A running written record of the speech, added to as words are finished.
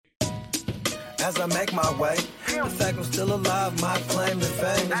as I make my way. The fact I'm still alive, my claim to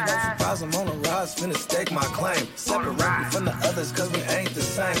fame. It's no surprise I'm on a rise, finna stake my claim. Separate me from the others, cause we ain't the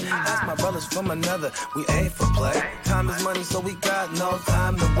same. Ask my brothers from another, we ain't for play. Time is money, so we got no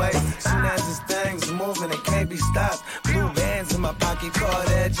time to waste. Soon as this thing's moving, it can't be stopped. Blue bands in my pocket, call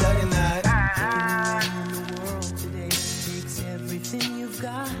that juggernaut. In the world today takes everything you've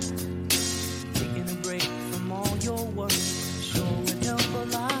got. Taking a break from all your work sure would help a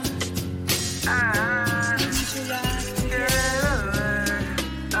lot.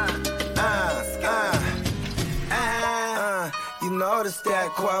 You know the stat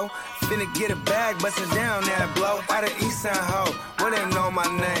quo. Finna get a bag, bustin' down that blow. Out of East Side Ho, where they know my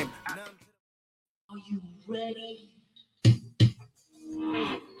name. Are you ready? They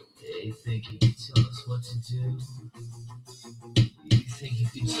think you can tell us what to do. You think you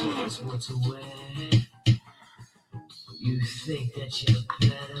can tell us what to wear. You think that you're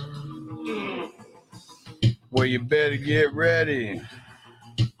better. Well, you better get ready.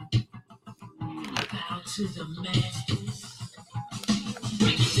 Bow to the masters.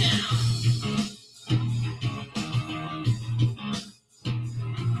 Break it down.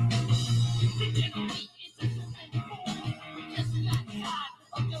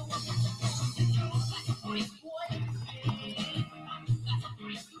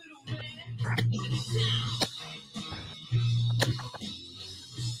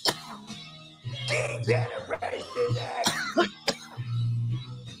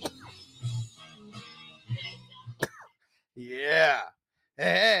 Yeah.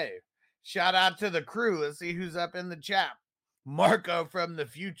 Hey, shout out to the crew. Let's see who's up in the chat. Marco from the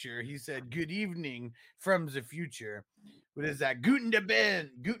future. He said, "Good evening from the future." What is that? Guten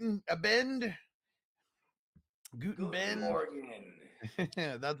Abend. Guten Abend. Guten Bend. Morgan.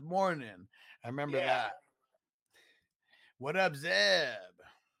 That's morning. I remember Yeah. that. What up, Zeb?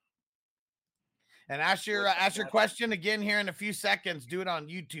 And ask your question again here in a few seconds. Do it on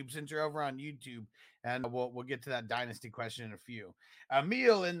YouTube since you're over on YouTube, and we'll get to that dynasty question in a few.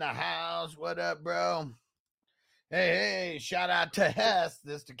 Emil in the house. What up, bro? Hey, shout out to Hess,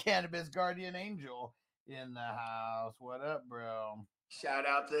 this the Cannabis Guardian Angel in the house. What up, bro? Shout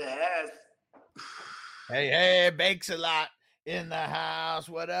out to Hess. Hey, Bakes a Lot in the house.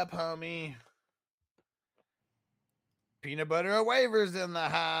 What up, homie? Peanut Butter or Wafers in the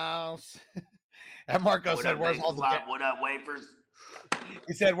house. And Marco said, "Where's all the what up, wafers?"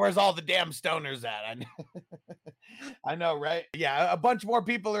 He said, "Where's all the damn stoners at?" I know, I know, right? Yeah, a bunch more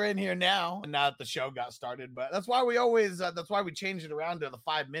people are in here now that the show got started. But that's why we always that's why we changed it around to the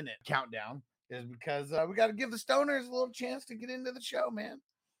 5-minute countdown, is because we got to give the stoners a little chance to get into the show, man.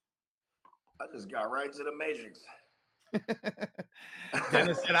 I just got right to the Matrix.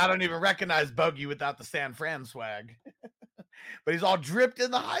 Dennis said, "I don't even recognize Bogey without the San Fran swag." But he's all dripped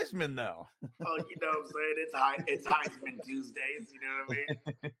in the Heisman, though. Oh, you know what I'm saying? It's Heisman Tuesdays. You know what I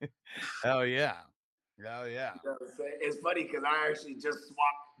mean? Oh yeah. You know what I'm saying? It's funny because I actually just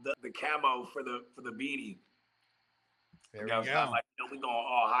swapped the camo for the beanie. There you know, we go. So like, we going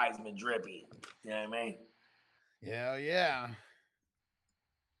all Heisman drippy. You know what I mean? Hell yeah.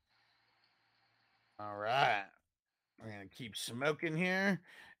 All right. We're going to keep smoking here.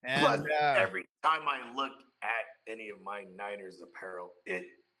 And Plus, every time I look at any of my Niners apparel, it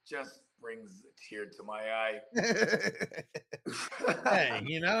just brings a tear to my eye. Hey,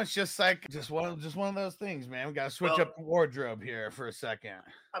 you know, it's just like one of those things, man. We got to switch up the wardrobe here for a second.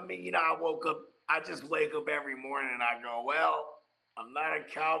 I mean, you know, I just wake up every morning and I go, well, I'm not a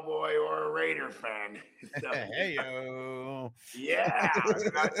Cowboy or a Raider fan. So, hey yo. Yeah.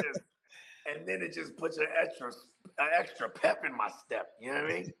 And then it just puts an extra pep in my step. You know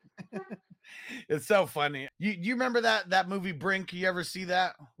what I mean? It's so funny. You remember that movie Brink? You ever see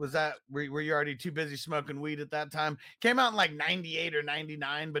that? Was that were you already too busy smoking weed at that time? Came out in like 98 or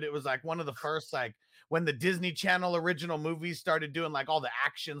 99, but it was like one of the first, like when the Disney Channel original movies started doing like all the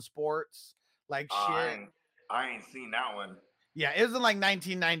action sports, like shit. I ain't seen that one. Yeah, it was in like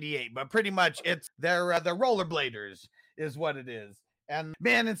 1998, but pretty much it's they're rollerbladers is what it is. And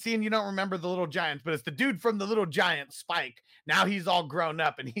man, and seeing, you don't remember the Little Giants, but it's the dude from the Little Giants, Spike. Now he's all grown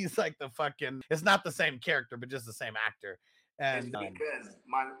up and he's like the fucking, it's not the same character, but just the same actor. And it's because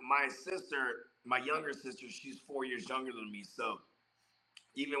my sister, my younger sister, she's 4 years younger than me. So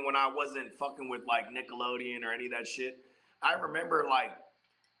even when I wasn't fucking with like Nickelodeon or any of that shit, I remember like,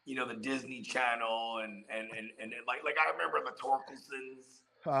 you know, the Disney Channel and like I remember the Torkelsons.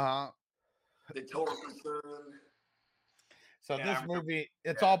 The Torkelson. So yeah, this movie,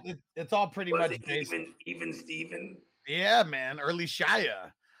 it's all pretty much based. Even Steven. Yeah, man. Early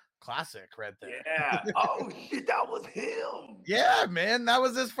Shia. Classic right there. Yeah. Oh shit, that was him. Yeah, man, that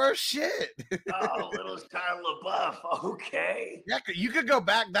was his first shit. Oh, little Shia LaBeouf. Okay. Yeah, you could go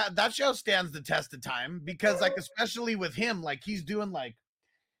back. That show stands the test of time because, like, especially with him, like he's doing like,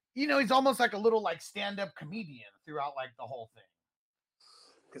 he's almost like a little like stand-up comedian throughout like the whole thing.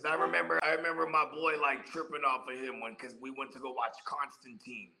 Because I remember my boy like tripping off of him because we went to go watch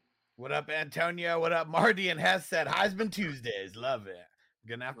Constantine. What up, Antonio? What up, Marty? And Hess said Heisman Tuesdays. Love it.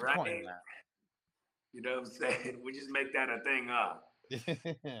 Gonna have to coin that. You know what I'm saying? We just make that a thing up.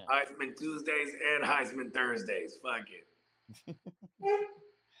 Heisman Tuesdays and Heisman Thursdays. Fuck it.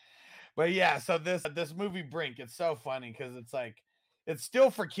 But yeah, so this movie Brink, it's so funny because it's like it's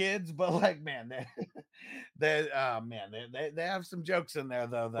still for kids, but like, man, they have some jokes in there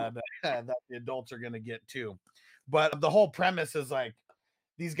though that the adults are gonna get too. But the whole premise is like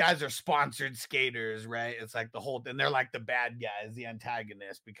these guys are sponsored skaters, right? It's like the whole, and they're like the bad guys, the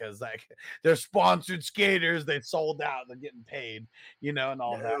antagonist, because like they're sponsored skaters, they sold out, they're getting paid, and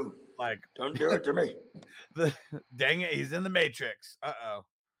all that. Like, don't do it to me. Dang it, he's in the Matrix. Uh-oh.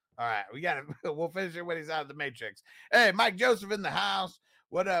 All right, we'll finish it when he's out of the Matrix. Hey, Mike Joseph in the house.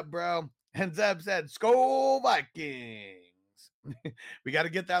 What up, bro? And Zeb said, Skull Vikings. We got to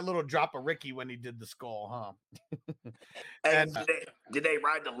get that little drop of Ricky when he did the skull, huh? And did they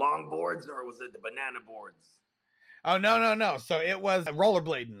ride the longboards or was it the banana boards? Oh, no. So it was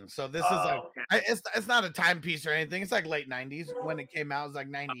rollerblading. So this is like, okay. It's not a timepiece or anything. It's like late 90s when it came out. It was like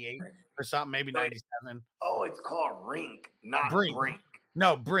 98 or something, maybe 97. Oh, it's called Rink, not Brink.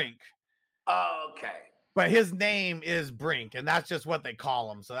 No, Brink. Oh, okay. But his name is Brink, and that's just what they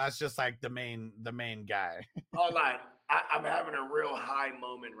call him. So that's just like the main guy. Hold on. I'm having a real high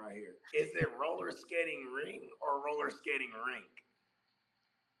moment right here. Is it roller skating ring or roller skating rink?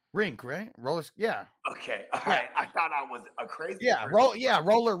 Rink, right? Yeah. Okay. All right. I thought I was a crazy. Yeah.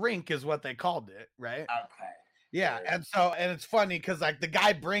 Roller rink is what they called it, right? Okay. Yeah, and it's funny because like the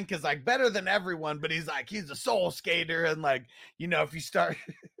guy Brink is like better than everyone, but he's a soul skater, and like if you start,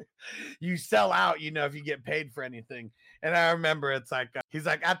 you sell out, if you get paid for anything. And I remember it's like he's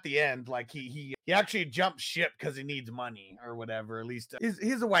like at the end, like he actually jumped ship because he needs money or whatever. At least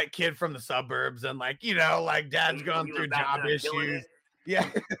he's a white kid from the suburbs, and like like dad's going through job issues. Yeah.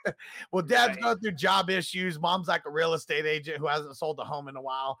 Well, dad's going through job issues. Mom's like a real estate agent who hasn't sold a home in a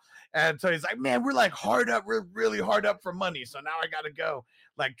while. And so he's like, man, we're like we're really hard up for money. So now I got to go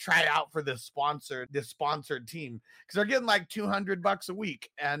like try out for this sponsored team. Cause they're getting like $200 a week.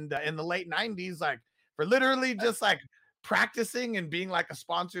 And in the late 90s, like for literally just like practicing and being like a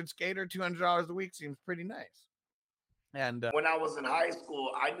sponsored skater, $200 a week seems pretty nice. And when I was in high school,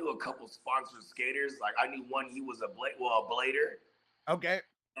 I knew a couple sponsored skaters. Like I knew one, he was a blader. Okay.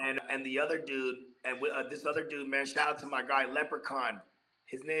 And the other dude, and this other dude, man, shout out to my guy Leprechaun.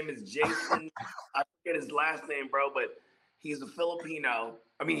 His name is Jason. I forget his last name, bro, but he's a Filipino.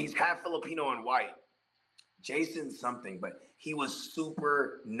 I mean, he's half Filipino and white. Jason something, but he was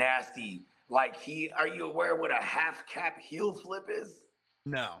super nasty. Like are you aware what a half cap heel flip is?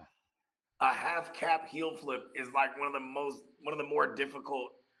 No. A half cap heel flip is like one of the more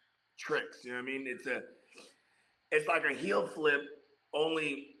difficult tricks. You know what I mean? It's like a heel flip.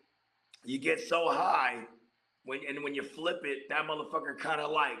 Only you get so high when you flip it, that motherfucker kind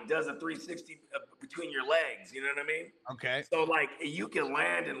of like does a 360 between your legs. You know what I mean? Okay. So like you can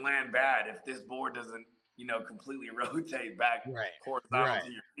land bad if this board doesn't completely rotate back horizontal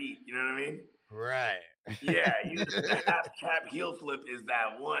to your feet. You know what I mean? Right. Yeah. The half cap heel flip is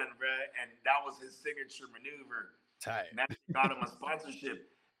that one, bro, and that was his signature maneuver. Tight. And that got him a sponsorship.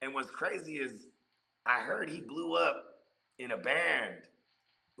 And what's crazy is I heard he blew up in a band,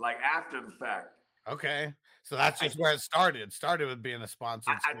 like after the fact. Okay, so that's just where it started. It started with being a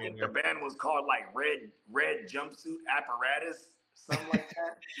sponsored. I think the band was called like Red Jumpsuit Apparatus, something like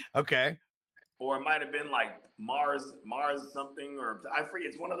that. Okay. Or it might have been like Mars something, or I forget.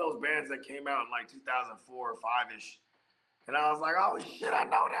 It's one of those bands that came out in like 2004 or 5-ish. And I was like, oh shit, I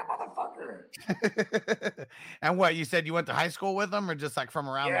know that motherfucker. And what, you said you went to high school with him or just like from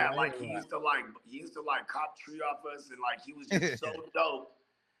around? Yeah, like he used to cop tree off us, and like he was just so dope.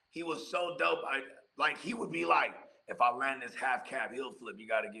 He was so dope. He would be like, if I land this half cap heel flip, you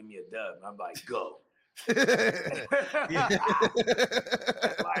got to give me a dub. And I'm like, go.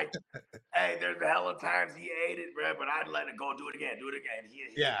 Like, hey, there's a hell of times he ate it, bro, but I'd let it go. Do it again. I gotta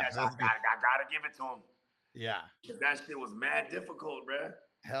give it to him. Yeah. That shit was mad difficult, bro.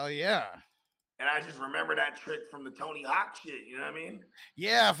 Hell yeah. And I just remember that trick from the Tony Hawk shit. You know what I mean?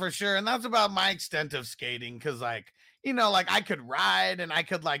 Yeah, for sure. And that's about my extent of skating. Cause like, like I could ride and I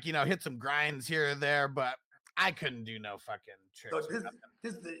could like, hit some grinds here or there, but I couldn't do no fucking tricks. So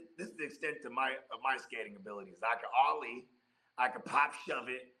this is the extent of my skating abilities. I could ollie, I could pop shove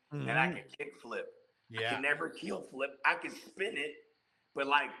it, and I could kick flip. I Yeah. could never keel flip. I could spin it, but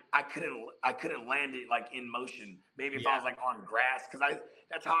like I couldn't land it like in motion. Maybe if I was like on grass, because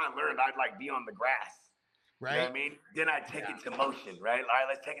that's how I learned. I'd like be on the grass. Right. You know what I mean? Then I'd take it to motion, right? All right,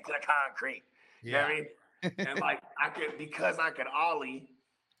 let's take it to the concrete. You know what I mean? And like because I could ollie,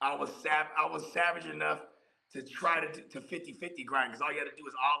 I was savage enough to try to 50-50 grind, because all you had to do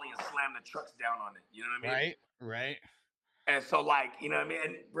is ollie and slam the trucks down on it. You know what I mean? Right. And so like, you know what I mean?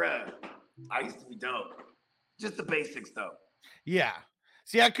 And bruh, I used to be dope. Just the basics though. Yeah.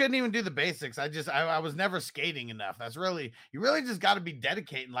 See, I couldn't even do the basics. I was never skating enough. You really just got to be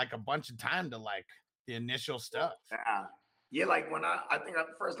dedicating like a bunch of time to like the initial stuff. Yeah, like when I think the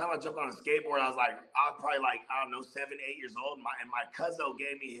first time I jumped on a skateboard, I was probably like, I don't know, 7, 8 years old. And my cousin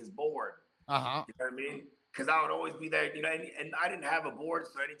gave me his board. You know what I mean? Because I would always be there, you know, and I didn't have a board,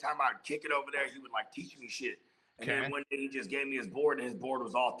 so anytime I'd kick it over there, he would like teach me shit. And then one day he just gave me his board, and his board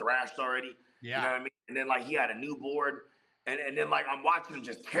was all thrashed already. Yeah. You know what I mean? And then like he had a new board, and then like I'm watching him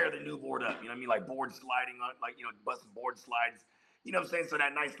just tear the new board up. You know what I mean? Like board sliding on, like, you know, busting board slides. You know what I'm saying? So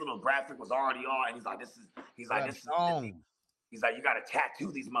that nice little graphic was already on, and he's like, this is He's like, you got to tattoo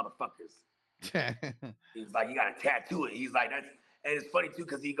these motherfuckers. He's like, you got to tattoo it. He's like, and it's funny too,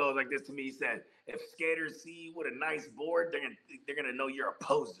 because he goes like this to me. He said, if skaters see you with a nice board, they're gonna know you're a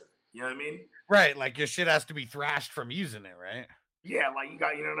poser. You know what I mean? Right. Like your shit has to be thrashed from using it, right? Yeah, like you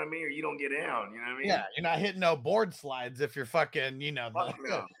know what I mean? Or you don't get down, you know what I mean? Yeah, you're not hitting no board slides if you're fucking, you know,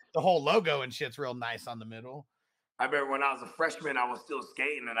 the whole logo and shit's real nice on the middle. I remember when I was a freshman, I was still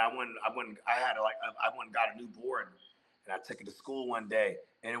skating, and I went and got a new board, and I took it to school one day,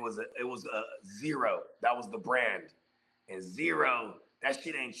 and it was a Zero. That was the brand. And Zero, that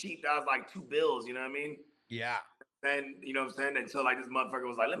shit ain't cheap. That was like $2 bills, you know what I mean? Yeah. And you know what I'm saying? And so like this motherfucker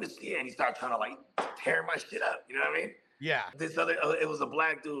was like, let me see it. And he started trying to like tear my shit up, you know what I mean? Yeah. This other, it was a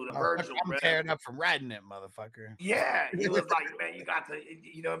black dude, Virgil. I'm tearing up from riding it, motherfucker. Yeah. He was like, man, you got to,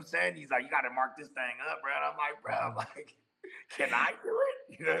 you know what I'm saying? He's like, you got to mark this thing up, bro. And I'm like, bro, can I do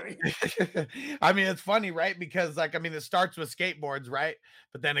it? You know what I mean? I mean, it's funny, right? Because like, I mean, it starts with skateboards, right?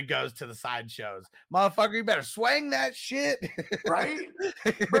 But then it goes to the sideshows. Motherfucker, you better swing that shit. Right?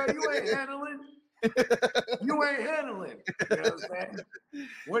 Bro, you ain't handling. You ain't handling. You know what I'm saying?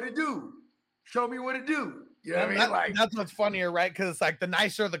 What to do? Show me what to do. You know what I mean? Like, that's what's funnier, right? Because it's like the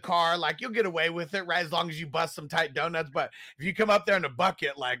nicer the car, like you'll get away with it, right? As long as you bust some tight donuts. But if you come up there in a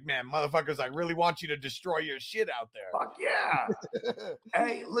bucket, like, man, motherfuckers like really want you to destroy your shit out there. Fuck yeah.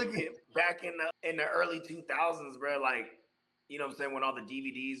 Hey, look at back in the early 2000s, bro. Like, you know what I'm saying? When all the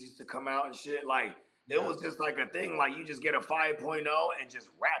DVDs used to come out and shit, like it was just like a thing. Like you just get a 5.0 and just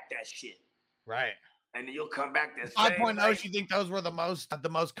rap that shit. Right. And then you'll come back to 5.0s. You think those were the most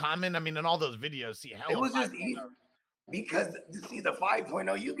common? I mean, in all those videos, see how it was just easy because to see the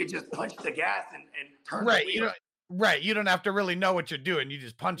 5.0, you could just punch the gas and turn right. the wheel. You don't have to really know what you're doing. You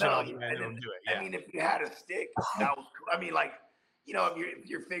just punch it on the manual and do it. Yeah. I mean, if you had a stick, that was cool. I mean, like, you know, if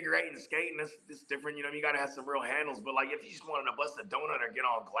you're figure eight and skating, that's different. You know, you got to have some real handles. But like, if you just wanted to bust a donut or get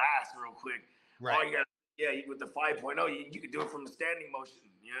on glass real quick, right? All you got, with the 5.0, you could do it from the standing motion.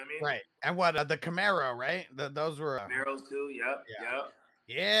 You know what I mean? Right. And what the Camaro, right? Those were Camaros too. Yep.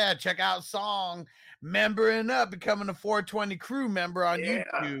 Yeah. Check out Song membering up, becoming a 420 crew member on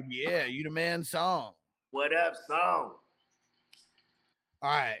YouTube. Yeah, you the man, Song. What up, Song? All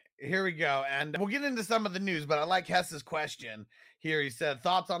right, here we go. And we'll get into some of the news, but I like Hess's question here. He said,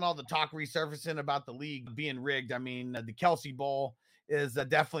 thoughts on all the talk resurfacing about the league being rigged? I mean, the Kelsey Bowl is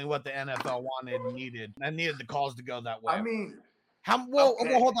definitely what the NFL wanted and needed. I needed the calls to go that way. I mean, well,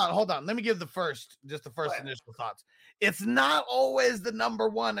 hold on. Let me give the first initial thoughts. It's not always the number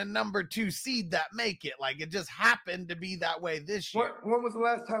 1 and number 2 seed that make it. Like, it just happened to be that way this year. When was the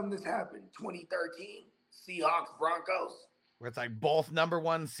last time this happened? 2013? Seahawks, Broncos? Where it's like both number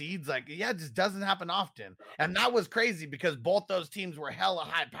 1 seeds. Like, yeah, it just doesn't happen often. And that was crazy because both those teams were hella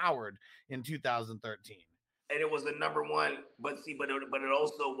high powered in 2013. And it was the number 1, but it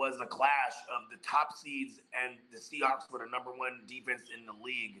also was a clash of the top seeds, and the Seahawks were the number 1 defense in the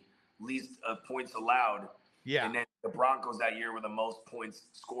league, least points allowed. Yeah. And then the Broncos that year were the most points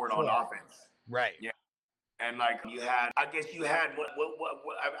scored on offense. Right. Yeah. And like you had I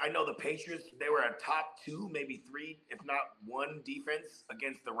know the Patriots, they were a top 2, maybe 3, if not 1 defense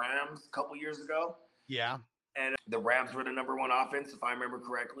against the Rams a couple years ago. Yeah. And the Rams were the number 1 offense, if I remember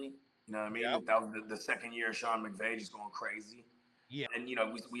correctly. You know what I mean? Yep. That was the second year of Sean McVay just going crazy. Yeah. And, you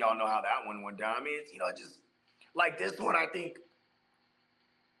know, we all know how that one went down. I mean, it's, you know, just like this one, I think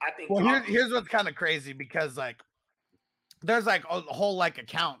I think. Well, here's what's kind of crazy because like there's like a whole like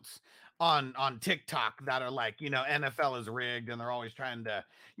accounts on TikTok that are like, NFL is rigged and they're always trying to,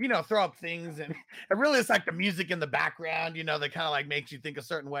 throw up things. And it really is like the music in the background, that kind of like makes you think a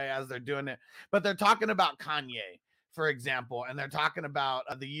certain way as they're doing it. But they're talking about Kanye, for example, and they're talking about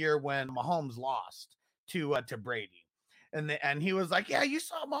the year when Mahomes lost to Brady. And he was like, yeah, you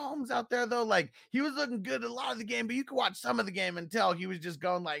saw Mahomes out there though. Like he was looking good a lot of the game, but you could watch some of the game and tell he was just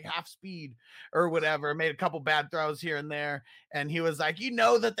going like half speed or whatever. Made a couple bad throws here and there. And he was like,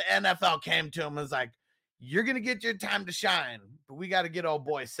 that the NFL came to him and was like, you're gonna get your time to shine, but we got to get old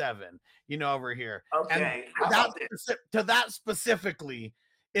boy 7, over here. Okay. And to that specifically,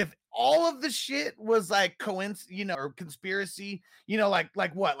 if all of the shit was like coincidence, or conspiracy, like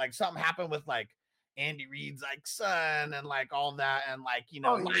what, like something happened with like Andy Reid's like son and like all that and like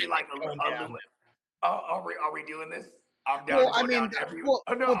are we doing this? I'm down. Well,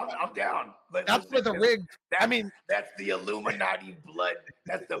 I'm down. That's for the rig. That's the Illuminati blood.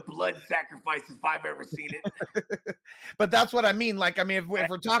 That's the blood sacrifice if I've ever seen it. But that's what I mean. Like, if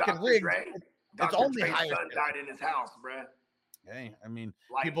we're talking rigged, it's only Dre's higher. Son died in his house, bruh. Hey,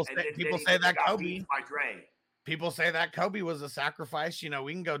 Like, people say that Kobe. By Dre. People say that Kobe was a sacrifice. We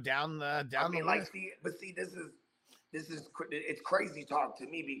can go down the list. This is it's crazy talk to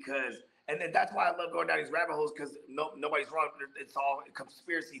me because, and then that's why I love going down these rabbit holes because nobody's wrong. It's all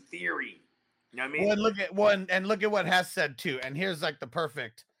conspiracy theory. You know what I mean? Well, look at what Hess said too. And here's like the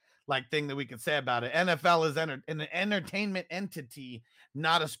perfect like thing that we could say about it. NFL is an entertainment entity,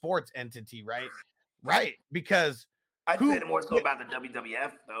 not a sports entity, right? Right, because. I'd say more so about the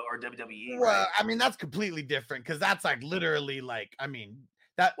WWF though, or WWE. Well, right? That's completely different because that's like literally like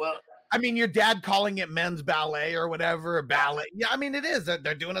that. Well, your dad calling it men's ballet or whatever, or ballet. Yeah, it is.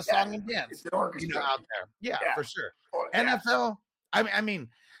 They're doing a song and dance. It's an orchestra out there. Yeah, for sure. NFL.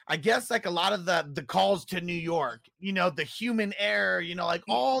 I guess like a lot of the calls to New York. The human error. Like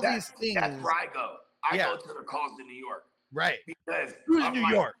all these things. That's where I go. I go to the calls to New York. Right. Because who's New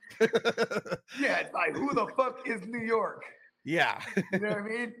York? Yeah, it's like, who the fuck is New York? Yeah. You know what I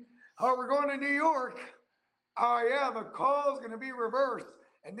mean? Oh, we're going to New York. Oh, yeah, the call's going to be reversed.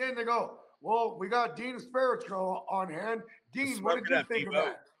 And then they go, well, we got Dean Sparrow on hand. Dean, what did you think of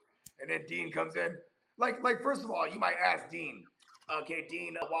that? And then Dean comes in. Like, first of all, you might ask Dean, okay,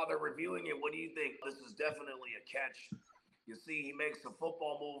 Dean, while they're reviewing it, what do you think? This is definitely a catch. You see, he makes a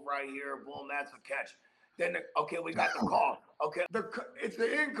football move right here. Boom, that's a catch. Then, okay, we got the call. Okay, it's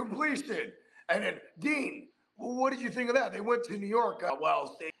the incompletion. And then, Dean, what did you think of that? They went to New York.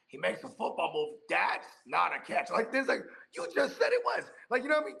 He makes a football move. That's not a catch. Like this, like you just said it was. Like, you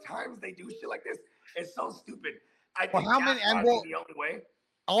know how many times they do shit like this? It's so stupid. I think how many? And well, the only way.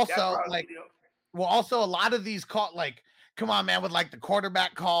 Also, like, also a lot of these call like. Come on, man, with like the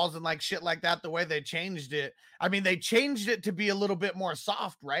quarterback calls and like shit like that, the way they changed it. They changed it to be a little bit more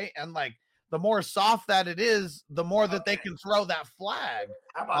soft, right? And like the more soft that it is, the more that they can throw that flag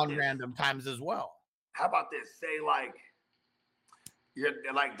on random times as well. How about this? Say like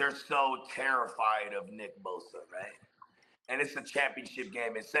they're so terrified of Nick Bosa, right? And it's a championship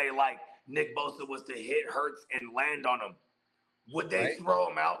game. And say like Nick Bosa was to hit Hurts and land on him. Would they throw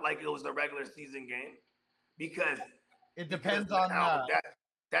him out like it was a regular season game? Because it depends on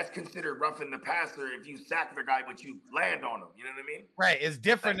that's considered roughing the passer if you sack the guy, but you land on him. You know what I mean? Right. It's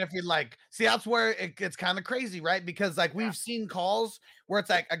different if you like, see, that's where it gets kind of crazy, right? Because like we've seen calls where it's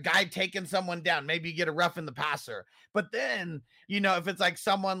like a guy taking someone down, maybe you get a rough in the passer, but then, if it's like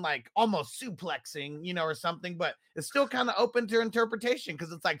someone like almost suplexing, or something, but it's still kind of open to interpretation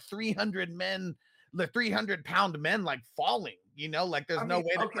because it's like 300 men, the 300-pound men like falling, like there's no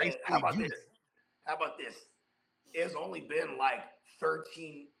way to trace. How about this? It's only been like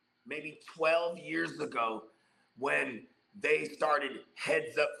 13, maybe 12 years ago when they started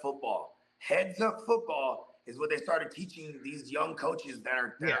Heads Up Football. Heads Up Football is what they started teaching these young coaches that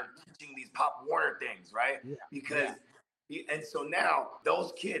are teaching these Pop Warner things, right? Yeah. And so now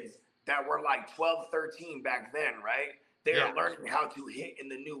those kids that were like 12, 13 back then, right? They are learning how to hit in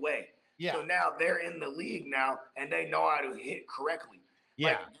the new way. Yeah. So now they're in the league now and they know how to hit correctly.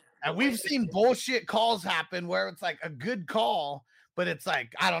 Yeah. And we've seen bullshit calls happen where it's like a good call, but it's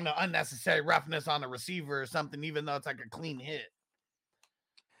like, I don't know, unnecessary roughness on a receiver or something, even though it's like a clean hit.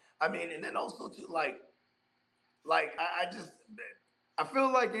 And then also too, I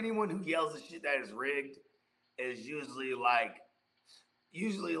feel like anyone who yells at shit that is rigged is usually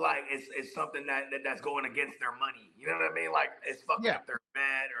it's something that's going against their money. You know what I mean? Like it's fucking up their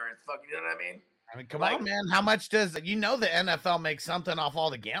bet or it's fucking, you know what I mean? Come on, man. How much does the NFL make something off all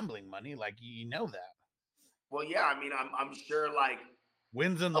the gambling money? Like, that. Well, yeah. I'm sure like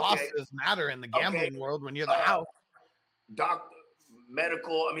Wins and Okay. losses matter in the gambling world when you're the house. A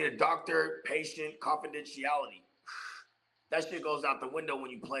doctor patient confidentiality. That shit goes out the window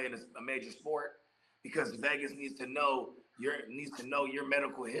when you play in a major sport, because Vegas needs to know your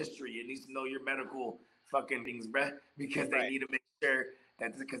medical history. It needs to know your medical fucking things, bruh, because they need to make sure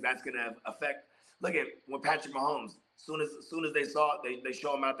because that's gonna affect. Look at when Patrick Mahomes, soon as they saw it, they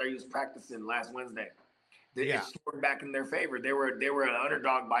show him out there. He was practicing last Wednesday. It swung back in their favor. They were an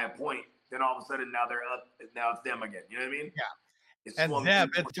underdog by a point. Then all of a sudden now they're up. Now it's them again. You know what I mean? Yeah. It's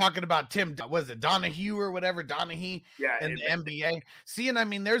talking about was it Donahue or whatever, Donahue in the NBA. See, and I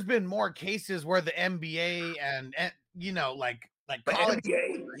mean, there's been more cases where the NBA and like college,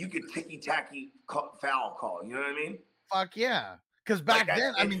 NBA, you could ticky-tacky foul call. You know what I mean? Fuck yeah. Because back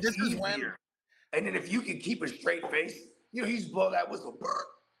then, I mean, this is when. And then if you can keep a straight face, he's blow that whistle.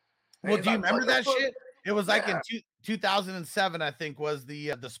 Well, do you remember that shit? It was like in 2007, I think, was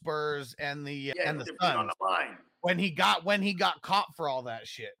the Spurs and the Suns on the line. When he got caught for all that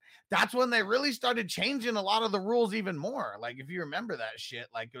shit. That's when they really started changing a lot of the rules even more. Like, if you remember that shit,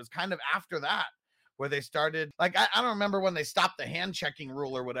 like it was kind of after that where they started, like, I don't remember when they stopped the hand checking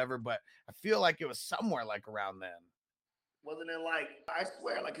rule or whatever, but I feel like it was somewhere like around then. Wasn't it like, I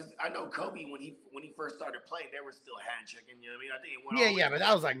swear, like, 'cause I know Kobe, when he first started playing, they were still hand checking, you know what I mean? I think it went but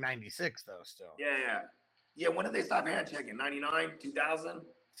that was like 96 though still. Yeah, when did they stop hand checking? 99, 2000?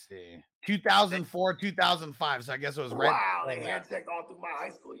 Let's see. 2004, 2005. So I guess it was wow, they hand checked all through my high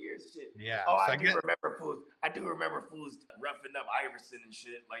school years. Shit. Yeah. Oh, I do remember fools roughing up Iverson and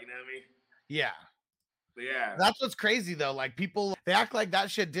shit. Like, you know what I mean? Yeah. But yeah. That's what's crazy though. Like, people, they act like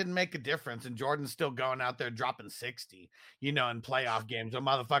that shit didn't make a difference, and Jordan's still going out there dropping 60, in playoff games. So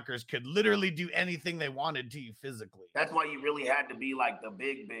motherfuckers could literally do anything they wanted to you physically. That's why you really had to be like the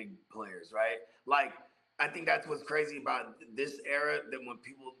big players, right? Like, I think that's what's crazy about this era, that when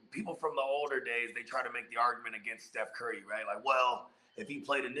people from the older days, they try to make the argument against Steph Curry, right? Like, well, if he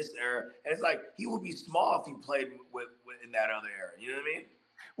played in this era, and it's like, he would be small if he played with in that other era. You know what I mean?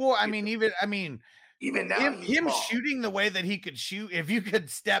 Well, even now, him shooting the way that he could shoot, if you could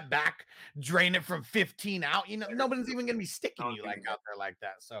step back, drain it from 15 out, nobody's even going to be sticking you like out there like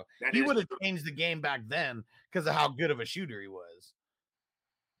that. So he would have changed the game back then because of how good of a shooter he was.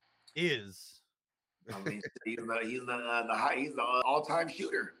 I mean, he's the all-time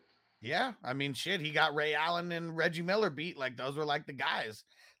shooter. Yeah, I mean, shit, he got Ray Allen and Reggie Miller beat. Like, those were like the guys.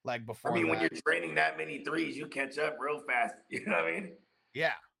 Like, before. I mean, when you're draining that many threes, you catch up real fast. You know what I mean?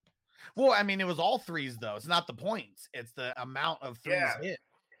 Yeah. Well, I mean, it was all threes though. It's not the points; it's the amount of threes hit.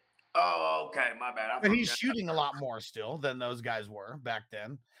 Oh, okay, my bad. But he's shooting a lot more still than those guys were back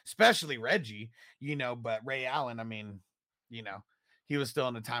then, especially Reggie. But Ray Allen, I mean, he was still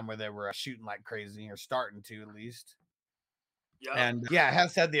in a time where they were shooting like crazy, or starting to at least. Yeah. And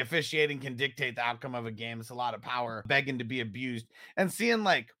Hess said the officiating can dictate the outcome of a game. It's a lot of power begging to be abused. And seeing,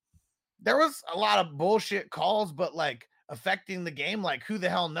 like, there was a lot of bullshit calls, but like affecting the game, like, who the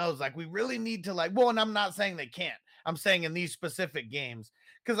hell knows? Like, we really need to, like, well, and I'm not saying they can't. I'm saying in these specific games,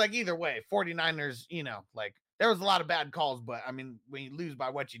 because like either way, 49ers, like, there was a lot of bad calls, but I mean, when you lose by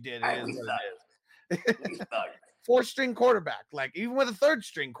what you did, it is what it is. 4th-string quarterback, like, even with a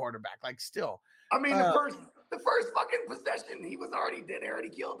 3rd-string quarterback, like, still. I mean, the first fucking possession, he was already dead. They already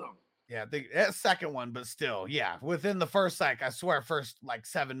killed him. Yeah, the second one, but still, yeah. Within the first, like, I swear, first like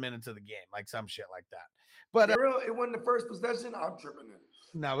 7 minutes of the game, like some shit like that. But it wasn't the first possession. I'm tripping it.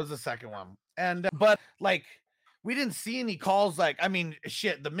 No, it was the second one. And but like, we didn't see any calls. Like, I mean,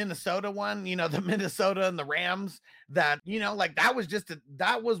 shit, the Minnesota one, the Minnesota and the Rams, that, like, that was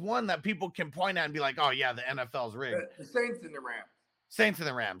that was one that people can point at and be like, oh yeah, the NFL's rigged. The Saints and the Rams. Saints and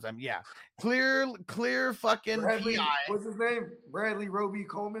the Rams. Yeah. Clear fucking Bradley, PI. What's his name? Bradley Roby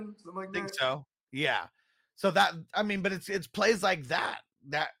Coleman? Something like that? I think so. Yeah. So that, I mean, but it's plays like that.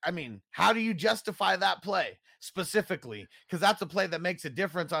 I mean, how do you justify that play specifically? Because that's a play that makes a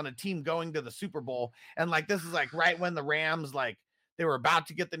difference on a team going to the Super Bowl. And like, this is like right when the Rams, like, they were about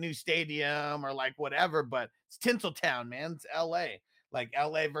to get the new stadium or like whatever, but it's Tinseltown, man. It's LA. Like,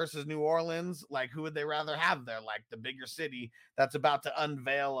 LA versus New Orleans. Like, who would they rather have there? Like, the bigger city that's about to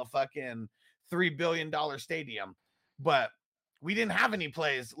unveil a fucking $3 billion stadium. But we didn't have any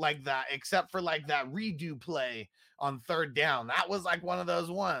plays like that, except for like that redo play on 3rd down. That was like one of those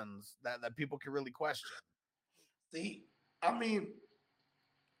ones that people can really question. See, I mean,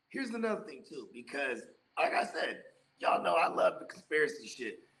 here's another thing too, because like I said, y'all know I love the conspiracy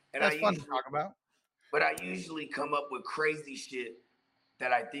shit. And that's fun to talk about. But I usually come up with crazy shit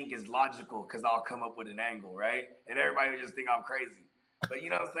that I think is logical, because I'll come up with an angle, right? And everybody will just think I'm crazy. But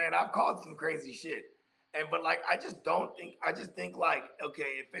you know what I'm saying? I've called some crazy shit. but like I just think like,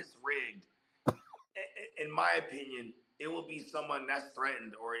 okay, if it's rigged, in my opinion, it will be someone that's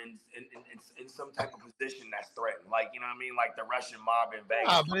threatened or in some type of position that's threatened. Like, you know what I mean? Like the Russian mob in Vegas.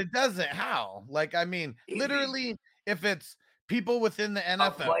 Oh, but it doesn't. How? Like, I mean, Easy. literally, if it's people within the A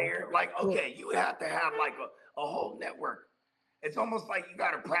NFL, player, like, okay, you would have to have like a whole network. It's almost like you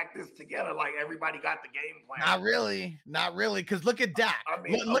got to practice together. Like everybody got the game plan. not really. Because look at Dak. I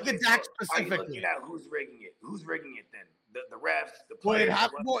mean, look at Dak Are you specifically. looking at who's rigging it? Who's rigging it then? The refs, the Well,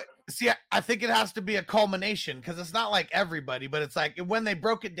 players. see, I think it has to be a culmination because it's not like everybody, but it's like when they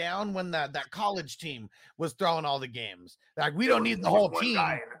broke it down when that college team was throwing all the games. Like we don't need the whole team.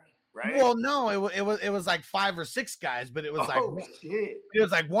 Guy, right? Well, no, it was like 5 or 6 guys, but it was shit. It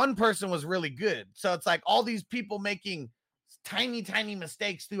was like one person was really good. So it's like all these people making tiny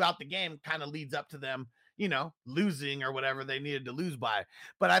mistakes throughout the game kind of leads up to them, you know, losing or whatever they needed to lose by.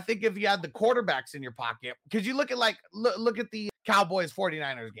 But I think if you had the quarterbacks in your pocket, because you look at look at the Cowboys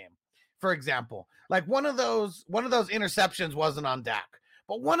 49ers game, for example, like one of those interceptions wasn't on Dak,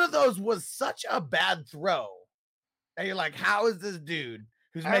 but one of those was such a bad throw. And you're like, how is this dude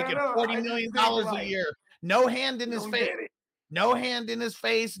who's making $40 million a year, no hand in his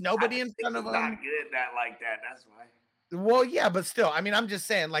face, nobody in front of him? Not good at that like that. That's why. Well, yeah, but still, I mean, I'm just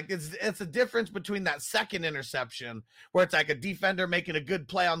saying, like, it's a difference between that second interception where it's like a defender making a good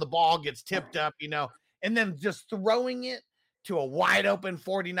play on the ball, gets tipped up, you know, and then just throwing it to a wide open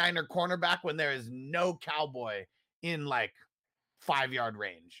 49er cornerback when there is no Cowboy in like 5-yard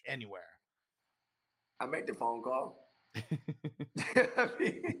range anywhere. I make the phone call. I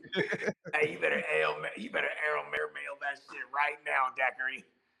mean, hey, you better arrow mail that shit right now, Daiquiri.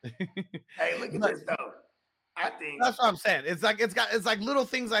 Hey, look at this though. I think that's what I'm saying. It's like little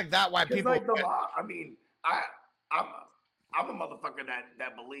things like that. Why people? Like I mean, I'm a motherfucker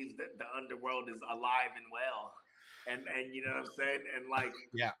that believes that the underworld is alive and well, and you know what I'm saying, and like,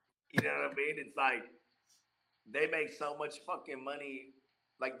 yeah, you know what I mean. It's like they make so much fucking money.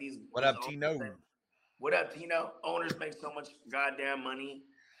 Like these. What up, Tino? What up, Tino? Owners make so much goddamn money.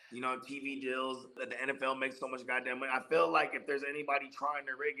 You know, TV deals. The NFL makes so much goddamn money. I feel like if there's anybody trying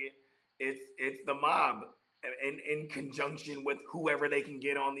to rig it, it's the mob. In conjunction with whoever they can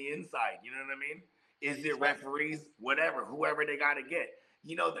get on the inside, you know what I mean? Is it referees, whatever, whoever they got to get?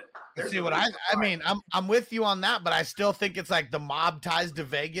 You know that. See what I mean? I'm with you on that, but I still think it's like the mob ties to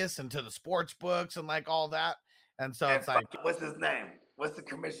Vegas and to the sports books and like all that. And so it's like, what's his name? What's the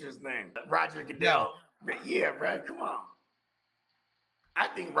commissioner's name? Roger Goodell. Yeah, bro. Come on. I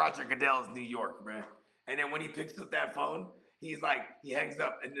think Roger Goodell is New York, bro. And then when he picks up that phone, he's like, he hangs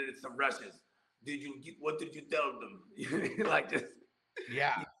up, and then it's some Russians. What did you tell them? Like just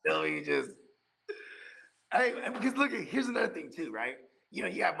yeah. You just hey, because look, here's another thing too, right? You know,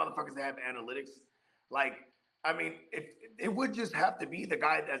 you have motherfuckers that have analytics. Like, I mean, it would just have to be the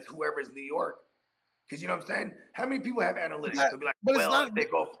guy that's whoever's New York. Because you know what I'm saying? How many people have analytics? They'll be like, but well,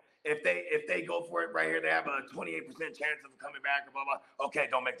 if they go for it right here, they have a 28% chance of coming back or blah blah. Okay,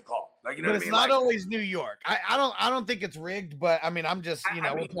 don't make the call. Like, you know but what I mean? It's not always New York. I don't think it's rigged, but I mean, I'm just, you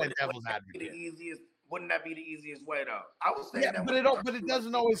know, we're playing devil's advocate. Wouldn't that be the easiest way though? I was saying that, but it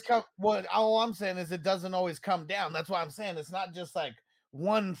doesn't always come. What all I'm saying is it doesn't always come down. That's why I'm saying it's not just like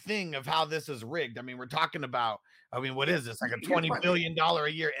one thing of how this is rigged. I mean, we're talking about. I mean, what is this? Like a $20 billion a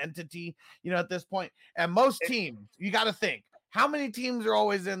year entity, you know, at this point. And most teams, you got to think, how many teams are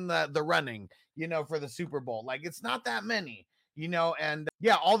always in the running, you know, for the Super Bowl? Like, it's not that many, you know. And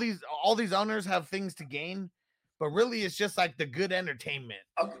yeah, all these owners have things to gain, but really, it's just like the good entertainment,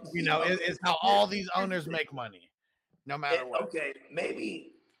 you know, is how all these owners make money, no matter what. Okay,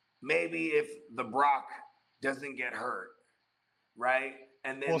 maybe if the Brock doesn't get hurt, right?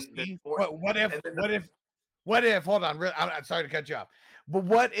 And then what if? Hold on, I'm sorry to cut you off, but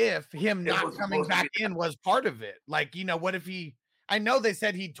what if him not coming back in was part of it? Like, you know, what if he? I know they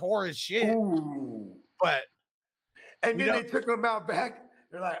said he tore his shit, but and then they took him out back.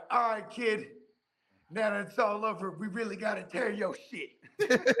 They're like, "All right, kid, now that it's all over, we really got to tear your shit."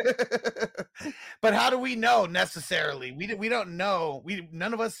 But how do we know necessarily? We don't know.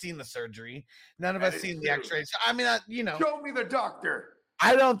 None of us seen the surgery. None of us seen the X-rays. I mean, you know, show me the doctor.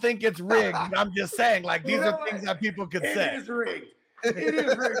 I don't think it's rigged. I'm just saying, like, these are things that people could say. It is rigged. It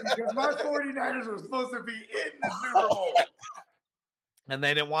is rigged because my 49ers were supposed to be in the Super Bowl. And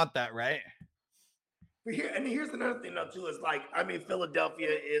they didn't want that, right? But here's another thing, though, too. Is like, I mean, Philadelphia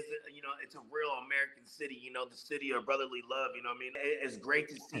is, you know, it's a real American city, you know, the city of brotherly love, you know what I mean? It's great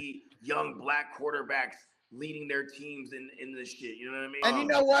to see young black quarterbacks leading their teams in this shit. You know what I mean? And you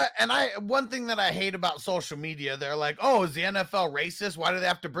know what? And one thing that I hate about social media, they're like, "Oh, is the NFL racist? Why do they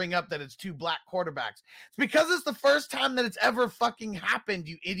have to bring up that it's 2 black quarterbacks?" It's because it's the first time that it's ever fucking happened,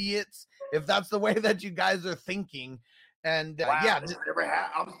 you idiots. If that's the way that you guys are thinking, and yeah, this never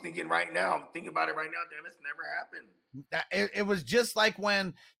happened. I'm thinking right now. I'm thinking about it right now. Damn, it's never happened. it was just like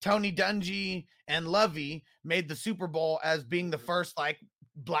when Tony Dungy and Lovey made the Super Bowl as being the first like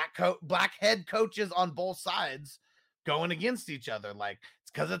black head coaches on both sides going against each other. Like,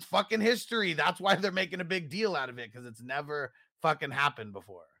 it's because it's fucking history. That's why they're making a big deal out of it, because it's never fucking happened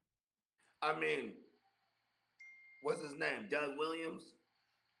before. I mean, what's his name? Doug Williams.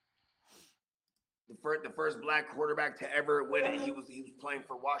 The first black quarterback to ever win it. He was playing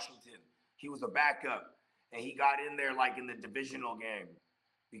for Washington. He was a backup, and he got in there like in the divisional game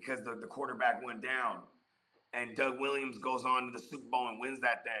because the quarterback went down. And Doug Williams goes on to the Super Bowl and wins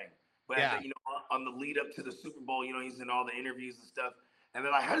that thing. But on the lead up to the Super Bowl, he's in all the interviews and stuff. And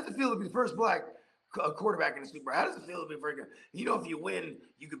they're like, "How does it feel to be the first black quarterback in the Super Bowl? How does it feel to be first?" If you win,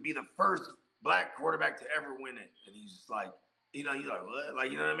 you could be the first black quarterback to ever win it. And he's just like, he's like, what? Like,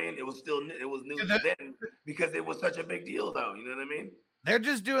 you know what I mean? It was new then because it was such a big deal, though. You know what I mean? They're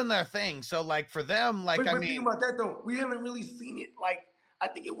just doing their thing. So, like, for them, like, but think about that though. We haven't really seen it. Like, I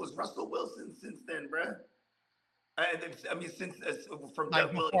think it was Russell Wilson since then, bruh. I mean, since from like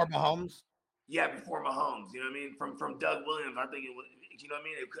Doug before Williams. Mahomes. Yeah, before Mahomes. You know what I mean? From Doug Williams, I think it was. You know what I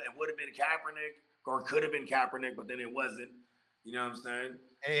mean? It would have been Kaepernick, or could have been Kaepernick, but then it wasn't. You know what I'm saying?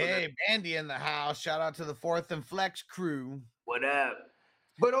 Hey, Bandy in the house. Shout out to the 4th and Flex crew. What up?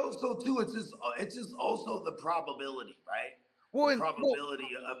 But also too, it's just also the probability, right? Well, the probability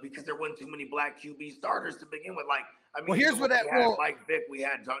of, because there weren't too many black QB starters to begin with. Like, I mean, here's what Mike Vick, we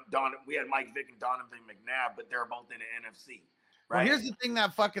had Mike Vick and Donovan McNabb, but they're both in the NFC. Right? Well, here's the thing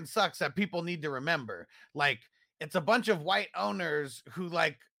that fucking sucks that people need to remember. Like, it's a bunch of white owners who,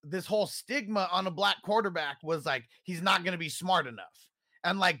 like, this whole stigma on a black quarterback was like, he's not going to be smart enough.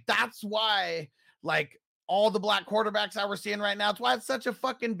 And like, that's why, like, all the black quarterbacks that we're seeing right now, it's why it's such a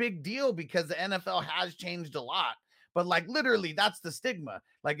fucking big deal, because the NFL has changed a lot. But like, literally, that's the stigma.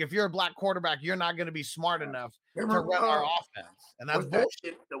 Like, if you're a black quarterback, you're not going to be smart enough to run our offense. And that's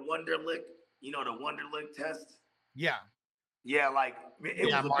bullshit. The Wonderlic, the Wonderlic test. Yeah. Yeah, like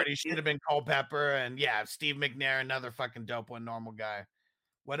Marty should have been Culpepper, and Steve McNair, another fucking dope one, normal guy.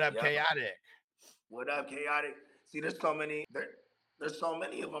 What up, Chaotic? What up, Chaotic? See, there's so many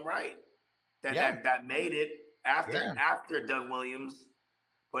of them, right? That made it after Doug Williams,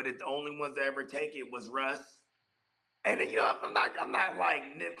 but the only ones that ever take it was Russ. And then, I'm not like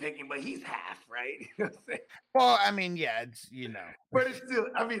nitpicking, but he's half, right? You know what I'm saying? Well, I mean, it's but it's still,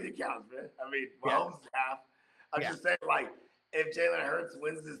 I mean, it counts, man. I mean, Mahomes half. I'm just saying, like, if Jalen Hurts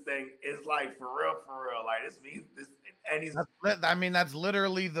wins this thing, it's like for real. Like, this means this, and he's. That's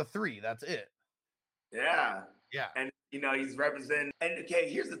literally the 3. That's it. Yeah. Yeah. And he's representing. And okay,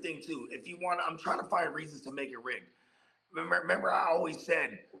 here's the thing too. If you want, I'm trying to find reasons to make it rigged. Remember, I always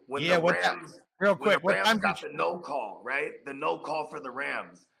said when the Rams, real quick, when the Rams got the no call, right? The no call for the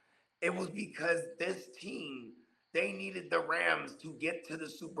Rams. It was because this team, they needed the Rams to get to the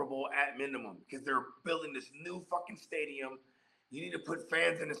Super Bowl at minimum, because they're building this new fucking stadium. You need to put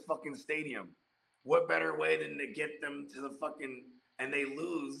fans in this fucking stadium. What better way than to get them to the fucking, and they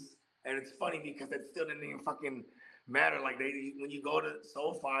lose. And it's funny because it still didn't even fucking matter. Like, when you go to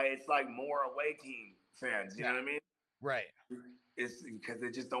SoFi, it's like more away team fans. You know what I mean? Right. It's because they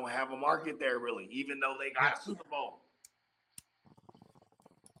just don't have a market there, really, even though they got a Super Bowl.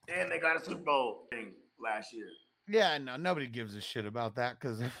 And they got a Super Bowl thing last year. Yeah, no, nobody gives a shit about that,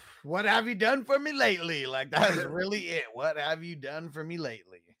 because what have you done for me lately? Like, that's really it. What have you done for me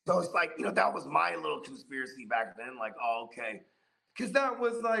lately? So it's like, that was my little conspiracy back then. Like, oh, okay. Because that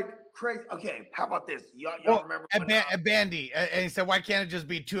was like crazy. Okay, how about this? Y'all remember? Bandy, and he said, "Why can't it just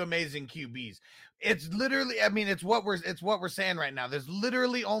be 2 amazing QBs?" It's literally, I mean, it's what we're saying right now. There's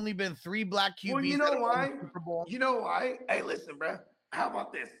literally only been 3 black QBs. Well, you know why? You know why? Hey, listen, bro. How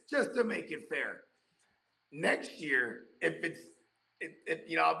about this? Just to make it fair, next year, if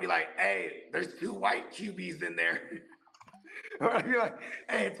I'll be like, hey, there's 2 white QBs in there. Or I'll be like,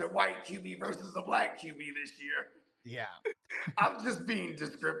 hey, it's a white QB versus a black QB this year. Yeah. I'm just being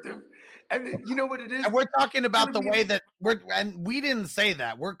descriptive. And you know what it is? And we're talking about the way that and we didn't say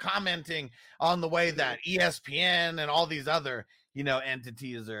that. We're commenting on the way that ESPN and all these other,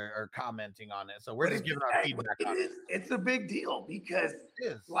 entities are commenting on it. So we're just giving our feedback on it. It's a big deal because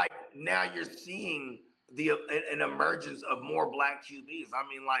like, now you're seeing an emergence of more black QBs. I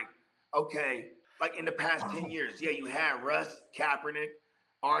mean, like, okay, like in the past 10 years, you had Russ, Kaepernick,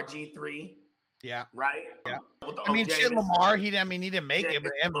 RG3, Yeah. right? Yeah. With the I mean, shit, Jameis, Lamar, he didn't make it,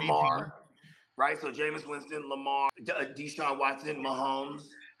 but MVP. Lamar, right? So Jameis Winston, Lamar, Deshaun Watson, Mahomes.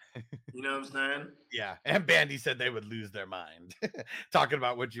 You know what I'm saying? Yeah. And Bandy said they would lose their mind. Talking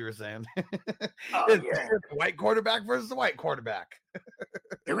about what you were saying. Oh, It's yeah. the white quarterback versus the white quarterback.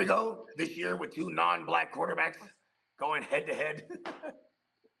 Here we go. This year with two non-black quarterbacks going head to head.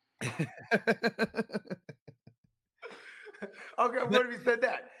 Okay, what if we said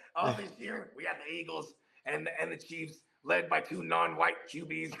that? This year we got the Eagles and the Chiefs led by two non-white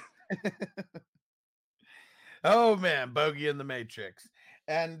QBs. Oh man, Bogey in the Matrix.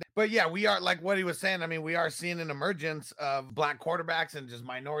 But yeah, we are, like what he was saying. I mean, we are seeing an emergence of black quarterbacks and just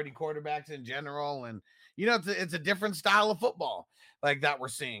minority quarterbacks in general. And you know, it's a different style of football like that we're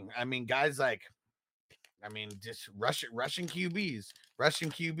seeing. I mean, guys like, just Russian QBs.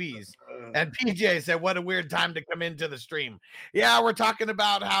 And PJ said, "What a weird time to come into the stream." Yeah, we're talking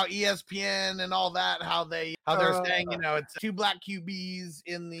about how ESPN and all that, how they're saying, you know, it's two black QBs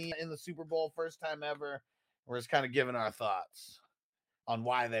in the Super Bowl, first time ever. We're just kind of giving our thoughts on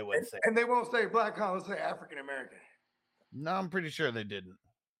why they would say. And they won't say black, they'll say African American. No, I'm pretty sure they didn't.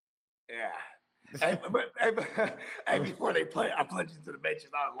 Yeah. And before they play, I plunged into the benches.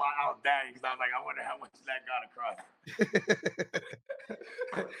 I was dying because I was like, I wonder how much that got across.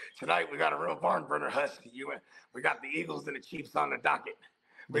 Tonight we got a real barn burner husky. We got the Eagles and the Chiefs on the docket.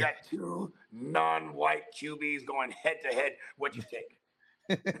 We got two non-white QBs going head to head. What you take?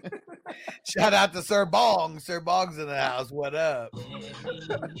 Shout out to Sir Bong. Sir Bong's in the house. What up? This is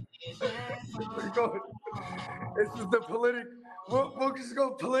the we'll just go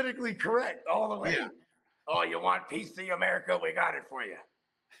politically correct all the way. Yeah. Oh, you want PC America? We got it for you.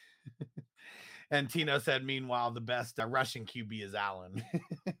 And Tino said, meanwhile, the best Russian QB is Allen.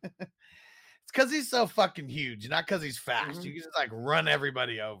 It's because he's so fucking huge, not because he's fast. Mm-hmm. You can just like run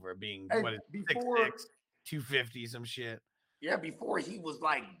everybody over, being 6'6", 250, some shit. Yeah, before he was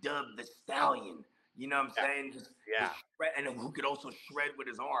like dubbed the Stallion. You know what I'm saying? Just and who could also shred with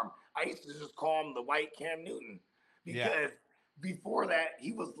his arm. I used to just call him the white Cam Newton because before that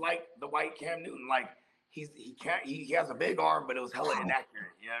he was like the white Cam Newton. Like he has a big arm, but it was hella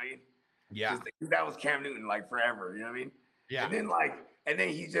inaccurate. You know what I mean? Yeah, that was Cam Newton like forever. You know what I mean? Yeah. And then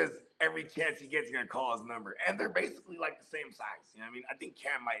he just every chance he gets, he's gonna call his number, and they're basically like the same size. You know what I mean? I think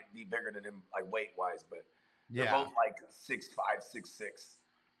Cam might be bigger than him like weight wise, but they're both like 6'5", 6'6",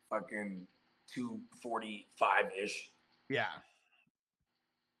 fucking 245-ish. Yeah.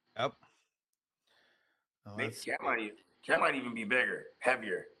 Yep. Oh, Cam might even be bigger,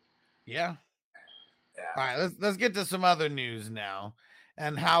 heavier. Yeah. All right, let's get to some other news now.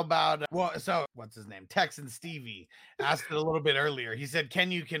 And how about so what's his name? Texan Stevie asked it a little bit earlier. He said,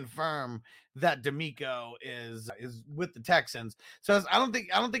 "Can you confirm that DeMeco is with the Texans?" So I don't think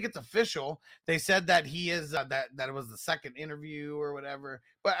it's official. They said that he is that it was the second interview or whatever.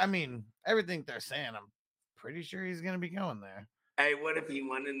 But I mean, everything they're saying, I'm pretty sure he's gonna be going there. Hey, what if he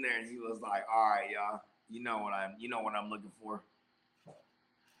went in there and he was like, "All right, y'all, you know what I'm looking for."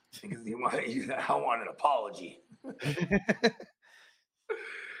 Because I want an apology.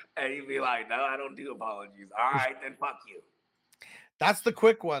 And he'd be like, "No, I don't do apologies." All right, then fuck you. That's the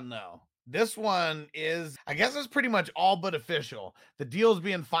quick one, though. This one is, I guess it's pretty much all but official. The deal's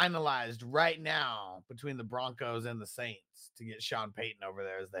being finalized right now between the Broncos and the Saints to get Sean Payton over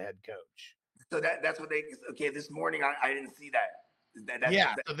there as the head coach. So that's what this morning I didn't see that.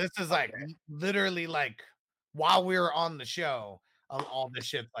 So this is like literally like while we were on the show, all this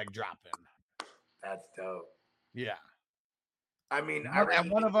shit's like dropping. That's dope. Yeah. I mean,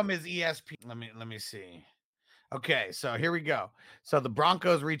 and one of them is ESPN. Let me see. Okay, so here we go. So the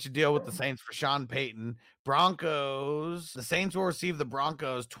Broncos reach a deal with the Saints for Sean Payton. The Saints will receive the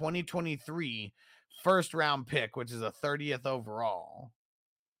Broncos 2023 first round pick, which is a 30th overall.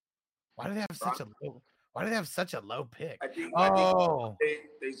 Why do they have such a low pick? I think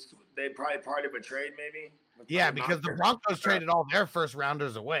they probably part of a trade, maybe. Yeah, because the Broncos traded all their first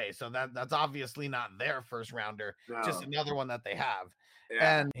rounders away, so that's obviously not their first rounder, just another one that they have.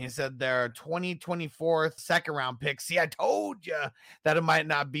 Yeah. And he said their 2024 second round pick. See, I told you that it might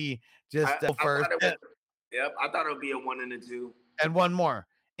not be just first. I thought it would be a 1 and a 2, and one more,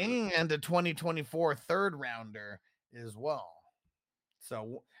 and a 2024 third rounder as well.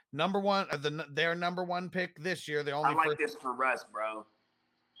 So number one, their number one pick this year. They only. I like this for Russ, bro.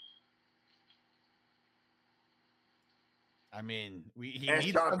 I mean, he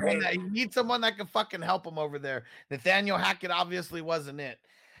needs someone that can fucking help him over there. Nathaniel Hackett obviously wasn't it.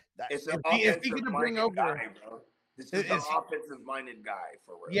 It's an offensive-minded guy, bro. This is an offensive-minded guy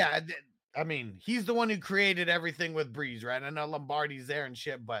for real. Yeah, I mean, he's the one who created everything with Breeze, right? I know Lombardi's there and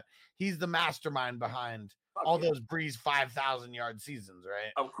shit, but he's the mastermind behind all those Breeze 5,000-yard seasons,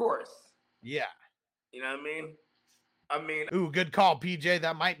 right? Of course. Yeah. You know what I mean? Ooh, good call, PJ.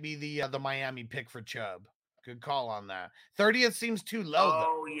 That might be the Miami pick for Chubb. Good call on that. 30th seems too low, though.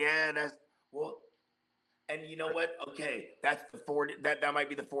 Oh, yeah, that's well. And you know what? Okay, that's the 40. That might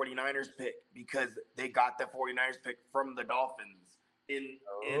be the 49ers pick because they got the 49ers pick from the Dolphins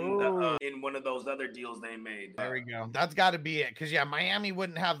in one of those other deals they made. There we go. That's got to be it. Because yeah, Miami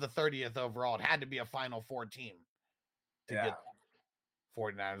wouldn't have the 30th overall. It had to be a Final Four team to get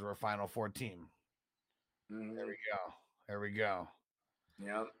 49ers were a Final Four team. Mm-hmm. There we go.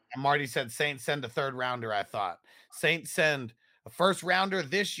 Yeah. And Marty said Saints send a third rounder. I thought Saints send a first rounder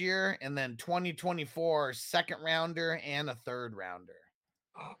this year, and then 2024 second rounder and a third rounder.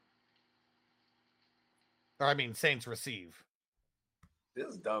 Or I mean, Saints receive. This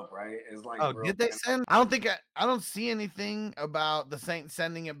is dope, right? It's like, did they send? I don't see anything about the Saints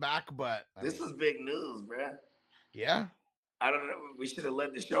sending it back, but this is big news, bruh. Yeah. I don't know. We should have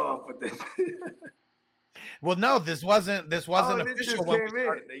led the show off with this. Well, no, this wasn't official. This just came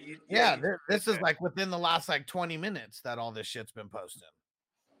in. This is like within the last like 20 minutes that all this shit's been posted.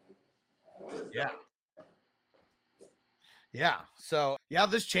 Yeah. Yeah. So yeah,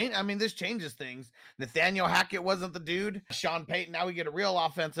 this changes things. Nathaniel Hackett wasn't the dude. Sean Payton. Now we get a real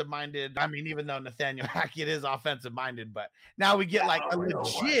offensive minded. I mean, even though Nathaniel Hackett is offensive minded, but now we get like a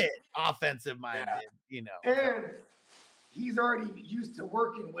legit offensive minded, you know. And he's already used to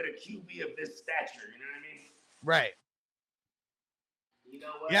working with a QB of this stature. You know what I mean? Right. You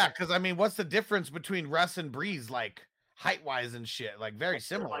know what? Yeah, because I mean, what's the difference between Russ and Breeze, like height wise and shit? Like very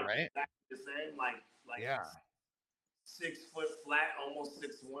similar, like, right? Exactly the same. Like yeah. 6 foot flat, almost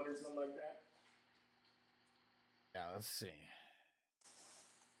 6'1" or something like that. Yeah, let's see.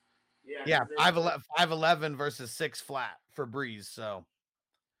 Yeah, 5'11" versus 6 flat for Breeze. So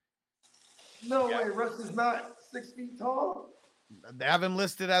no way, Russ is not 6 feet tall. They have him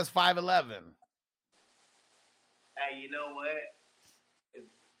listed as 5'11". Hey, you know what?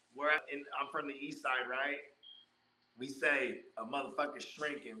 I'm from the east side, right? We say a motherfucker's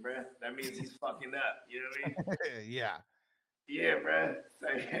shrinking, bruh. That means he's fucking up. You know what I mean? Yeah. Yeah, bruh. So,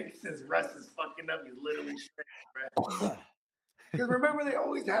 since Russ is fucking up, he's literally shrinking, bruh. Because remember, they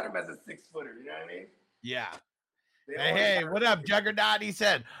always had him as a 6-footer. You know what I mean? Yeah. Hey, what up, Juggernaut? He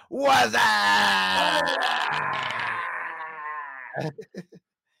said, "What's up?"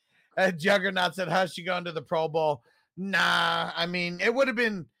 Juggernaut said, "Hush, you going to the Pro Bowl?" Nah, I mean, it'd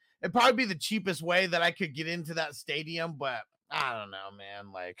probably be the cheapest way that I could get into that stadium, but I don't know,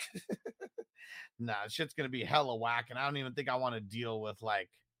 man. Like, nah, shit's gonna be hella whack, and I don't even think I want to deal with like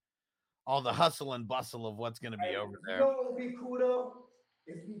all the hustle and bustle of what's gonna be over there. You know what would be cool though?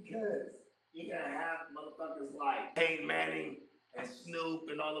 It's because you're gonna have motherfuckers like Peyton Manning and Snoop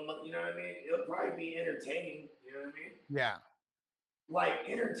and all the, you know what I mean? It'll probably be entertaining. You know what I mean? Yeah. Like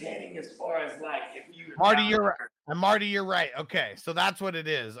entertaining as far as like if you Marty, you're right. Marty, you're right. Okay, so that's what it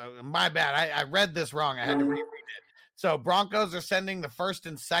is. My bad. I read this wrong. I had to reread it. So Broncos are sending the first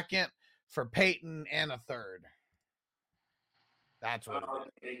and second for Peyton and a third. That's what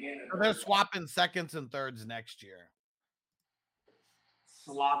it is. So they're swapping seconds and thirds next year.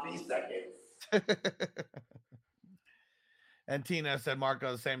 Sloppy seconds. And Tina said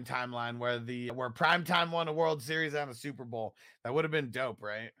Marco, the same timeline where Primetime won a World Series and a Super Bowl. That would have been dope,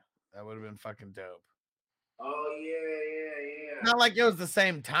 right? That would have been fucking dope. Oh, yeah. Not like it was the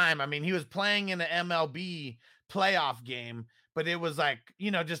same time. I mean, he was playing in an MLB playoff game, but it was like,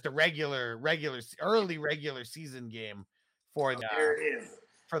 you know, just a early regular season game for the there it is.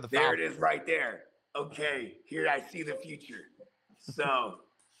 For the there Falcons. It is right there. Okay, here I see the future. So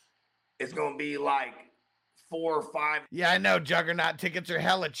it's gonna be like 4 or 5. Yeah, I know. Juggernaut tickets are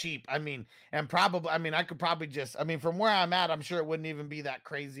hella cheap. I mean, and probably, I mean, I could probably just, I mean, from where I'm at, I'm sure it wouldn't even be that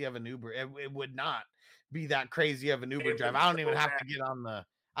crazy of an Uber. It would not be that crazy of an Uber drive. I don't even have to get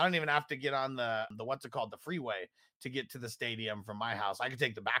on the what's it called, the freeway to get to the stadium from my house. I could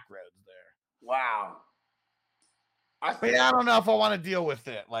take the back roads there. Wow. But yeah, I don't know if I want to deal with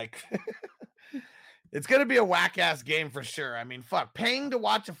it. Like, it's gonna be a whack ass game for sure. I mean, fuck, paying to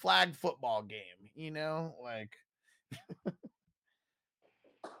watch a flag football game, you know, like,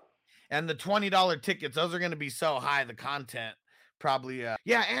 and the $20 tickets, those are gonna be so high. The content probably,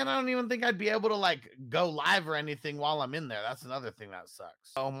 yeah, and I don't even think I'd be able to like go live or anything while I'm in there. That's another thing that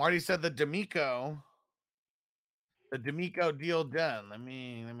sucks. Oh, Marty said the D'Amico deal done. Let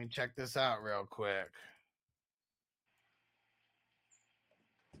me check this out real quick.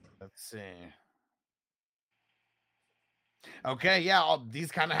 Let's see. Okay, yeah,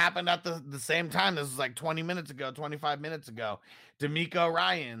 these kind of happened at the same time. This was like 20 minutes ago, 25 minutes ago. D'Amico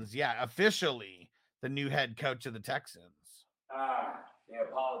Ryans, yeah, officially the new head coach of the Texans. They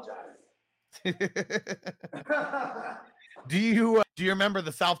apologize. Do you remember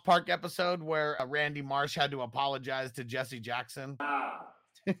the South Park episode where Randy Marsh had to apologize to Jesse Jackson?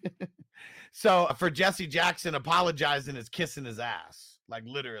 So for Jesse Jackson, apologizing is kissing his ass, like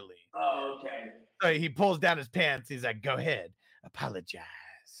literally. Oh, okay. So he pulls down his pants. He's like, "Go ahead, apologize."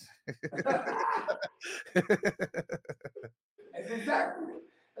 That's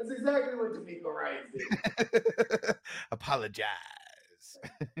exactly what D'Amico Ryans did. Apologize.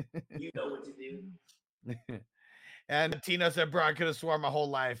 You know what to do. And Tino said, "Bro, I could have sworn my whole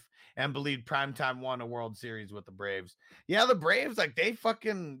life and believed Primetime won a World Series with the Braves." Yeah, the Braves, like they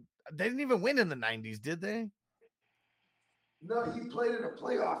didn't even win in the 90s, did they? No, he played in a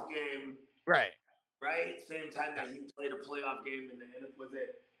playoff game. Right. Same time that he played a playoff game in the end. Was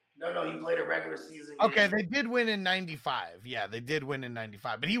it? No, he played a regular season game. Okay, they did win in 95. Yeah, they did win in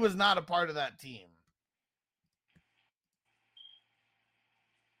 95, but he was not a part of that team.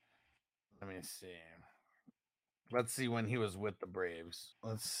 Let me see. Let's see when he was with the Braves.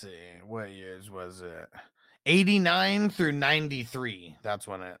 Let's see. What years was it? 89 through 93. That's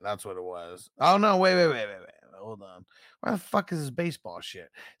what it was. Oh no, wait. Hold on. Where the fuck is his baseball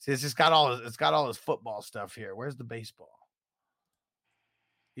shit? See, it's got all his football stuff here. Where's the baseball?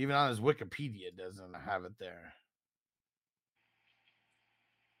 Even on his Wikipedia it doesn't have it there.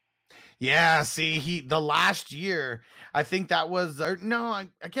 Yeah, see, the last year, I think that was I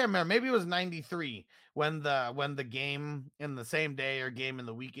can't remember. Maybe it was 93 when the game in the same day or game in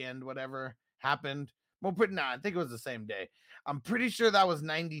the weekend, whatever happened. Well, I think it was the same day. I'm pretty sure that was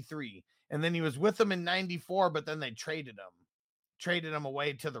 93. And then he was with them in 94, but then they traded him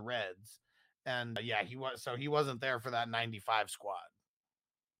away to the Reds. And yeah, he wasn't there for that 95 squad.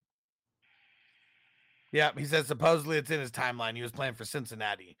 Yep, he says supposedly it's in his timeline. He was playing for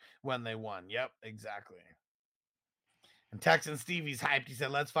Cincinnati when they won. Yep, exactly. And Texan Stevie's hyped. He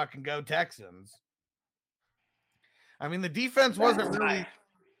said, "Let's fucking go Texans." I mean, the defense wasn't really.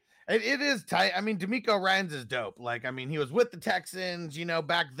 It is tight. I mean, D'Amico Ryans is dope. Like, I mean, he was with the Texans,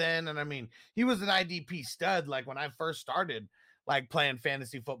 back then, and I mean, he was an IDP stud. Like when I first started, like playing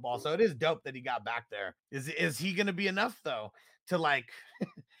fantasy football. So it is dope that he got back there. Is he going to be enough though to like?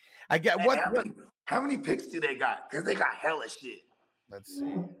 I get what. How many picks do they got? Because they got hella shit. Let's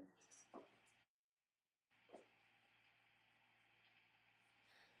see.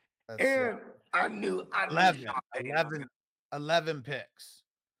 I knew 11 picks.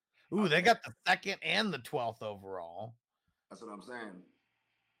 Ooh, they got the 2nd and the 12th overall. That's what I'm saying.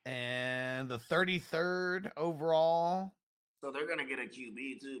 And the 33rd overall. So they're gonna get a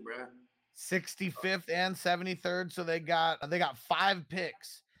QB too, bro. 65th and 73rd. So they got 5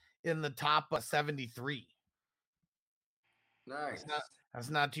 picks in the top 73. Nice. That's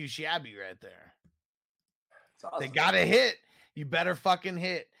not too shabby right there. Awesome. They got to hit. You better fucking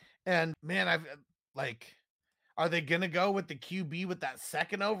hit. And man, are they going to go with the QB with that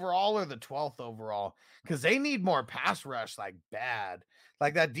 2nd overall or the 12th overall? Because they need more pass rush, like bad.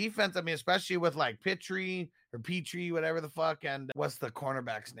 Like that defense, I mean, especially with like Petrie, whatever the fuck. And what's the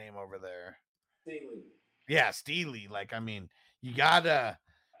cornerback's name over there? Steely. Yeah, Steely. Like, I mean, you got to...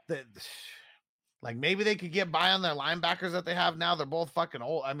 like maybe they could get by on their linebackers that they have now. They're both fucking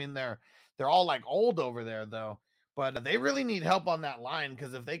old. I mean, they're all like old over there though, but they really need help on that line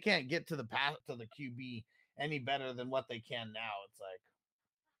because if they can't get to the pass to the QB any better than what they can now, it's like,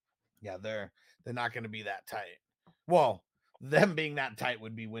 yeah, they're not going to be that tight. Well, them being that tight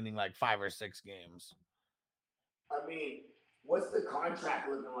would be winning like 5 or 6 games. I mean, what's the contract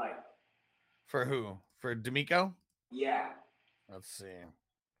looking like? For who? For D'Amico? Yeah. Let's see.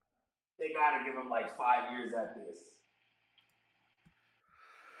 They got to give him like 5 years at this.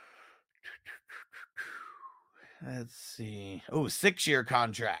 Let's see. Oh, 6-year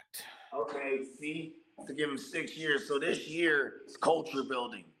contract. Okay, see? To give him 6 years. So this year is culture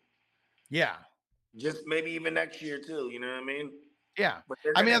building. Yeah. Just maybe even next year too, you know what I mean? Yeah.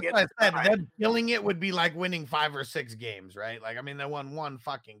 I mean, that's what I said. Them killing it would be like winning 5 or 6 games, right? Like, I mean, they won 1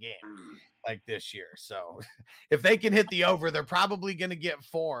 fucking game like this year. So if they can hit the over, they're probably going to get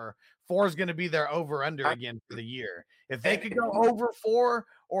 4. 4 is going to be their over under again for the year. If they could go over 4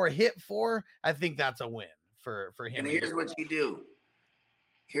 or hit 4, I think that's a win for him. And here's what you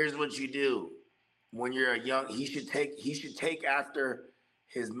do. When you're a young, he should take after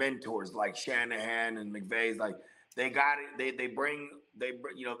his mentors like Shanahan and McVay's. Like they got it. They bring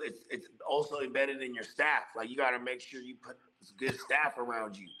it's also embedded in your staff. Like you got to make sure you put good staff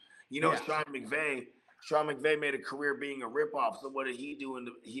around you. Sean McVay, Sean McVay made a career being a ripoff. So what did he do?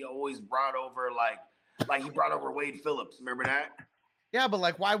 He always brought over like he brought over Wade Phillips. Remember that? Yeah, but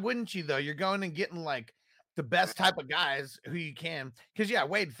like, why wouldn't you though? You're going and getting like the best type of guys who you can. Because yeah,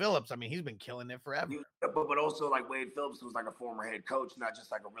 Wade Phillips, I mean, he's been killing it forever. But also like Wade Phillips was like a former head coach, not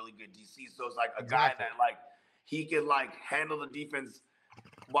just like a really good DC. So it's like a guy that like he could like handle the defense,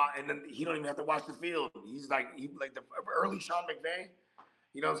 and then he don't even have to watch the field. He's like the early Sean McVay.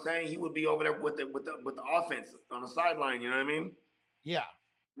 You know what I'm saying? He would be over there with the offense on the sideline. You know what I mean? Yeah.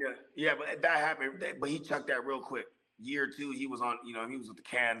 Yeah. But that happened. But he chucked that real quick. Year 2, he was on. You know, he was with the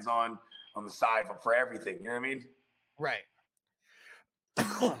cans on the side for everything. You know what I mean? Right.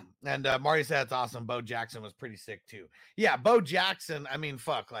 And Marty said it's awesome. Bo Jackson was pretty sick too. Yeah, Bo Jackson. I mean,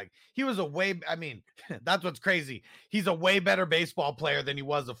 fuck, like he was that's what's crazy. He's a way better baseball player than he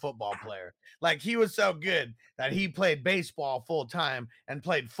was a football player. Like he was so good that he played baseball full time and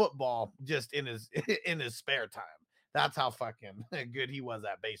played football just in his spare time. That's how fucking good he was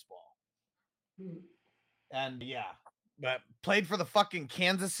at baseball. And yeah, but played for the fucking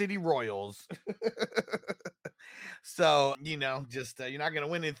Kansas City Royals. So, you know, just you're not going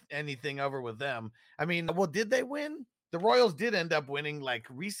to win anything over with them. I mean, well, did they win? The Royals did end up winning like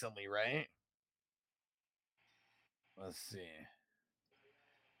recently, right? Let's see.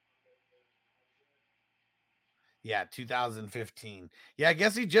 Yeah, 2015. Yeah, I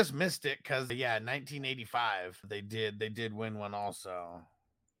guess he just missed it because, yeah, 1985, they did win one also.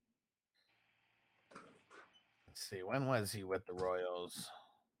 Let's see. When was he with the Royals?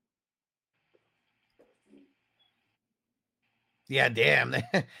 Yeah, damn.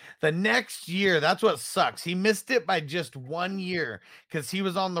 The next year, that's what sucks. He missed it by just 1 year because he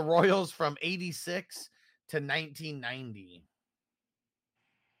was on the Royals from 86 to 1990.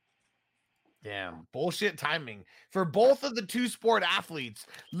 Damn, bullshit timing for both of the two-sport athletes.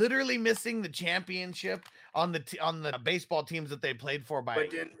 Literally missing the championship on the baseball teams that they played for by a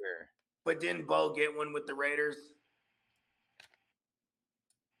year. But didn't Bo get one with the Raiders?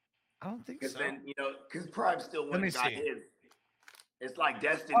 I don't think so. Then, you know, because Prime still went and got his. It's like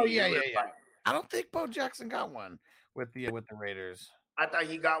destiny. Oh yeah. Like, I don't think Bo Jackson got one with the Raiders. I thought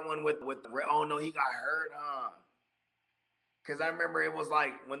he got one with the. Oh no, he got hurt, huh? Because I remember it was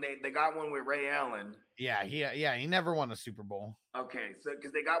like when they got one with Ray Allen. Yeah, he never won a Super Bowl. Okay, so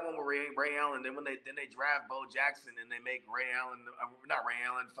because they got one with Ray Allen, then they draft Bo Jackson and they make Ray Allen, not Ray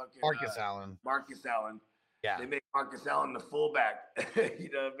Allen, fucking Marcus Allen. Marcus Allen. Yeah, they make Marcus Allen the fullback.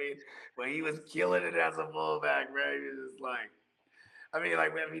 You know what I mean? But he was killing it as a fullback, right? He was just like.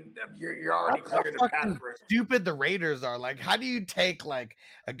 You're already clearing the path for it. Stupid the Raiders are. Like, how do you take like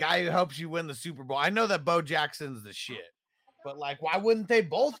a guy who helps you win the Super Bowl? I know that Bo Jackson's the shit, but like, why wouldn't they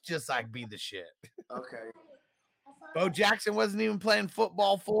both just like be the shit? Okay. Bo Jackson wasn't even playing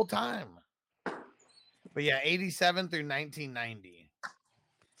football full time. But yeah, 87 through 1990.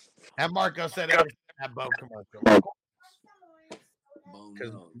 And Marco said it was that Bo commercial.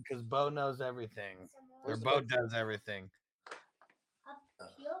 Because Bo knows everything. Or Bo does everything.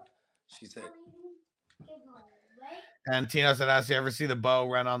 She said. And Tino said, "As you ever see the Bo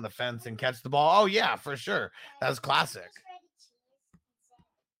run on the fence and catch the ball?" Oh yeah, for sure. That's classic.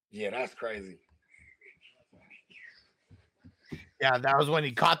 Yeah, that's crazy. Yeah, that was when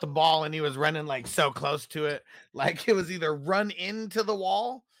he caught the ball and he was running like so close to it, like it was either run into the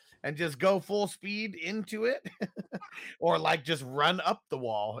wall and just go full speed into it, or like just run up the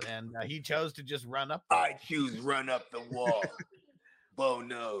wall. And he chose to just run up. I choose run up the wall. Bo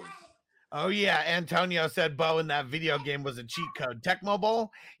knows. Oh yeah, Antonio said Bo in that video game was a cheat code. Tecmo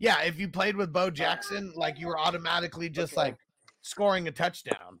Bowl? Yeah, if you played with Bo Jackson, like you were automatically just like scoring a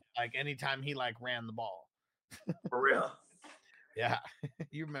touchdown, like anytime he like ran the ball. For real? Yeah.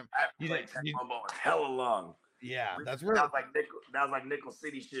 You remember? I played Tecmo Bowl hella long. Yeah, that's really that was like Nickel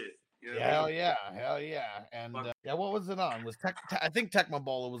City shit. You know hell yeah. And yeah, what was it on? Was I think Tecmo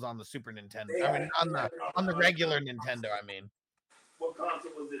Bowl was on the Super Nintendo. I mean, on the regular Nintendo. I mean. What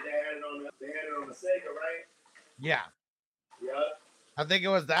console was it? They had it on the Sega, right? Yeah. Yeah. I think it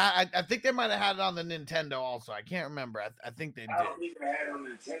was that. I think they might have had it on the Nintendo also. I can't remember. I think they did. I don't think they had it on the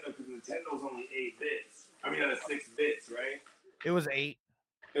Nintendo because Nintendo's only 8 bits. I mean, 6 bits, right? It was 8.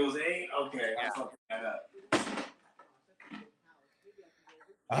 It was 8? Okay, yeah. I fucking that up.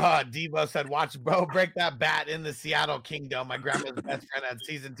 Debo said, watch Bo break that bat in the Seattle Kingdom. My grandma's best friend had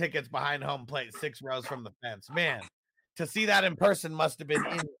season tickets behind home plate, 6 rows from the fence. Man, to see that in person must have been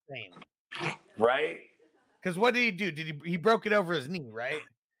insane. Right? Because what did he do? He broke it over his knee, right?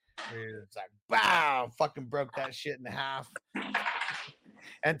 It's like, wow, fucking broke that shit in half.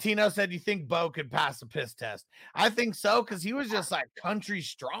 And Tino said, you think Bo could pass a piss test? I think so, because he was just like country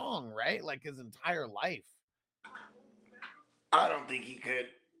strong, right? Like his entire life. I don't think he could.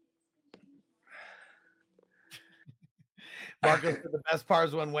 Marco said the best part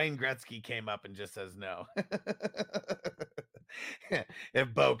is when Wayne Gretzky came up and just says no.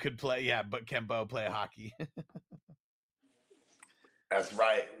 If Bo could play, yeah, but can Bo play hockey? That's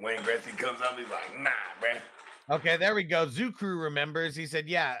right. Wayne Gretzky comes up, he's like, nah, man. Okay, there we go. Zukru remembers. He said,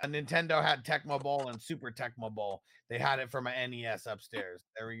 yeah, Nintendo had Tecmo Bowl and Super Tecmo Bowl. They had it from an NES upstairs.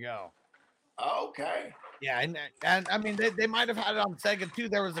 There we go. Okay. Yeah, and I mean, they might have had it on Sega too.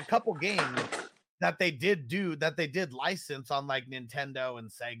 There was a couple games that they did license on like Nintendo and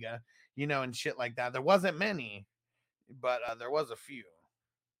Sega, you know, and shit like that. There wasn't many, but there was a few.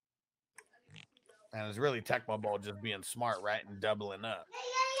 And it's really Tecmo Bowl just being smart, right, and doubling up.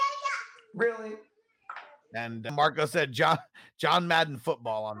 Really? And Marco said John Madden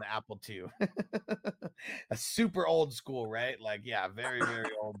football on the Apple II. A super old school, right? Like, yeah, very, very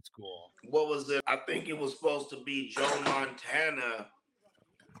old school. What was it? I think it was supposed to be Joe Montana.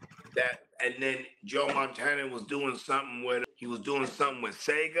 And then Joe Montana was doing something with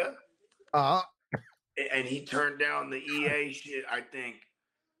Sega. Uh-huh. And he turned down the EA shit, I think,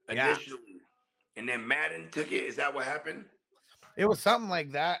 initially. Yeah. And then Madden took it. Is that what happened? It was something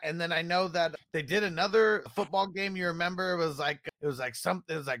like that. And then I know that they did another football game. You remember? It was like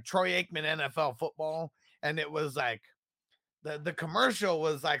Troy Aikman NFL football. And it was like the commercial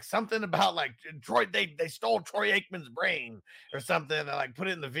was like something about like Troy, they stole Troy Aikman's brain or something and like put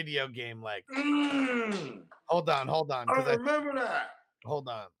it in the video game. Like, hold on. I remember that. Hold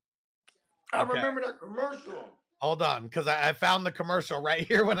on. I remember that commercial. Hold on, because I found the commercial right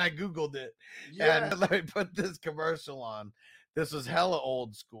here when I Googled it. Yeah. And let me put this commercial on. This was hella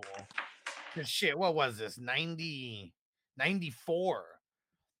old school. Shit, what was this? 94.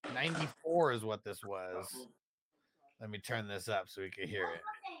 94 is what this was. Let me turn this up so we can hear it.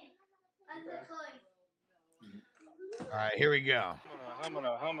 All right, here we go. They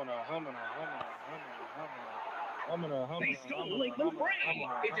stole Aikman's brain.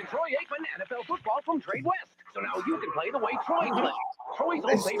 It's a Troy Aikman NFL football from Trade West. So now you can play the way Troy plays.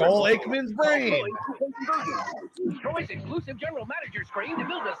 They stole Aikman's brain. Troy's exclusive general manager screen to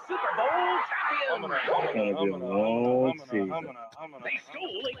build a Super Bowl champion. They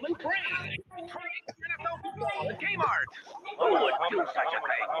stole Aikman's brain. Troy Aikman NFL football on the Kmart. Who would do such a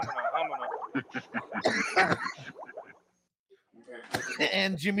thing?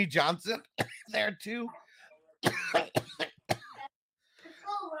 And Jimmy Johnson there too.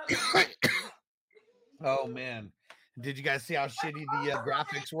 Oh man, did you guys see how shitty the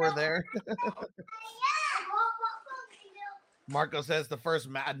graphics were there? Marco says the first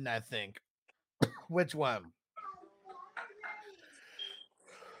Madden, I think. Which one?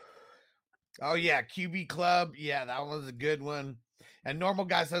 Oh yeah, QB Club. Yeah, that was a good one. And Normal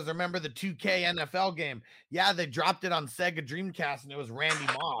Guy says, remember the 2K NFL game? Yeah, they dropped it on Sega Dreamcast and it was Randy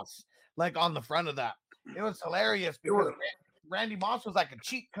Moss, like on the front of that. It was hilarious because Randy Moss was like a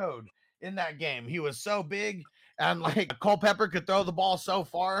cheat code in that game. He was so big and like Culpepper could throw the ball so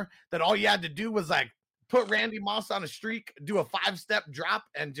far that all you had to do was like put Randy Moss on a streak, do a 5-step drop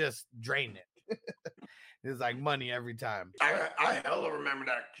and just drain it. It was like money every time. I hella remember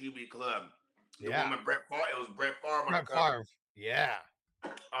that QB Club. The one with Brett Favre. It was Brett Favre on the cover. Yeah.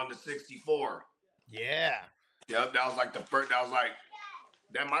 On the 64. Yeah. Yep, that was like the first.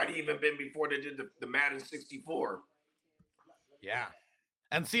 That might have even been before they did the Madden 64. Yeah.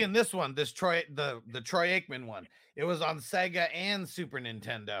 And seeing this one, the Troy Aikman one, it was on Sega and Super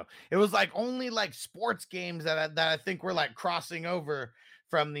Nintendo. It was like only like sports games that I think were like crossing over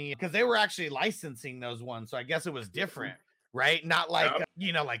from because they were actually licensing those ones. So I guess it was different, right? Not like,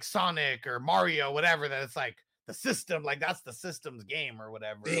 like Sonic or Mario, whatever, that it's like the system, like that's the system's game or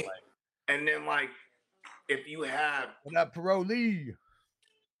whatever. Like, and then like, if you have. What up, Parolee?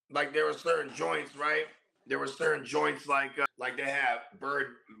 Like there were certain joints, right? There were certain joints like they have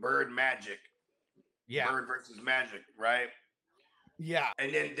Bird Magic. Yeah. Bird versus Magic, right? Yeah.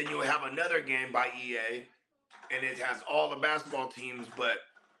 And then you have another game by EA, and it has all the basketball teams, but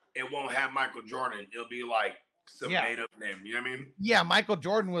it won't have Michael Jordan. It'll be like some made up name. You know what I mean? Yeah, Michael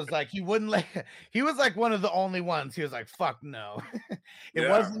Jordan was like, he was like one of the only ones. He was like, fuck no. It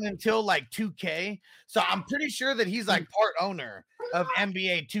wasn't until like 2K. So I'm pretty sure that he's like part owner of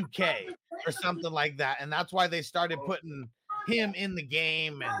NBA 2K or something like that. And that's why they started putting him in the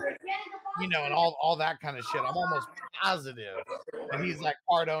game and and all that kind of shit. I'm almost positive that he's like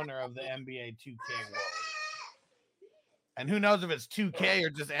part owner of the NBA 2K world. And who knows if it's 2K or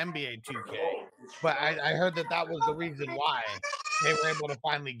just NBA 2K. But I heard that was the reason why they were able to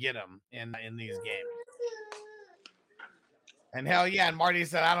finally get him in these games. And hell yeah, and Marty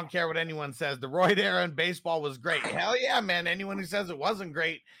said, I don't care what anyone says. The Royd era in baseball was great. Hell yeah, man. Anyone who says it wasn't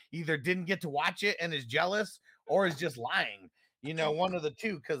great either didn't get to watch it and is jealous or is just lying. You know, one of the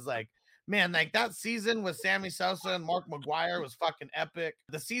two. Because, like, man, like that season with Sammy Sosa and Mark McGwire was fucking epic.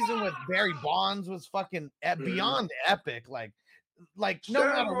 The season with Barry Bonds was fucking beyond epic. Like no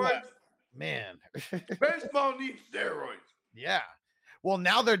matter what, man. Baseball needs steroids. Yeah. Well,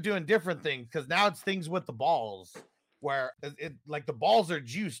 now they're doing different things because now it's things with the balls where it like the balls are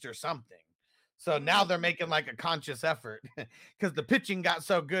juiced or something. So now they're making like a conscious effort because the pitching got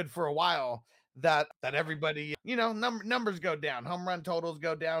so good for a while that everybody, you know, numbers go down, home run totals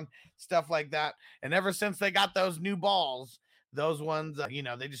go down, stuff like that. And ever since they got those new balls, those ones, you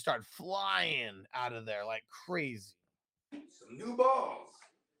know, they just start flying out of there like crazy. Some new balls.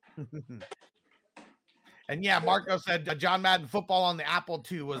 And yeah, Marco said John Madden Football on the Apple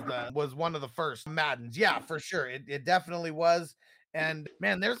II was one of the first Maddens. Yeah, for sure. It definitely was. And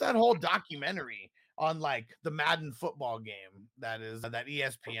man, there's that whole documentary on like the Madden football game that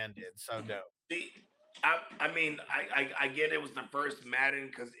ESPN did. So dope. See, I mean, I get it was the first Madden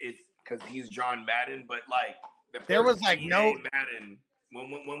because he's John Madden, but like there was like EA no Madden.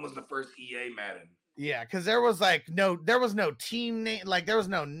 When was the first EA Madden? Yeah, because there was no team name, like there was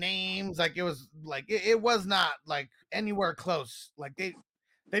no names, like it was like it was not like anywhere close. Like they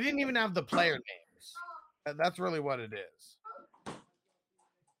didn't even have the player names. That's really what it is.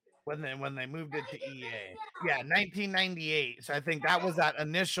 When they moved it to EA, yeah, 1998. So I think that was that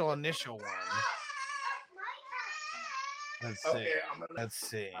initial one. Let's see. Okay, Let's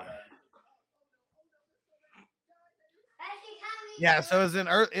see. Yeah, so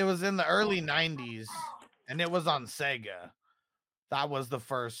it was in the early 90s, and it was on Sega. That was the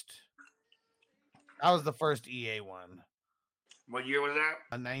first EA one. What year was that?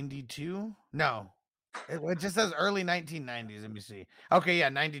 A 92? No. It just says early 1990s. Let me see. Okay, yeah,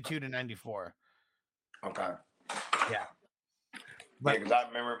 92 to 94. Okay. Yeah. But because I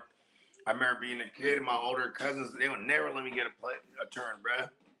remember being a kid and my older cousins, they would never let me get a turn, bruh.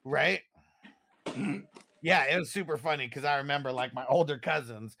 Right? Yeah, it was super funny because I remember like my older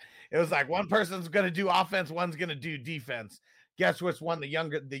cousins. It was like one person's gonna do offense, one's gonna do defense. Guess which one the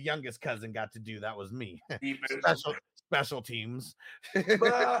youngest cousin got to do? That was me. Special teams.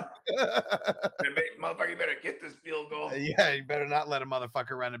 Motherfucker, you better get this field goal. Yeah, you better not let a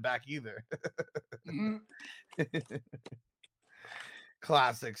motherfucker run it back either.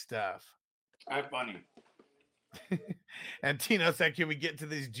 Classic stuff. That's funny. And Tino said, can we get to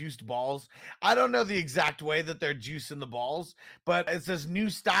these juiced balls? I don't know the exact way that they're juicing the balls, but it's this new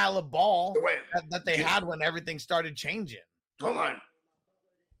style of ball that they had when everything started changing. Hold on.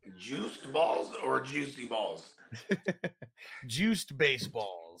 Juiced balls or juicy balls? Juiced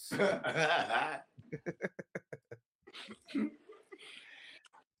baseballs.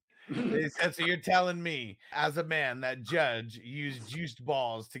 They said, so you're telling me, as a man, that Judge used juiced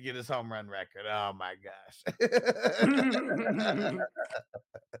balls to get his home run record? Oh my gosh.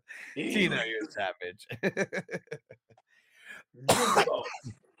 Tino, you're savage.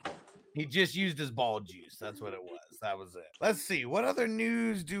 He just used his ball juice. That's what it was. That was it. Let's see. What other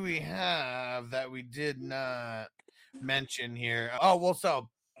news do we have that we did not mention here? Oh, well, so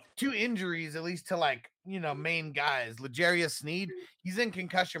 2 injuries, at least to like, you know, main guys. L'Jarius Sneed, he's in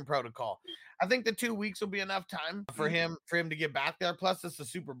concussion protocol. I think the 2 weeks will be enough time for him to get back there. Plus, it's the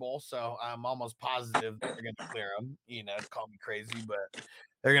Super Bowl, so I'm almost positive that they're going to clear him. You know, call me crazy, but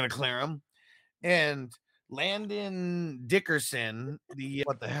they're going to clear him. And Landon Dickerson,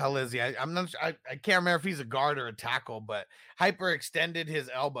 what the hell is he? I'm not. I can't remember if he's a guard or a tackle, but hyperextended his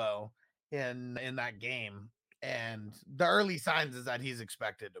elbow in that game, and the early signs is that he's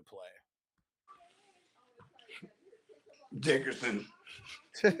expected to play. Dickerson.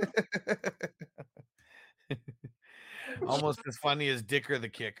 Almost as funny as Dicker the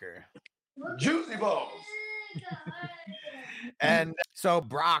kicker. Juicy balls. And so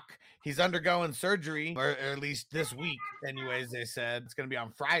Brock, he's undergoing surgery, or at least this week. Anyways, they said it's going to be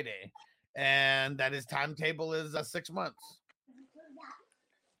on Friday, and that his timetable is 6 months.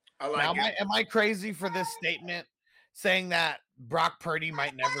 I like now, am I crazy for this statement saying that Brock Purdy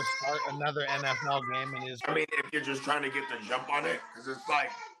might never start another NFL game in his? I mean, if you're just trying to get the jump on it, because it's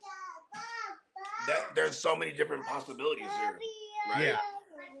like that. There's so many different possibilities here, right? Yeah.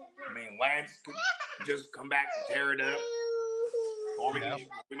 I mean, Lance could just come back and tear it up, or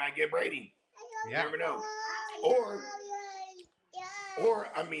we might get Brady. Yeah. You never know. Or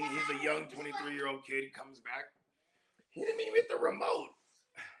I mean, he's a young 23-year-old kid. He comes back. He didn't even hit the remote.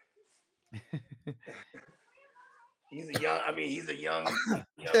 He's a young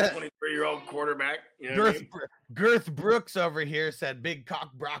 23-year-old quarterback. You know what I mean? Girth Brooks over here said Big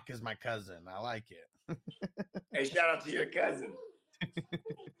Cock Brock is my cousin. I like it. Hey, shout out to your cousin.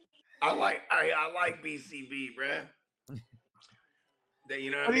 I like BCB, bruh. That,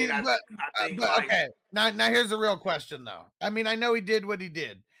 you know what I mean? I think okay. Now here's the real question though. I mean, I know he did what he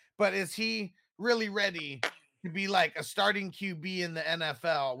did, but is he really ready to be like a starting QB in the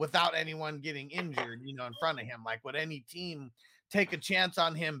NFL without anyone getting injured, in front of him? Like, would any team take a chance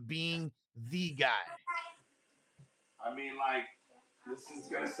on him being the guy? I mean, like, this is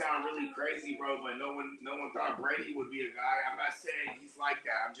gonna sound really crazy, bro, but no one thought Brady would be a guy. I'm not saying he's like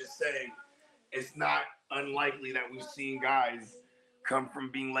that. I'm just saying it's not unlikely that we've seen guys come from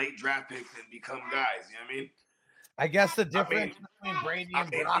being late draft picks and become guys. You know what I mean? I guess the difference between Brady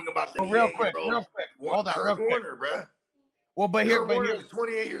and Brock. Think about the real quick. Hold on, real quick. Warner, bro. Well, but here's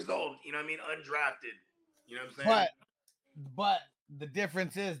 28 years old. You know what I mean? Undrafted. You know what I'm saying? But the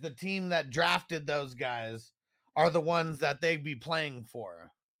difference is the team that drafted those guys are the ones that they'd be playing for.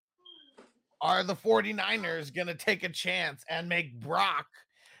 Are the 49ers going to take a chance and make Brock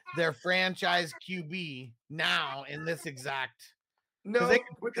their franchise QB now in this exact? No, they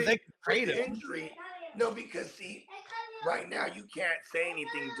could trade him. Injury. No, because see, right now you can't say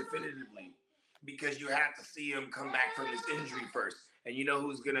anything definitively because you have to see him come back from this injury first. And you know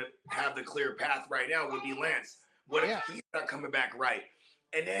who's going to have the clear path right now would be Lance. What if he's not coming back right?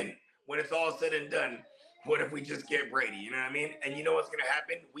 And then when it's all said and done, what if we just get Brady? You know what I mean? And you know what's going to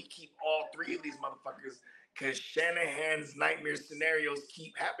happen? We keep all three of these motherfuckers because Shanahan's nightmare scenarios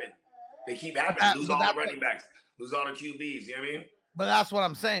keep happening. They keep happening. Lose all the running backs. Lose all the QBs. You know what I mean? But that's what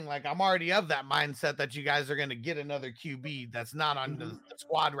I'm saying. Like, I'm already of that mindset that you guys are going to get another QB that's not on the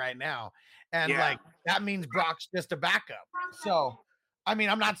squad right now. And, like, that means Brock's just a backup. So, I mean,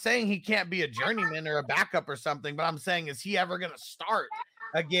 I'm not saying he can't be a journeyman or a backup or something, but I'm saying, is he ever going to start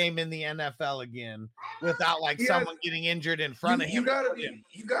a game in the NFL again without, like, someone getting injured in front of him?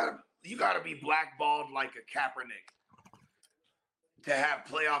 You gotta be blackballed like a Kaepernick to have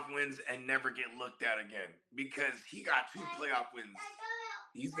playoff wins and never get looked at again, because he got 2 playoff wins.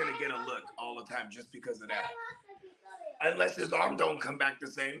 He's going to get a look all the time just because of that. Unless his arm don't come back the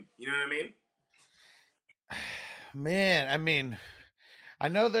same. You know what I mean? Man, I mean, I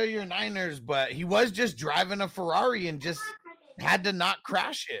know they're your Niners, but he was just driving a Ferrari and just had to not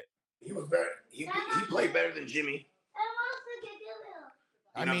crash it. He was better. He played better than Jimmy.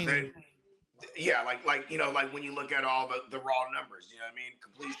 I mean, yeah, like when you look at all the raw numbers, you know what I mean?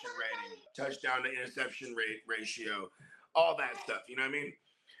 Completion rating, touchdown to interception ratio, all that stuff. You know what I mean?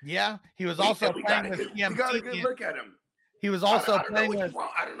 Yeah, he was also playing with CMC. We got a good look at him. He was also playing with.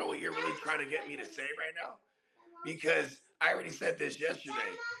 I don't know what you're really trying to get me to say right now, because I already said this yesterday.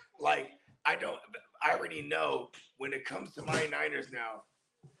 Like, I already know when it comes to my Niners now.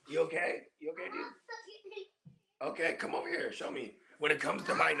 You okay? You okay, dude? Okay, come over here. Show me. When it comes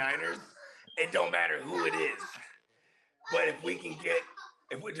to my Niners, it don't matter who it is. But if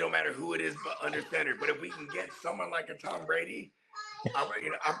it don't matter who it is, but under center. But if we can get someone like a Tom Brady,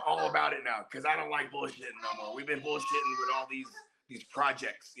 I'm all about it now, because I don't like bullshitting no more. We've been bullshitting with all these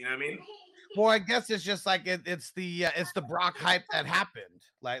projects. You know what I mean? Well, I guess it's just like it's the Brock hype that happened.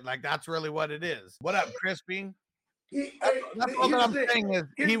 Like that's really what it is. What up, Crispy? That's all that I'm saying is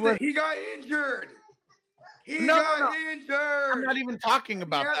he got injured. Got injured. I'm not even talking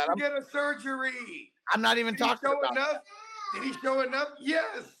about that. He had to get a surgery. I'm not even talking about that. Did he show enough?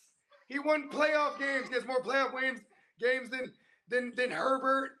 Yes. He won playoff games. He has more playoff games than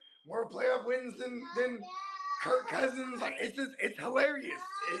Herbert. More playoff wins than Kirk Cousins. Like, it's hilarious.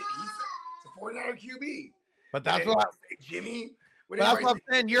 He's a 49er QB. But that's what Jimmy. That's what I'm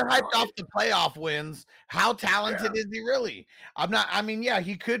saying. You're hyped off the playoff wins. How talented is he really? I mean, yeah,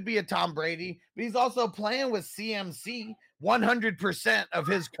 he could be a Tom Brady, but he's also playing with CMC 100% of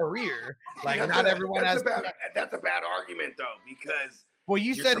his career. Like, not everyone has. That's a bad argument, though, because. Well,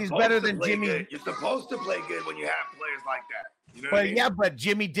 you said he's better than Jimmy. Good. You're supposed to play good when you have players like that. You know what I mean? Yeah, but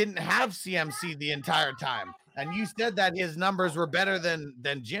Jimmy didn't have CMC the entire time, and you said that his numbers were better than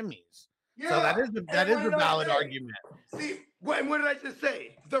Jimmy's. Yeah, so that is a valid argument. See, what did I just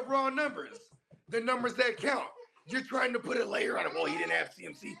say? The raw numbers, the numbers that count. You're trying to put a layer on it. Well, he didn't have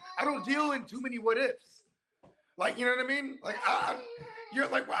CMC. I don't deal in too many what ifs. Like, you know what I mean? Like, you're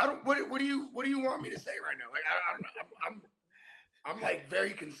like, I don't. What do you want me to say right now? Like, I don't know. I'm like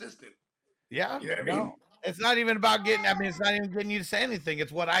very consistent. Yeah. You know what I mean? It's not even about getting. I mean, it's not even getting you to say anything.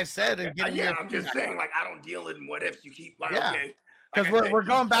 It's what I said and getting. Yeah, I'm just saying. Like, I don't deal in what ifs. You keep like, okay. Because we're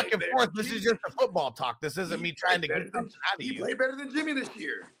going back and forth. This is just a football talk. This isn't me trying to get something out of you. He played better than Jimmy this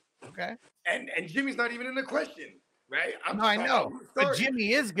year. Okay. And Jimmy's not even in the question. right? I'm No, I talking know, about who's but starting.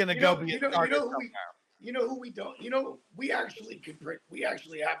 Jimmy is gonna You go know, be you a know, you starter know who we, somewhere. you know who we don't. You know, we actually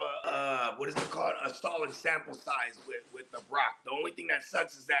have a what is it called? A solid sample size with the Brock. The only thing that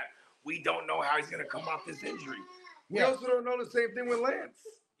sucks is that we don't know how he's gonna come off this injury. We Yeah. also don't know the same thing with Lance.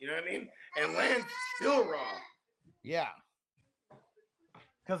 You know what I mean? And Lance still raw. Yeah.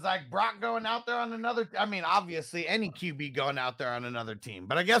 Because like Brock going out there on another, I mean, obviously any QB going out there on another team,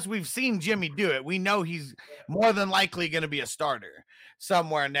 but I guess we've seen Jimmy do it. We know he's more than likely going to be a starter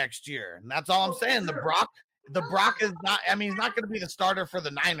somewhere next year, and that's all I'm saying. The Brock is not. I mean, he's not going to be the starter for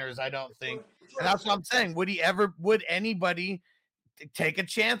the Niners, I don't think, and that's what I'm saying. Would anybody take a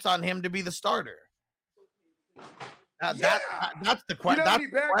chance on him to be the starter? That's the question. You know how many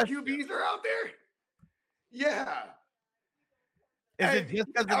bad QBs are out there? Yeah. Is it just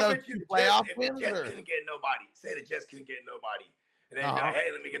because of those two playoff wins? The Jets couldn't get nobody. Say the Jets couldn't get nobody. And then,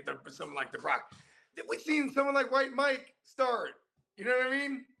 hey, let me get someone like the Brock. We've seen someone like White Mike start. You know what I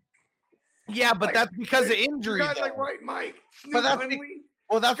mean? Yeah, but that's because of injury. Guys like White Mike. But that's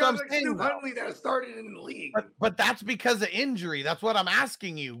what I'm saying. Snoop Huntley that started in the league. But that's because of injury. That's what I'm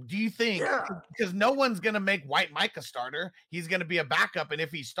asking you. Do you think? Because no one's going to make White Mike a starter. He's going to be a backup. And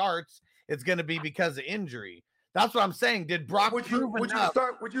if he starts, it's going to be because of injury. That's what I'm saying. Did Brock would you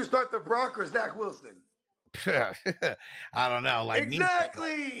start the Brock or Zach Wilson? I don't know. Like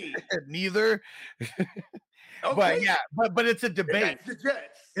exactly. Neither. Okay. But yeah, but it's a debate. That's the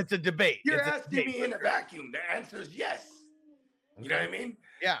Jets. It's a debate. You're asking me in a vacuum. The answer is yes. You know what I mean?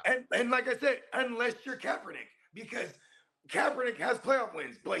 Yeah. And like I said, unless you're Kaepernick, because Kaepernick has playoff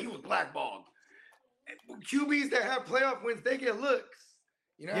wins, but he was blackballed. QBs that have playoff wins, they get looks.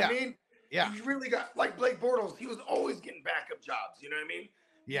 You know what I mean? Yeah. You really got, like Blake Bortles, he was always getting backup jobs. You know what I mean?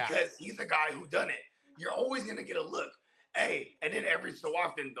 Yeah. Because he's a guy who done it. You're always going to get a look. Hey, and then every so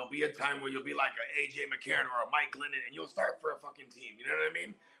often, there'll be a time where you'll be like an A.J. McCarron or a Mike Glennon, and you'll start for a fucking team. You know what I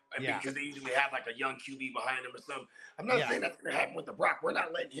mean? Because they usually have like a young QB behind them or something. I'm not saying that's going to happen with the Brock. We're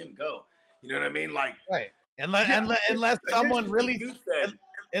not letting him go. You know what I mean? Like, right. Unless someone really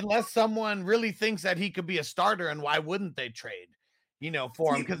thinks that he could be a starter, and why wouldn't they trade?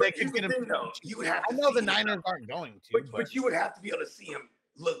 For him, because they could get him. You would have. I know the Niners aren't going to, but you would have to be able to see him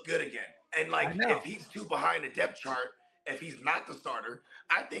look good again. And like, if he's too behind the depth chart, if he's not the starter,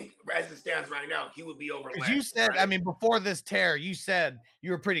 I think as it stands right now, he would be over. Because you said, I mean, before this tear, you said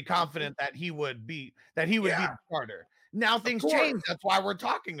you were pretty confident that he would be the starter. Now things change. That's why we're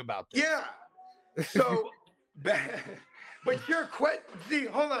talking about this. Yeah. So, but your question. See,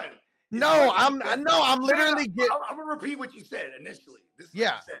 hold on. I'm literally I'm gonna repeat what you said initially. This is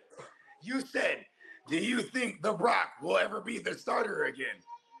what you said. You said, do you think the Brock will ever be the starter again?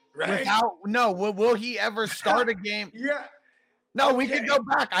 Right? Will he ever start a game? Yeah. No, we can go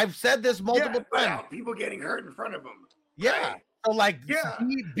back. I've said this multiple times. People getting hurt in front of him. Yeah. Right? So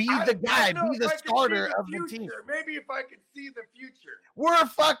be the guy, be the starter of the team. Maybe if I could see the future. We're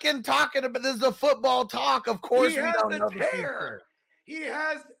fucking talking about this is a football talk. Of course, we don't know the future. He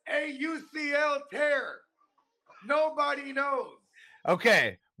has a UCL tear. Nobody knows.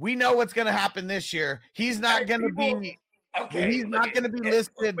 Okay, we know what's going to happen this year. He's not going to be. Okay, he's not going to be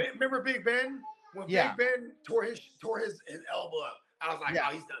listed. Remember Big Ben? When Big Ben tore his elbow up, I was like,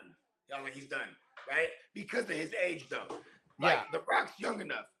 oh, he's done. I was like, he's done, right? Because of his age, though. Like, the Brock's young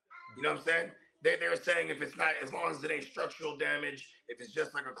enough. You know what I'm saying? They're saying if it's not, as long as it ain't structural damage, if it's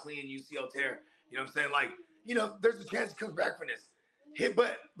just like a clean UCL tear, you know what I'm saying? Like, there's a chance he comes back from this.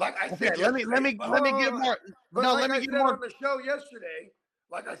 But like I said, let me get more. Let me get more on the show yesterday.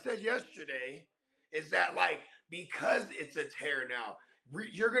 Like I said yesterday, is that like because it's a tear now,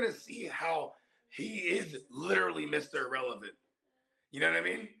 you're gonna see how he is literally Mr. Irrelevant. You know what I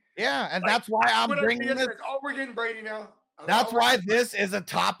mean? Yeah, and that's why I'm bringing this. Oh, we're getting Brady now. That's why this is a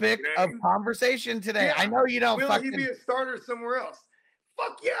topic of conversation today. Yeah. I know you don't. Will he be a starter somewhere else?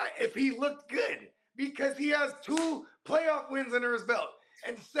 Fuck yeah, if he looked good, because he has 2 playoff wins under his belt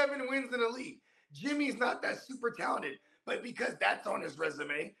and 7 wins in the league. Jimmy's not that super talented, but because that's on his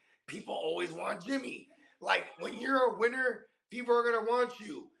resume, people always want Jimmy. Like when you're a winner, people are gonna want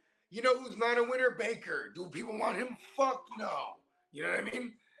you. You know who's not a winner? Baker. Do people want him? Fuck no. You know what I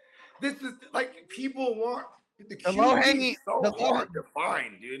mean? This is like people want the low hanging. So hard to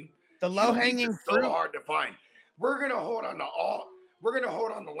find, dude. The low hanging fruit. So hard to find. We're gonna hold on to all. We're going to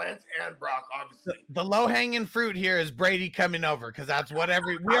hold on to Lance and Brock, obviously. The low-hanging fruit here is Brady coming over because that's what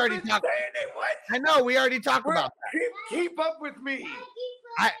we already talked about. I know, we already talked about that. Keep up with me.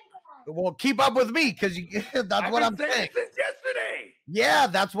 Keep up with me because that's what I'm saying. Since yesterday. Yeah,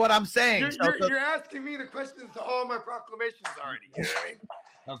 that's what I'm saying. You're asking me the questions to all my proclamations already. You know what I mean?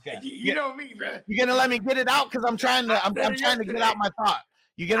 Okay. You know me, man. You're gonna let me get it out because I'm trying to get out my thought.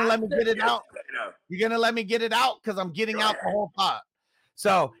 You're gonna let me get it out. You're gonna let me get it out because I'm getting out the whole thought.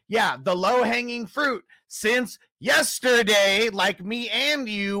 So yeah, the low-hanging fruit since yesterday, like me and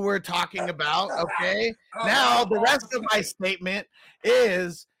you were talking about. Okay. Now the rest of my statement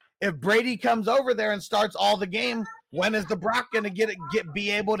is if Brady comes over there and starts all the game, when is the Brock gonna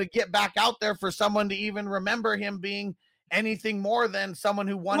be able to get back out there for someone to even remember him being anything more than someone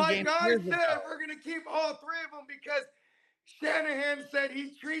who won games? Like I said, we're gonna keep all three of them because Shanahan said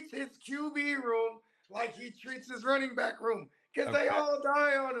he treats his QB room like he treats his running back room because they all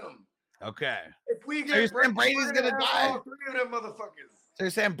die on him. Okay. If we So you're get saying Brady's gonna die? all three of them motherfuckers. So you're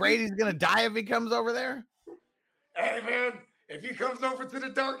saying Brady's gonna die if he comes over there? Hey man, if he comes over to the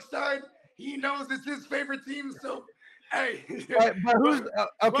dark side, he knows it's his favorite team. So, hey, but who's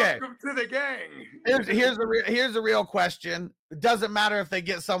okay? Welcome to the gang. Here's the real question. It doesn't matter if they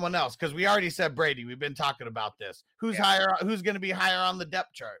get someone else because we already said Brady. We've been talking about this. Who's higher? Who's going to be higher on the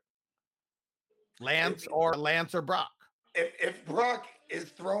depth chart? Lance or Brock? If Brock is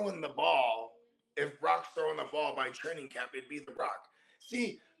throwing the ball, if Brock's throwing the ball by training camp, it'd be the Brock.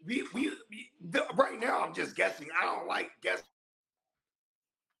 See, right now I'm just guessing. I don't like guessing.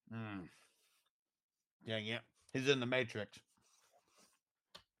 Yeah. He's in the Matrix.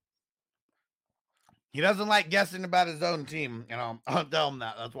 He doesn't like guessing about his own team. You know, I'll tell him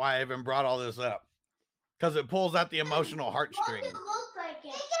that. That's why I even brought all this up. Because it pulls out the emotional heartstrings.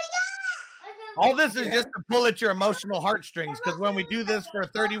 All this is just to pull at your emotional heartstrings. Because when we do this for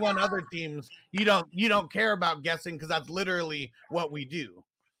 31 other teams, you don't care about guessing because that's literally what we do.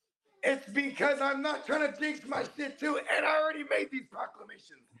 It's because I'm not trying to jinx my shit too, and I already made these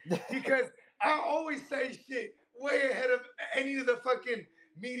proclamations because I always say shit way ahead of any of the fucking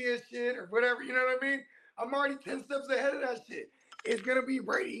media shit or whatever. You know what I mean? I'm already 10 steps ahead of that shit. It's gonna be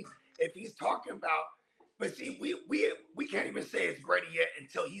Brady if he's talking about. But see, we can't even say it's Brady yet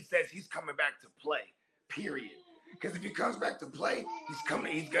until he says he's coming back to play. Period. Because if he comes back to play,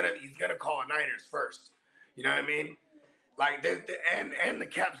 he's gonna call Niners first. You know what I mean? Like and the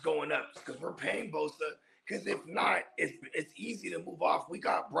cap's going up because we're paying Bosa. Because if not, it's easy to move off. We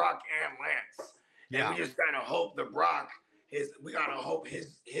got Brock and Lance. Yeah. And we just gotta hope we gotta hope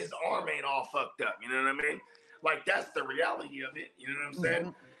his arm ain't all fucked up. You know what I mean? Like that's the reality of it. You know what I'm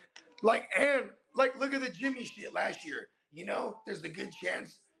saying? Like look at the Jimmy shit last year. You know, there's a good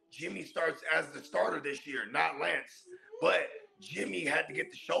chance Jimmy starts as the starter this year, not Lance. But Jimmy had to get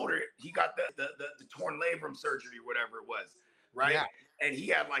the shoulder. He got the torn labrum surgery, whatever it was, right? Yeah. And he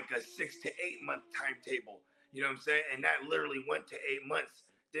had like a 6 to 8 month timetable. You know what I'm saying? And that literally went to 8 months.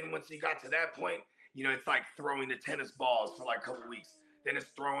 Then once he got to that point, you know, it's like throwing the tennis balls for like a couple weeks. Then it's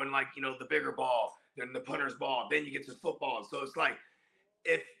throwing like, you know, the bigger ball, then the punter's ball. Then you get to football. So it's like,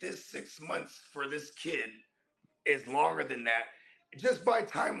 if this 6 months for this kid is longer than that, just by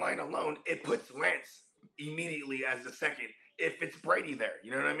timeline alone, it puts Lance immediately as the second. If it's Brady there, you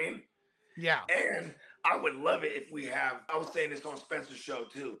know what I mean? Yeah. And I would love it if we have, I was saying this on Spencer's show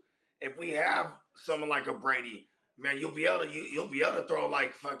too. If we have someone like a Brady, man, you'll be able to throw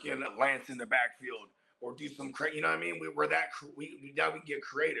like fucking Lance in the backfield or do some you know what I mean? We get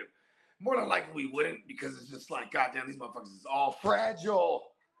creative. More than likely we wouldn't because it's just like, goddamn, these motherfuckers is all fragile.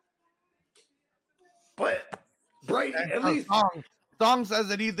 But Brady, at least Song says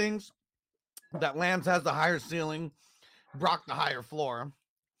that he thinks that Lance has the higher ceiling, Brock the higher floor,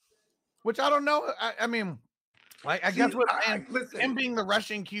 which I don't know. I mean, like I guess with him being the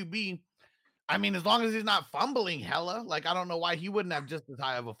rushing QB, I mean, as long as he's not fumbling hella, like I don't know why he wouldn't have just as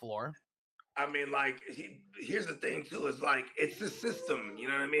high of a floor. I mean, like here's the thing too, is like it's the system. You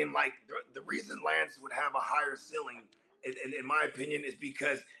know what I mean? Like the reason Lance would have a higher ceiling, in my opinion, is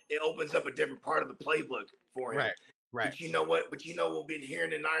because it opens up a different part of the playbook for him. Right. But you know what we've been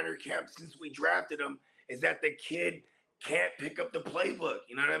hearing in Niner camp since we drafted him is that the kid can't pick up the playbook.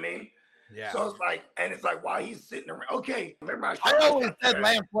 You know what I mean? Yeah. So it's like while he's sitting around. Okay, I always said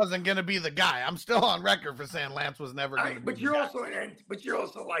Lance wasn't going to be the guy. I'm still on record for saying Lance was never going to be. But you're also like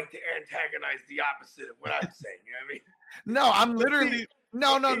to antagonize the opposite of what I'm saying. You know what I mean? No, I'm literally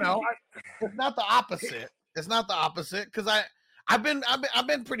no. It's not the opposite. It's not the opposite because I've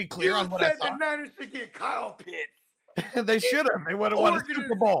been pretty clear on what I thought. The Niners should get Kyle Pitts. They should have. They would have won a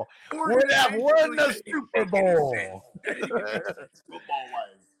Super Bowl. Would have won the Super Bowl.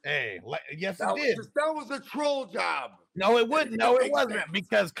 Football-wise. Hey, yes, it did. That was a troll job. No, it wouldn't. No, it wasn't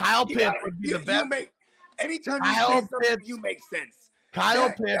because Kyle Pitts would be the best. Anytime you say something, you make sense. Kyle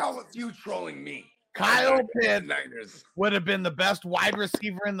Pitts. That was you trolling me. Kyle Pitts Niners. would have been the best wide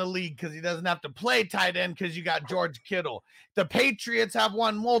receiver in the league because he doesn't have to play tight end because you got George Kittle. The Patriots have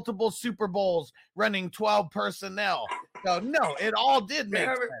won multiple Super Bowls running 12 personnel. So, no, it all did make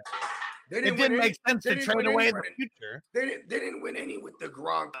sense. It didn't make sense to trade away the future. They didn't win any with the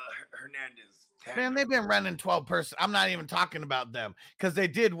Gronk Hernandez. Man, they've been running 12 person. I'm not even talking about them because they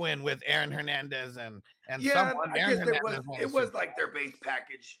did win with Aaron Hernandez and someone. I guess it was like their base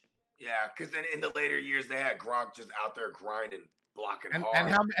package. Yeah, because then in the later years they had Gronk just out there grinding, blocking hard.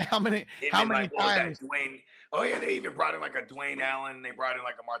 And how many times? Dwayne? Oh yeah, they even brought in like a Dwayne Allen. They brought in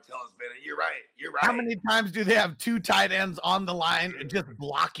like a Martellus Bennett. You're right. How many times do they have 2 tight ends on the line just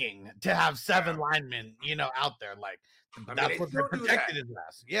blocking to have 7 linemen, out there? Like that's what they're protected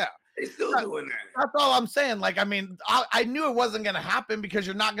as. Yeah. They still doing that. That's all I'm saying. Like, I mean, I knew it wasn't going to happen because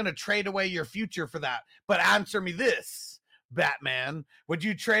you're not going to trade away your future for that. But answer me this, Batman. Would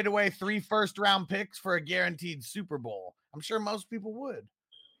you trade away 3 first-round picks for a guaranteed Super Bowl? I'm sure most people would.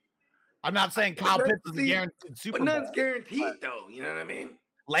 I'm not saying Kyle Pitts is a guaranteed Super Bowl. But none's guaranteed, though. You know what I mean?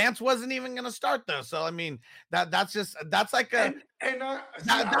 Lance wasn't even going to start, though. So, I mean, that's like a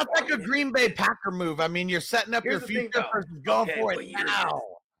that's like a Green Bay Packer move. I mean, you're setting up your future versus going for it now.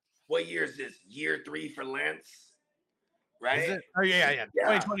 What year is this? Year 3 for Lance, right? Is it? Oh yeah.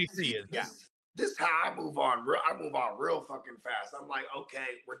 2023 is This is how I move on. I move on real fucking fast. I'm like, okay,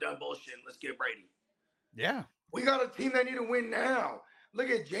 we're done bullshitting. Let's get Brady. Yeah, we got a team that need to win now. Look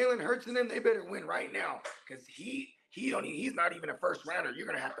at Jalen Hurts and them. They better win right now because he's not even a first rounder. You're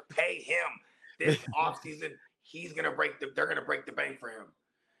gonna have to pay him this offseason. They're gonna break the bank for him.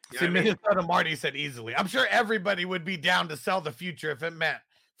 See, Minnesota Marty said easily. I'm sure everybody would be down to sell the future if it meant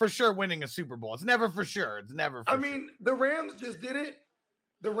for sure winning a Super Bowl. It's never for sure. It's never. I mean, the Rams just did it.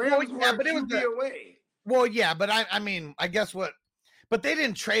 The Rams were but it was away. Well, yeah, but I mean, I guess what. But they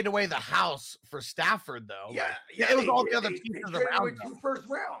didn't trade away the house for Stafford, though. Yeah, it was all the other pieces around. 2 first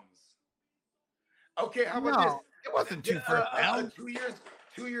rounds. Okay, how about this? It wasn't 2 first rounds.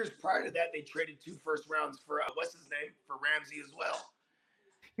 2 years prior to that, they traded 2 first rounds for what's his name for Ramsey as well.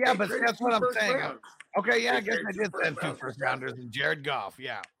 Yeah, but that's what I'm saying. Okay, yeah, I guess I did send 2 first rounders and Jared Goff.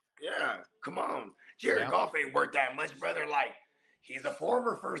 Yeah. Yeah, come on. Jared Goff ain't worth that much, brother. Like, he's a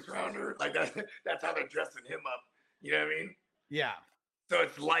former first rounder. Like, that's how they're dressing him up. You know what I mean? Yeah. So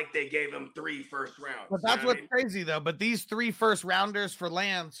it's like they gave him 3 first rounds. But that's what's crazy, though. But these 3 first rounders for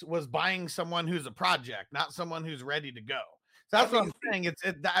Lance was buying someone who's a project, not someone who's ready to go. So that's what I'm saying.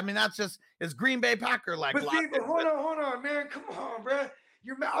 It's Green Bay Packer like. But see, hold on, man. Come on, bro.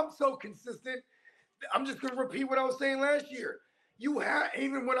 I'm so consistent. I'm just gonna repeat what I was saying last year.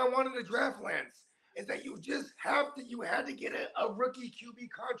 Even when I wanted to draft Lance, is that you had to get a rookie QB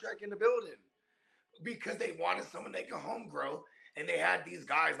contract in the building because they wanted someone they could home grow. And they had these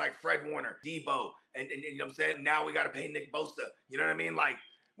guys like Fred Warner, Debo, and you know what I'm saying? Now we got to pay Nick Bosa. You know what I mean? Like,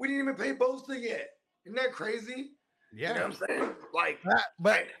 we didn't even pay Bosa yet. Isn't that crazy? Yeah. You know what I'm saying? Like,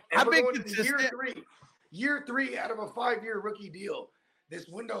 but I've been consistent. Year three out of a 5-year rookie deal. This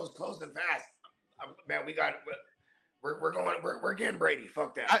window is closing fast. Man, we're getting Brady.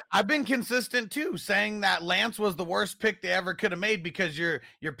 Fuck that. I've been consistent too, saying that Lance was the worst pick they ever could have made because you're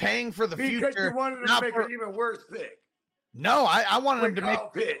paying for the future. Because you wanted to make an even worse pick. No, I wanted him to make.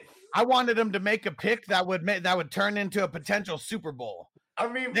 I wanted him to make a pick that would turn into a potential Super Bowl. I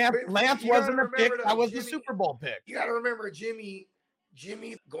mean, Lance wasn't a pick. That was the Super Bowl pick. You got to remember, Jimmy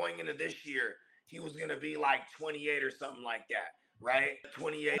going into this year, he was going to be like 28 or something like that, right?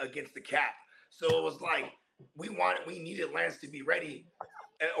 28 against the cap. So it was like we needed Lance to be ready,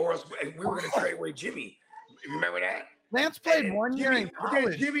 or else we were going to trade away Jimmy. Remember that? Lance played 1 year in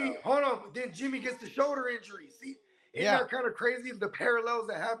college. Then Jimmy gets the shoulder injury. See. Isn't that kind of crazy? The parallels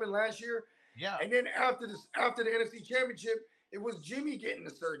that happened last year. Yeah. And then after the NFC Championship, it was Jimmy getting the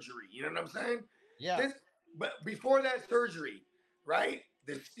surgery. You know what I'm saying? Yeah. But before that surgery, right?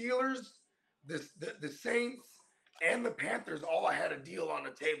 The Steelers, the Saints, and the Panthers all had a deal on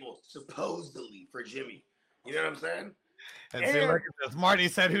the table, supposedly, for Jimmy. You know what I'm saying? And see, look at this. Marty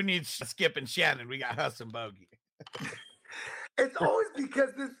said, "Who needs Skip and Shannon? We got Huss and Bogey." It's always because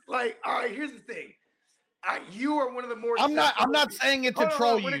this. Like, all right. Here's the thing. You are one of the more. I'm not saying it to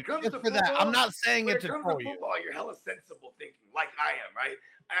troll you. Just for that, I'm not saying it to troll you. Football, you're hella sensible thinking, like I am, right?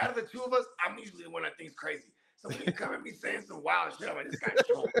 Out of the two of us, I'm usually the one that thinks crazy. So when you come at me saying some wild shit, I'm like, this guy's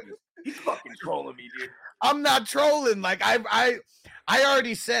trolling me. He's fucking trolling me, dude. I'm not trolling. Like I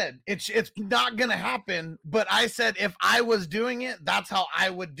already said it's not gonna happen. But I said if I was doing it, that's how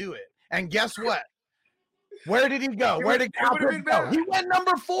I would do it. And guess what? Where did he go? It Where would- did it would've Kyle been Pitts go? bad. He went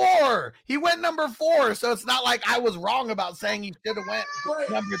number 4. He went number 4. So it's not like I was wrong about saying he should have went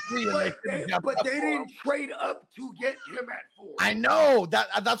number 3 and they should have jumped But up they for him. didn't trade up to get him at 4. I know that's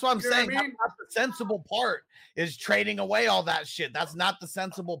what I'm You know what I saying. mean? That's not the sensible part is trading away all that shit. That's not the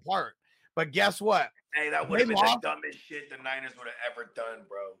sensible part. But guess what? Hey, that would have They been lost. the dumbest shit the Niners would have ever done,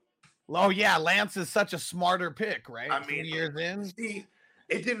 bro. Oh yeah, Lance is such a smarter pick, right? I mean, 3 years in. See,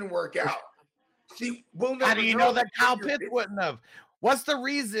 it didn't work out. See, we'll never How do you know that Kyle your Pitts pick- wouldn't have? What's the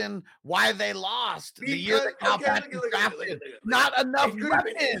reason why they lost the year that Kyle Because- Pitts okay, look, drafted? Not enough It could've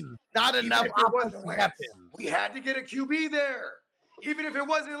been- weapons. Not even enough if it wasn't offensive Lance, weapons. we had to get a QB there, even if it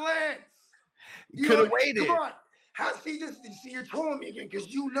wasn't Lance. You Could have know, waited. Come on, see, you're trolling me again because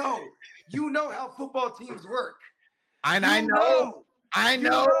you know how football teams work. And You I know, I you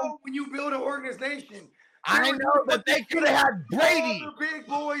know, when you build an organization. I you know that they could have had Brady. All the big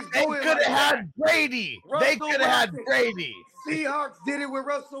boys They do it could like have that. had Brady. They Russell could have had Wilson. Brady. Seahawks did it with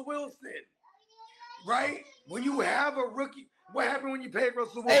Russell Wilson, right? When you have a rookie, what happened when you paid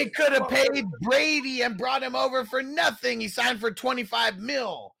Russell Wilson? They could have Well, paid Brady and brought him over for nothing. He signed for 25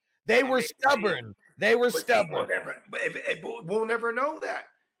 mil. They were stubborn. They were but see, stubborn. we'll never know that.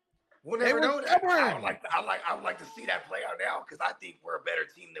 We'll They never were know that. I stubborn. would like to see that play out now because I think we're a better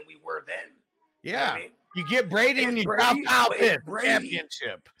team than we were then. You know what Yeah. I mean? You get Brady and Is you drop Brady- Kyle wait, Pitts. Brady-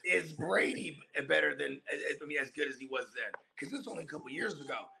 Championship. Is Brady better than as good as he was then? Because this was only a couple years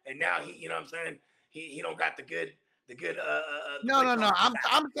ago, and now he, you know what I'm saying? He don't got the good. No.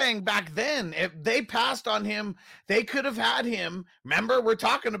 I'm saying back then, if they passed on him, they could have had him. Remember, we're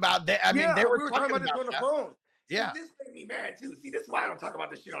talking about that. I mean, they were talking about this about on the that. phone. See, Yeah. this made me mad too. See, this is why I don't talk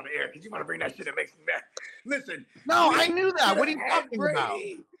about this shit on the air because you want to bring that shit that makes me mad. Listen. No, we I knew that. What are you shoulda had talking about?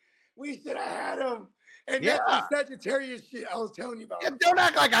 Brady. We should have had him. And Yeah. that's the Sagittarius shit I was telling you about. Yeah, don't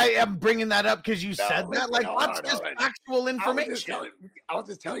act like I am bringing that up because you No, said that. listen, Like, hold that's on, just hold on. factual I was information.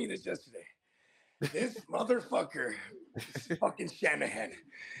 just telling you this yesterday. This motherfucker, fucking Shanahan,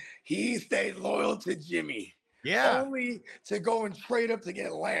 he stayed loyal to Jimmy. Yeah. Only to go and trade up to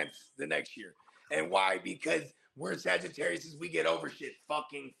get Lance the next year. And why? Because we're Sagittarius, we get over shit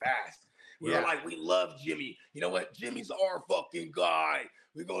fucking fast. We were like, we love Jimmy. You know what? Jimmy's our fucking guy.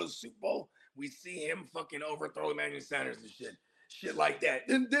 We go to the Super Bowl, we see him fucking overthrow Emmanuel Sanders and shit like that.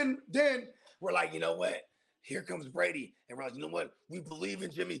 Then we're like, you know what? Here comes Brady, and we're like, you know what? We believe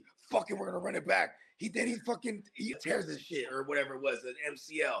in Jimmy. Fucking, we're gonna run it back. He tears his shit or whatever it was, an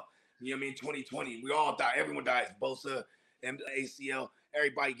MCL. You know what I mean? 2020, we all die. Everyone dies. Bosa, ACL.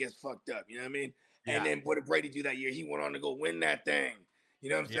 Everybody gets fucked up. You know what I mean? Yeah. And then what did Brady do that year? He went on to go win that thing. You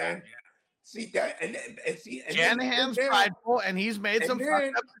know what I'm Yeah. saying? See that, and see, and Shanahan's then- prideful, and he's made and some then-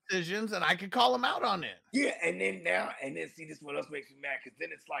 fucked up decisions, and I could call him out on it. Yeah, and then see, this one else makes me mad because then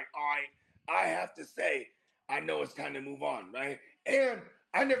it's like, all right, I have to say, I know it's time to move on, right? And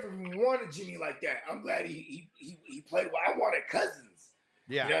I never even wanted Jimmy like that. I'm glad he played well. I wanted Cousins,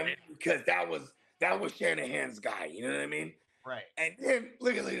 Yeah. you know what I mean? Because that was Shanahan's guy. You know what I mean? Right. And then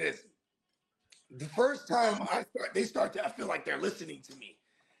look at this. The first time I feel like they're listening to me.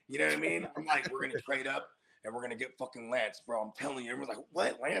 You know what I mean? I'm like, we're gonna trade up and we're gonna get fucking Lance, bro. I'm telling you, everyone's like,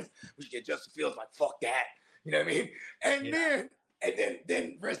 what, Lance? We should get Justin Fields. Like, fuck that. You know what I mean? And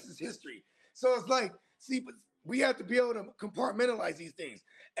then rest is history. So it's like, see, but we have to be able to compartmentalize these things.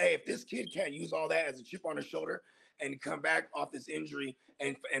 Hey, if this kid can't use all that as a chip on his shoulder and come back off this injury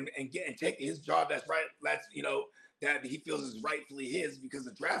and take his job, that's that he feels is rightfully his because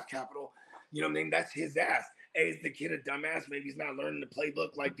of draft capital. You know what I mean? That's his ass. Hey, is the kid a dumbass? Maybe he's not learning the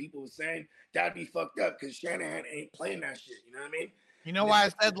playbook like people were saying. That'd be fucked up because Shanahan ain't playing that shit. You know what I mean? You know why I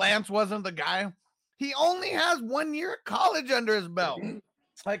said Lance wasn't the guy? He only has 1 year of college under his belt.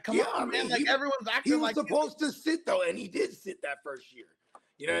 Like, come on, man. Like, everyone's He acting was like supposed to sit though, and he did sit that first year.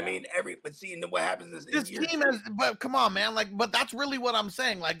 You know what I mean? But see, and then what happens is this team is, but come on, man. Like, but that's really what I'm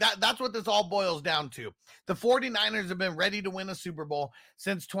saying. Like, that's what this all boils down to. The 49ers have been ready to win a Super Bowl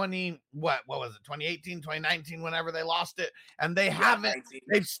since 2018, 2019, whenever they lost it. And they haven't,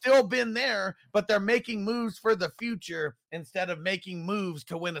 they've still been there, but they're making moves for the future instead of making moves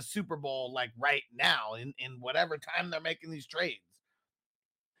to win a Super Bowl like right now in whatever time they're making these trades.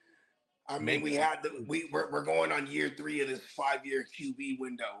 I mean, we're going on year 3 of this 5-year QB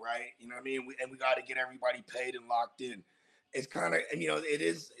window, right? You know what I mean? We got to get everybody paid and locked in. It's kind of, it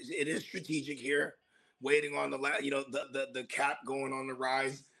is strategic here, waiting on the cap going on the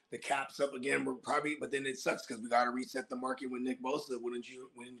rise. The cap's up again. But then it sucks because we got to reset the market with Nick Bosa. Wouldn't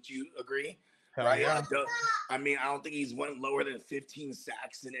you agree? Hell right? yeah. I mean, I don't think he's went lower than 15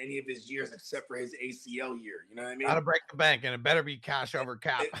 sacks in any of his years except for his ACL year. You know what I mean? Gotta break the bank, and it better be cash over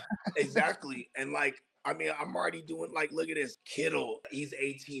cap. Exactly. And like, I mean, I'm already doing like, look at this. Kittle, he's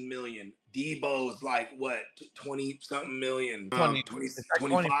 18 million. Debo's like what, 20 something million? 20, 20, it's like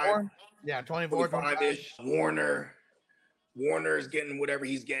 25, 24. Yeah, 24, 25. ish. Warner is getting whatever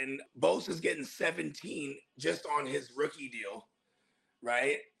he's getting. Bosa's getting 17 just on his rookie deal,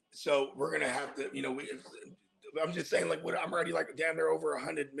 right? So we're gonna have to, I'm just saying, like, I'm already like damn near over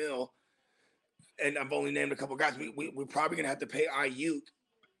 100 mil, and I've only named a couple guys. We're probably gonna have to pay Ayuk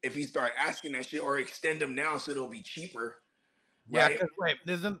if he start asking that shit, or extend him now so it'll be cheaper. Yeah, Right? wait,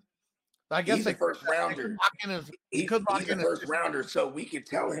 isn't I guess He's a first rounder. He could lock He's in a his first rounder, so we could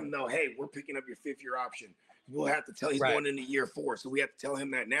tell him though, hey, we're picking up your 5th-year option. We'll have to tell he's Right. going into year 4, so we have to tell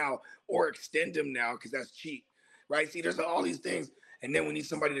him that now, or extend him now because that's cheap, right? See, there's all these things, and then we need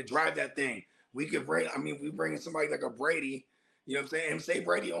somebody to drive that thing. We could bring, we bring in somebody like a Brady, you know what I'm saying? And say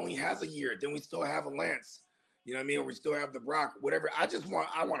Brady only has a year, then we still have a Lance, you know what I mean? Or we still have the Brock, whatever. I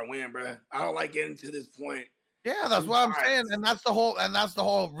want to win, bro. I don't like getting to this point. Yeah, that's what I'm saying, and that's the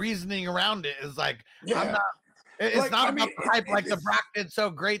whole reasoning around it is like, I'm not. It's Like, not I mean, about the hype. Like the it's- Brock did so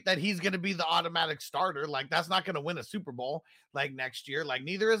great that he's going to be the automatic starter. Like that's not going to win a Super Bowl like next year. Like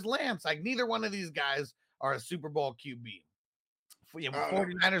neither is Lance. Like neither one of these guys are a Super Bowl QB.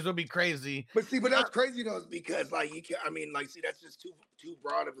 49ers will be crazy. But see, that's crazy though, is because like you can. I mean, like, see, that's just too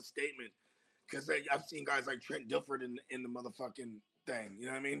broad of a statement. Because I've seen guys like Trent Dilford in the motherfucking thing. You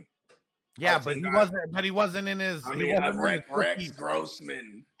know what I mean? Yeah, but he wasn't in his. I mean, Rex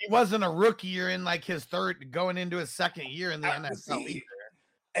Grossman. He wasn't a rookie or in like his third, going into his second year in the NFL either.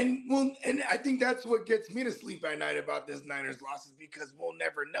 And I think that's what gets me to sleep at night about this Niners losses, because we'll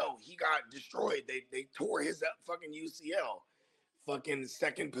never know. He got destroyed. They tore his fucking UCL. Fucking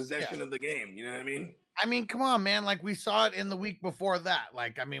second possession of the game. You know what I mean? I mean, come on, man. Like we saw it in the week before that.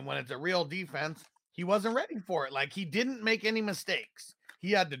 Like, I mean, when it's a real defense, he wasn't ready for it. Like he didn't make any mistakes.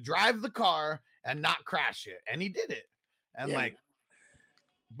 He had to drive the car and not crash it, and he did it. And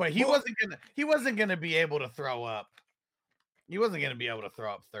but he wasn't gonna be able to throw up. He wasn't gonna be able to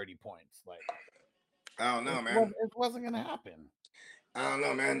throw up 30 points. Like I don't know, man. It wasn't gonna happen. I don't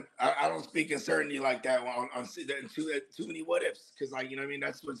know, man. I don't speak in certainty like that on too many what ifs, because like, you know what I mean.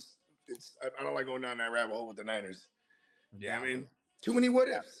 That's what's I don't like going down that rabbit hole with the Niners. Yeah, I mean, too many what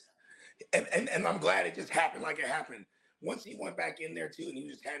ifs, and I'm glad it just happened like it happened. Once he went back in there too, and he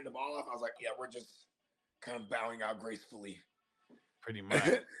was just handing the ball off, I was like, yeah, we're just kind of bowing out gracefully. Pretty much.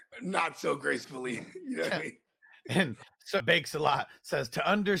 Not so gracefully. You know what I mean? And so Bakes a lot says, to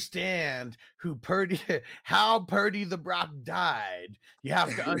understand how Purdy the Brock died, you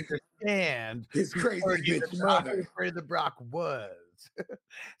have to understand his crazy bitch mother. Purdy the Brock was.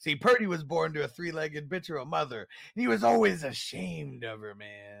 See, Purdy was born to a 3-legged bitch or a mother. He was always ashamed of her,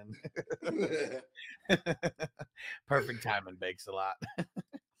 man. Perfect timing, Bakes a lot.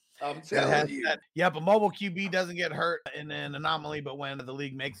 I'm telling you. Yep, a mobile QB doesn't get hurt in an anomaly, but when the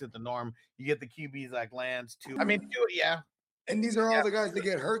league makes it the norm, you get the QBs like Lance too. I mean, yeah. And these are all the guys that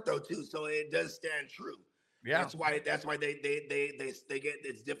get hurt though too, so it does stand true. Yeah, that's why they get,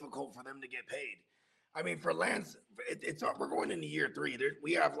 it's difficult for them to get paid. I mean, for Lance, we're going into year 3.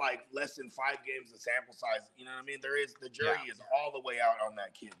 We have like less than 5 games of sample size. You know what I mean? The jury is all the way out on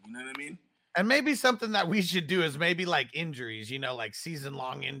that kid. You know what I mean? And maybe something that we should do is maybe like injuries, like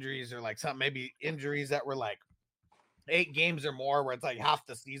season-long injuries, or like maybe injuries that were like 8 games or more, where it's like half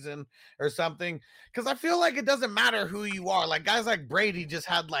the season or something. Because I feel like it doesn't matter who you are. Like guys like Brady just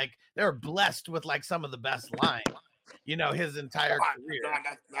had they were blessed with like some of the best lines, his entire career.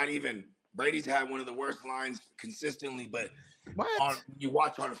 Not even. Brady's had one of the worst lines consistently, but what you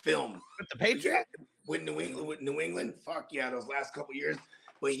watch on film with the Patriots, with New England, fuck yeah, those last couple years.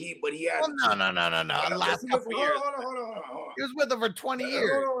 But he had. Well, no. Last couple years. Hold on. He was with them for 20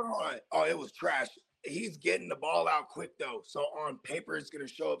 years. Hold on. Oh, it was trash. He's getting the ball out quick though, so on paper it's going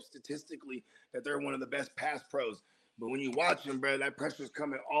to show up statistically that they're one of the best pass pros. But when you watch them, bro, that pressure's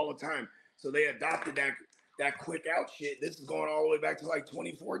coming all the time. So they adopted that quick out shit. This is going all the way back to like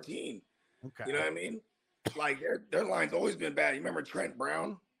 2014. Okay. You know what I mean? Like their line's always been bad. You remember Trent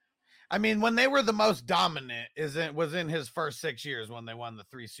Brown? I mean, when they were the most dominant, was in his first 6 years when they won the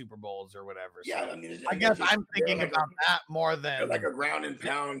 3 Super Bowls or whatever. So yeah, I mean, I guess I'm thinking about that more than like a ground and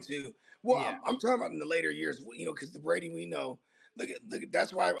pound too. Well, yeah. I'm talking about in the later years, because the Brady we know. Look at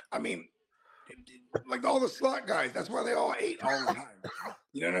that's why. I mean, like all the slot guys. That's why they all ate all the time.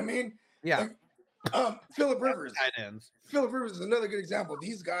 You know what I mean? Yeah. Like, Phillip Rivers. Tight ends. Phillip Rivers is another good example.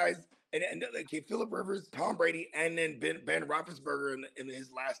 These guys. And okay, Phillip Rivers, Tom Brady, and then Ben Roethlisberger in his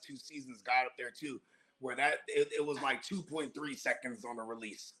last 2 seasons got up there too, where it was like 2.3 seconds on the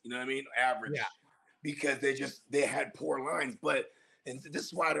release. You know what I mean? Average. Yeah. Because they had poor lines. But And this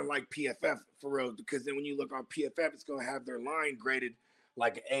is why I don't like PFF for real, because then when you look on PFF, it's going to have their line graded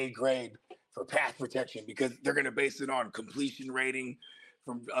like an A grade for pass protection, because they're going to base it on completion rating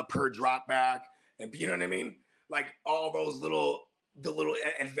from per drop back. And you know what I mean? Like all those little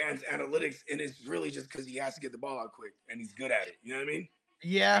advanced analytics. And it's really just because he has to get the ball out quick and he's good at it. You know what I mean?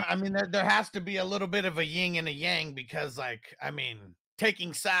 Yeah. I mean, there has to be a little bit of a yin and a yang, because like, I mean,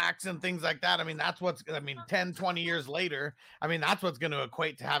 taking sacks and things like that. I mean, 10, 20 years later, I mean, that's what's going to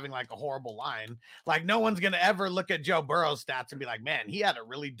equate to having like a horrible line. Like no one's going to ever look at Joe Burrow's stats and be like, man, he had a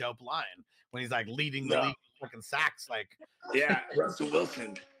really dope line when he's like leading the league fucking sacks. Like, yeah, Russell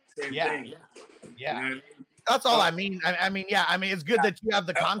Wilson. Same thing. Yeah. You know what I mean? That's all I mean. I mean, it's good that you have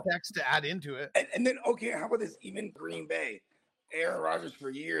the context to add into it. And then, okay, how about this? Even Green Bay, Aaron Rodgers for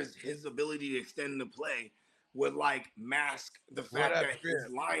years, his ability to extend the play would like mask the fact that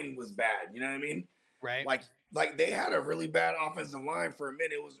his line was bad. You know what I mean? Right. Like they had a really bad offensive line for a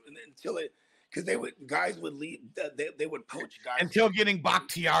minute. It was until because guys would leave, they would poach guys until getting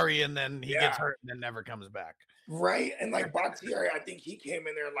Bakhtiari, and then he gets hurt and then never comes back. Right. And like Bakhtiari, I think he came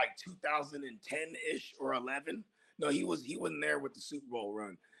in there in like 2010-ish or 11. No, he wasn't there with the Super Bowl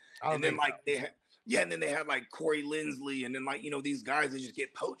run. And then like and then they had like Corey Linsley, and then like, you know, these guys that just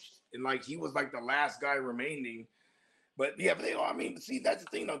get poached. And like he was like the last guy remaining. But I mean, see, that's the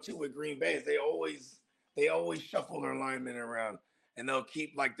thing though too with Green Bay is they always shuffle their linemen around, and they'll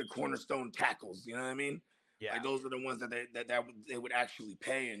keep like the cornerstone tackles. You know what I mean? Yeah. Like those are the ones that they would actually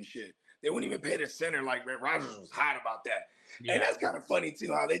pay and shit. They wouldn't even pay the center. Like Rodgers was hot about that. Yeah. And that's kind of funny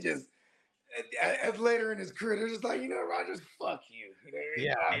too, how they just as later in his career, they're just like, you know, Rodgers, fuck you. You know what I mean?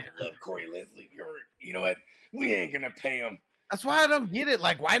 Yeah. I love Corey Linsley. You know what? We ain't gonna pay him. That's why I don't get it.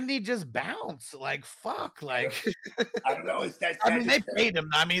 Like, why didn't he just bounce? Like, fuck. Like, I don't know. It's that. I mean, they paid him.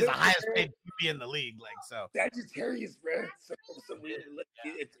 I mean, he's the highest paid QB in the league. Like, so. Sagittarius, bro. So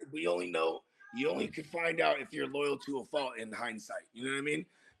we only know. You only can find out if you're loyal to a fault in hindsight. You know what I mean?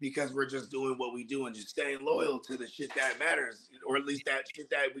 Because we're just doing what we do and just staying loyal to the shit that matters, or at least that shit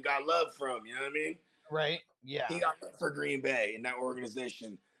that we got love from. You know what I mean? Right. Yeah. He got love for Green Bay in that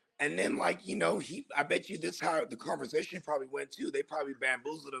organization. And then, like, you know, I bet you this how the conversation probably went too. They probably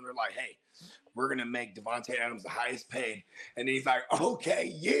bamboozled him. They're like, hey, we're going to make Davante Adams the highest paid. And he's like,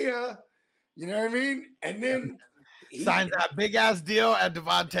 okay, yeah. You know what I mean? And then he signs that big ass deal at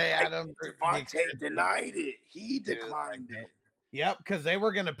Davante Adams. Davante denied it. He declined it. Yep, because they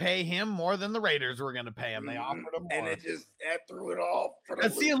were going to pay him more than the Raiders were going to pay him. They offered him more. And it just threw it all.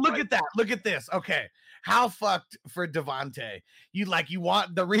 And see, look at that. Look at this. Okay, how fucked for Davante. You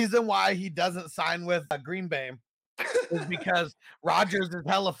want the reason why he doesn't sign with Green Bay is because Rodgers is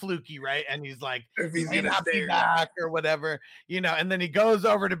hella fluky, right? And he's like, he's going to stay back or whatever, you know. And then he goes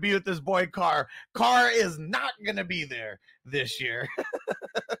over to be with this boy Carr. Carr is not going to be there this year.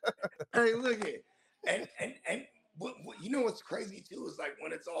 Hey, look at and. You know what's crazy too is like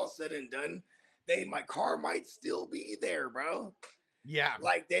when it's all said and done, Carr might still be there, bro. Yeah,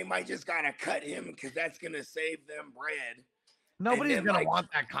 like they might just gotta cut him because that's gonna save them bread. Nobody's gonna want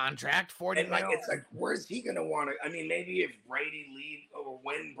that contract. 40 and like it's like, where's he gonna want to? I mean, maybe if Brady leaves or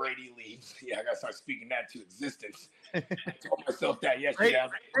when Brady leaves, I gotta start speaking that to existence. I told myself that yesterday.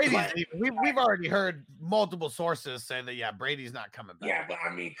 Brady's leaving. We've already heard multiple sources say that Brady's not coming back. Yeah, but I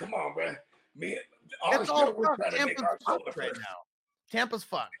mean, come on, bro. It's all fucked. Tampa's fucked right now. Tampa's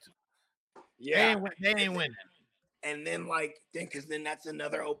fucked. Yeah, they ain't winning. And then because then that's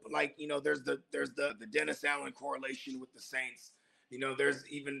another open. Like, you know, there's the Dennis Allen correlation with the Saints. You know, there's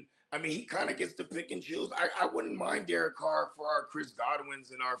even. I mean, he kind of gets to pick and choose. I wouldn't mind Derek Carr for our Chris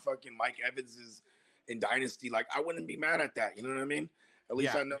Godwins and our fucking Mike Evanses in Dynasty. Like, I wouldn't be mad at that. You know what I mean? At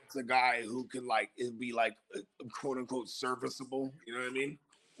least I know it's a guy who can it'd be quote unquote serviceable. You know what I mean?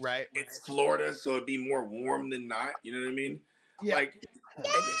 Right. It's Florida, so it'd be more warm than not. You know what I mean? Yeah.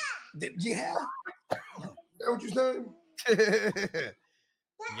 Yeah. Is that what you're saying?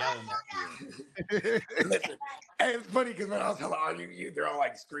 Yelling at you. Listen, hey, it's funny because when I was telling you, they're all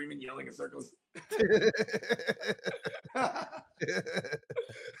like screaming, yelling in circles.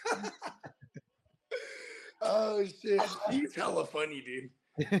 Oh shit, she's hella funny, dude.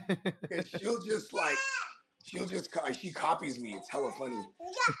 And she copies me. It's hella funny.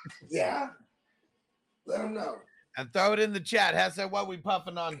 Yeah. Let them know. And throw it in the chat. Has said what we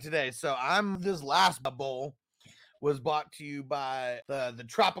puffing on today. So this last bowl was brought to you by the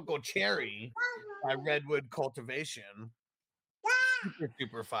Tropical Cherry by Redwood Cultivation.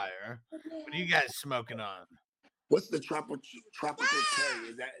 Super fire. What are you guys smoking on? What's the tropical cherry?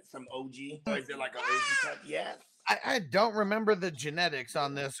 Is that some OG? Or is it like an OG type? Yes. I don't remember the genetics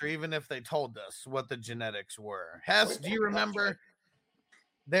on this, or even if they told us what the genetics were. Hess, do you remember?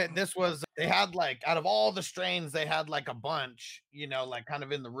 They had like out of all the strains, they had like a bunch, like kind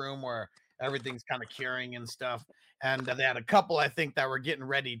of in the room where everything's kind of curing and stuff. And they had a couple, I think, that were getting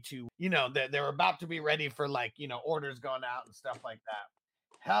ready to, they were about to be ready for like, orders going out and stuff like that.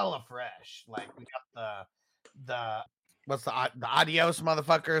 Hella fresh. Like we got the what's the Adios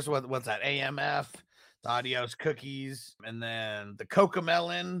motherfuckers? What's that? AMF, the Adios cookies, and then the Coca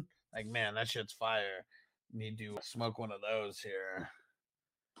Melon. Like, man, that shit's fire. Need to smoke one of those here.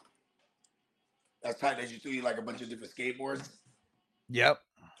 That's tight that you threw like a bunch of different skateboards. Yep.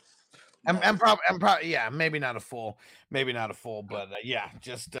 I'm probably yeah, maybe not a full, but yeah,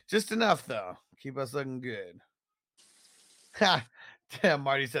 just enough though. Keep us looking good. Ha! Damn,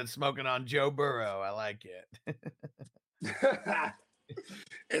 Marty said smoking on Joe Burrow. I like it.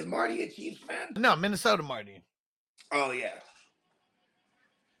 Is Marty a Chiefs fan? No, Minnesota Marty. Oh yeah.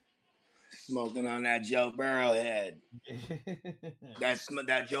 Smoking on that Joe Burrow head.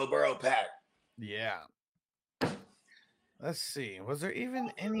 that Joe Burrow pack. Yeah. Let's see. Was there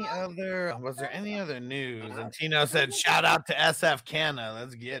any other news? And Tino said, "Shout out to SF Canna.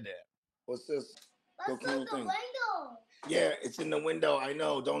 Let's get it." What's this? Let's look the window. Yeah, it's in the window. I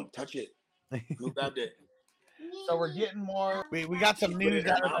know. Don't touch it. Who grabbed it? So we're getting more. We got some news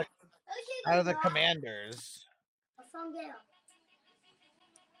out of the Commanders.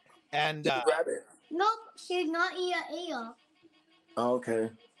 And grab it. Nope, she's not in your ear. Oh, okay.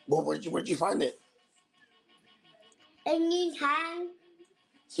 Well, where'd you find it? In his hand.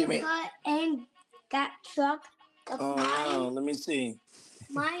 She put in that truck. Oh, wow. Let me see.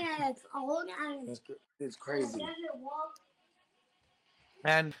 Mine is old and it's crazy.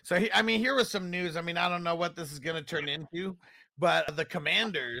 And so, here was some news. I don't know what this is going to turn into, but the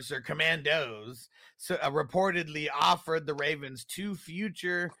Commanders or Commandos reportedly offered the Ravens 2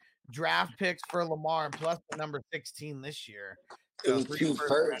 future draft picks for Lamar plus the number 16 this year. So it was 2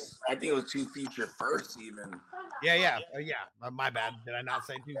 firsts. I think it was 2 future firsts even. Yeah. My bad. Did I not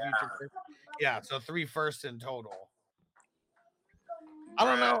say 2 future firsts? Yeah. So 3 firsts in total. I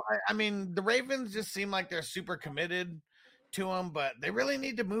don't know. The Ravens just seem like they're super committed to him, but they really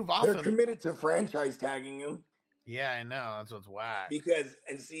need to move off. They're committed to franchise tagging him. Yeah, I know. That's what's whack. Because,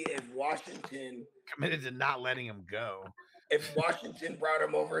 and see, if Washington committed to not letting him go. If Washington brought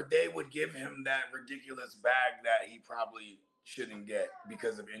him over, they would give him that ridiculous bag that he probably shouldn't get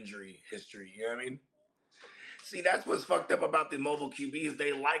because of injury history. You know what I mean? See, that's what's fucked up about the mobile QBs.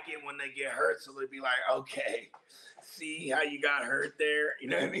 They like it when they get hurt, so they'd be like, okay, see how you got hurt there? You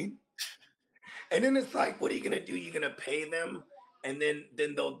know what I mean? And then it's like, what are you gonna do? You're gonna pay them, and then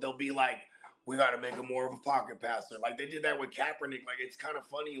they'll be like, we gotta make him more of a pocket passer. Like they did that with Kaepernick. Like it's kind of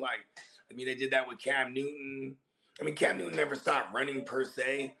funny. Like, they did that with Cam Newton. Cam Newton never stopped running per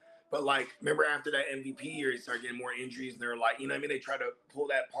se, but like, remember after that MVP year, he started getting more injuries. And they're like, they try to pull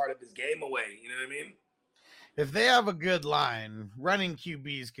that part of his game away. You know what I mean? If they have a good line, running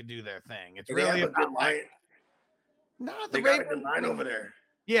QBs could do their thing. It's really a good line. No, they got a good line over there.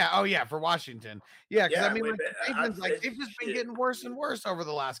 Yeah. Oh, yeah. For Washington. Yeah. Because Yeah, the Ravens, they've just been getting worse and worse over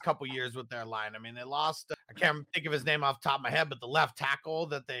the last couple years with their line. They lost. I can't think of his name off the top of my head, but the left tackle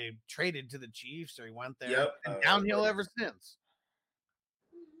that they traded to the Chiefs, or he went there. Yep. And downhill ever since.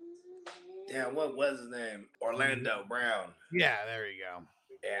 Yeah. What was his name? Orlando Brown. Yeah. There you go.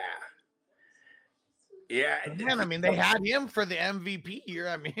 Yeah. Yeah. Man, they had him for the MVP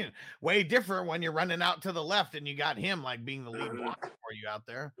year. Way different when you're running out to the left and you got him like being the lead blocker for you out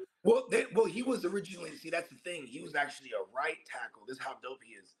there. Well, he was originally, see, that's the thing. He was actually a right tackle. This is how dope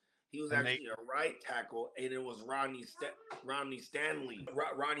he is. He was actually a right tackle, and it was Ronnie Stanley.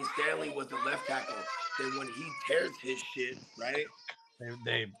 Ronnie Stanley was the left tackle. Then when he tears his shit, right?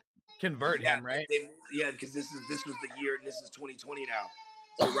 They convert him, right? Because this was the year, and this is 2020 now.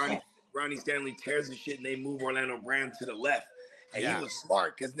 So Ronnie Stanley tears his shit, and they move Orlando Brown to the left. And he was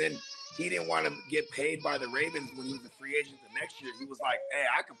smart because then he didn't want to get paid by the Ravens when he was a free agent the next year. He was like, hey,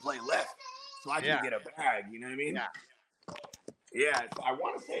 I can play left, so I can get a bag. You know what I mean? Yeah. I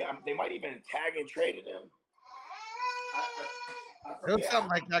want to say they might even tag and traded him. It was something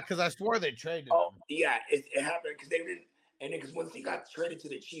like that because I swore they traded him. Oh, yeah. It happened because they didn't. And because once he got traded to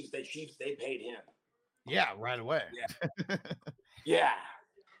the Chiefs, they paid him. Yeah, right away. Yeah. Yeah.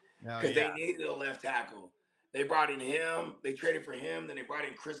 Because they needed a left tackle. They brought in him. They traded for him. Then they brought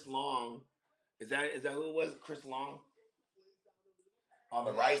in Chris Long. Is that who it was? Chris Long? On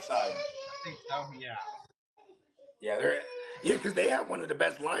the right side. I think so, yeah. Yeah, because they have one of the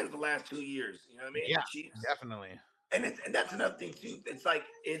best lines the last 2 years. You know what I mean? Yeah, definitely. And that's another thing too. It's like,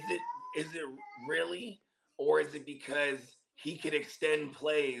 is it really, or is it because he could extend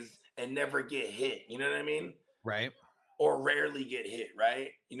plays and never get hit? You know what I mean? Right. or rarely get hit,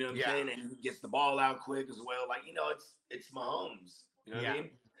 right? You know what I'm Yeah. saying? And he gets the ball out quick as well. Like, it's Mahomes. You know what Yeah. I mean?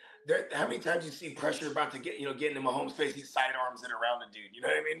 How many times you see pressure about to getting in Mahomes' face, he sidearms it around the dude. You know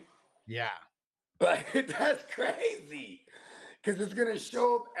what I mean? Yeah. Like, that's crazy. Because it's going to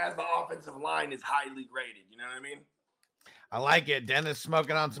show up as the offensive line is highly graded. You know what I mean? I like it. Dennis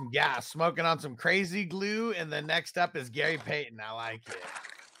smoking on some gas, smoking on some crazy glue. And then next up is Gary Payton. I like it.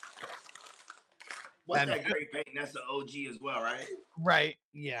 What's that Gary Payton? That's the OG as well, right? Right.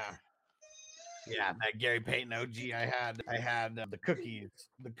 Yeah. Yeah, that Gary Payton OG. I had the cookies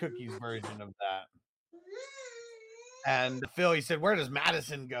version of that. And Phil, he said, where does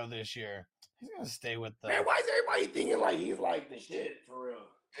Madison go this year? He's gonna stay with the. Man, why is everybody thinking like he's like the shit for real?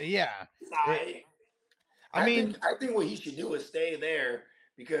 Yeah. I think what he should do is stay there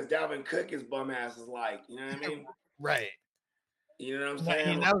because Dalvin Cook, his bum ass is like, you know what I mean? Right. You know what I'm saying?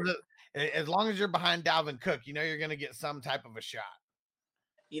 He knows that as long as you're behind Dalvin Cook, you know you're gonna get some type of a shot.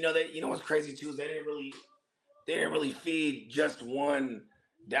 You know what's crazy too is they didn't really feed just one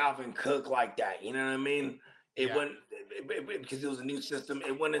Dalvin Cook like that. You know what I mean? It went because it was a new system.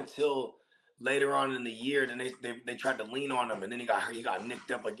 It went until later on in the year, then they tried to lean on him, and then he got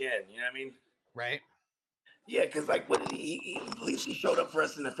nicked up again. You know what I mean? Right. Yeah, because like what did at least he showed up for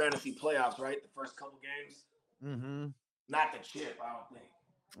us in the fantasy playoffs, right? The first couple games. Mm-hmm. Not the chip, I don't think.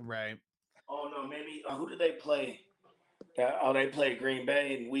 Right. Oh no, maybe who did they play? They played Green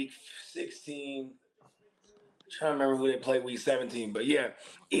Bay in week 16. I'm trying to remember who they played week 17, but yeah.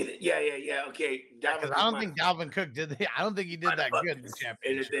 Okay. I don't think Dalvin Cook did. I don't think he did that good in the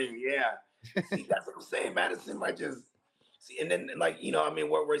championship. Yeah. See, that's what I'm saying. Madison might just see, and then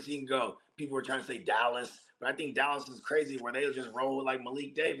where's he can go? People were trying to say Dallas, but I think Dallas is crazy where they'll just roll with like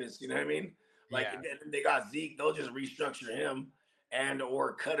Malik Davis. You know what I mean? Like they got Zeke, they'll just restructure him and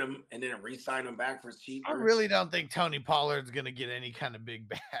or cut him and then re-sign him back for cheaper. I really don't think Tony Pollard's gonna get any kind of big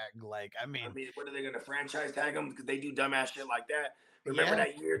bag. Like, I mean, what are they gonna franchise tag him? Because they do dumbass shit like that. Remember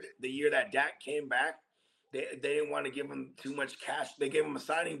that year, the year that Dak came back, they didn't want to give him too much cash. They gave him a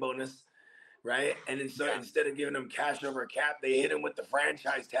signing bonus, right? And then instead of giving him cash over cap, they hit him with the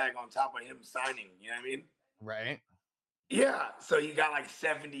franchise tag on top of him signing. You know what I mean? Right. Yeah, so you got like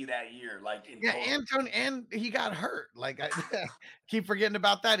 70 that year, like in total. And he got hurt. Like I keep forgetting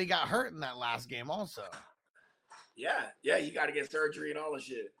about that. He got hurt in that last game also. Yeah, he got to get surgery and all the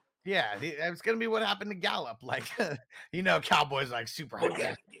shit. Yeah, it's gonna be what happened to Gallup. Like, Cowboys like super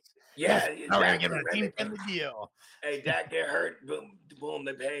high. Yeah, we're gonna a team in the deal. Hey, Dak get hurt, boom,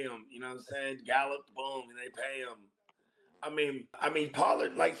 they pay him. You know what I'm saying? Gallup, boom, and they pay him. I mean,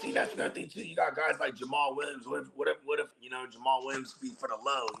 Pollard, like, see, that's another thing too. You got guys like Jamal Williams. What if Jamal Williams be for the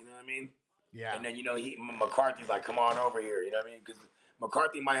low? You know what I mean? Yeah. And then McCarthy's like, come on over here. You know what I mean? Because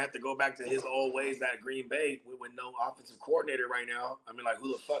McCarthy might have to go back to his old ways at Green Bay with no offensive coordinator right now. I mean, like,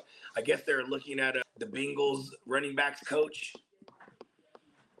 who the fuck? I guess they're looking at the Bengals running backs coach.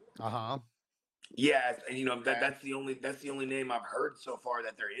 Yeah, and that's the only name I've heard so far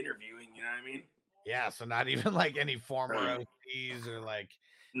that they're interviewing. You know what I mean? Yeah, so not even like any former OCs or like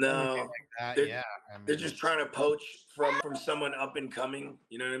no, like that. They're just trying to poach from someone up and coming.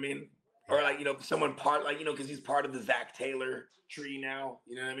 You know what I mean? Yeah. Or like someone part because he's part of the Zach Taylor tree now.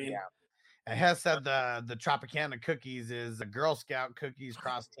 You know what I mean? Yeah. And Hess said the Tropicana cookies is a Girl Scout cookies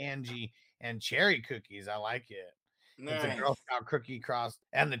cross tangy and cherry cookies. I like it. Nice. It's a Girl Scout cookie cross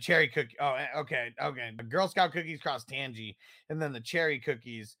and the cherry cookie. Oh, okay. The Girl Scout cookies cross tangy, and then the cherry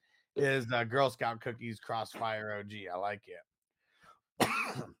cookies is Girl Scout cookies crossfire OG. I like it.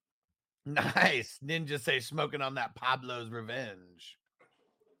 Nice. Ninja say smoking on that Pablo's Revenge.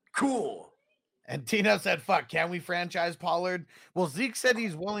 Cool. And Tino said, fuck, can we franchise Pollard? Well, Zeke said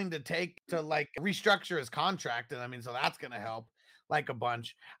he's willing to restructure his contract. And I mean, so that's going to help like a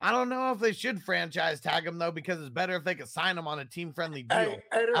bunch. I don't know if they should franchise tag him though, because it's better if they could sign him on a team friendly deal.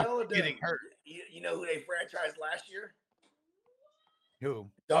 Getting hurt. You know who they franchised last year? Who?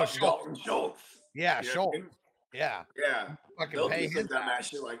 Dalton Schultz. Yeah, Schultz. Yeah. Fucking pay his ass.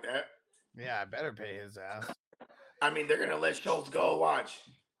 Shit like that. Yeah, I better pay his ass. I mean, they're gonna let Schultz go. Watch.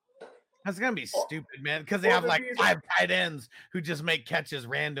 That's gonna be stupid, man. Because they have like 5 tight ends who just make catches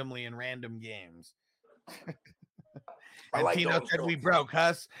randomly in random games. And like Tino said we broke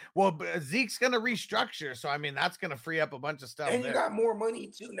us. Well, Zeke's gonna restructure, so I mean that's gonna free up a bunch of stuff. And you got more money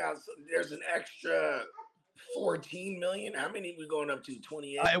too now. So there's an extra 14 million. How many we going up to?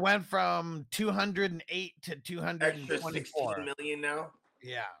 28. It went from 208 to 224. Extra 16 million now.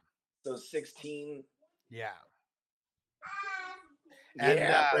 Yeah. So 16. Yeah.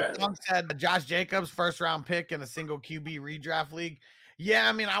 And Tom said Josh Jacobs first round pick in a single QB redraft league. Yeah,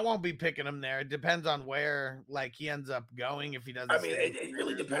 I mean, I won't be picking him there. It depends on where like he ends up going if he doesn't. I mean, it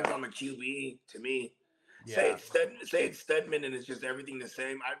really depends on the QB to me. Yeah. Say it's Stedman and it's just everything the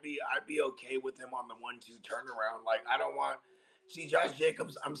same. I'd be okay with him on the 1-2 turnaround. Like I don't want see Josh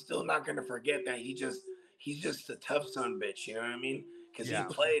Jacobs. I'm still not gonna forget that he's just a tough son bitch. You know what I mean? Because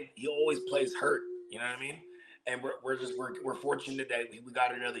he always plays hurt. You know what I mean? And we're fortunate that we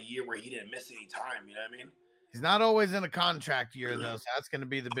got another year where he didn't miss any time. You know what I mean? He's not always in a contract year though, so that's going to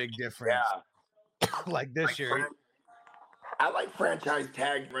be the big difference. Yeah. Like this year. I like franchise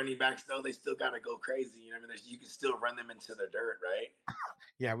tag running backs though. They still gotta go crazy. You know what I mean? You can still run them into the dirt, right?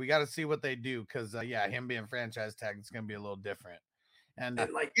 Yeah, we got to see what they do because him being franchise tag, it's going to be a little different. And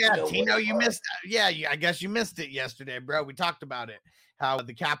like, Tino, you missed. I guess you missed it yesterday, bro. We talked about it. How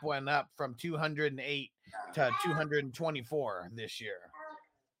the cap went up from 208 to 224 this year.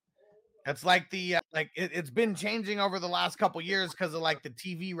 It's like it's been changing over the last couple years because of like the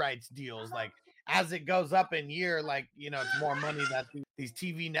TV rights deals. Like as it goes up in year, like it's more money that these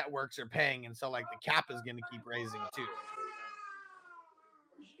TV networks are paying, and so like the cap is going to keep raising too.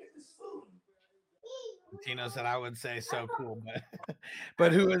 Tino said, "I would say so cool,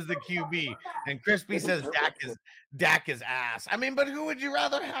 but who is the QB?" And Crispy says, "Dak is ass." I mean, but who would you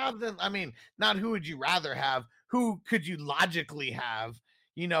rather have than? I mean, not who would you rather have? Who could you logically have?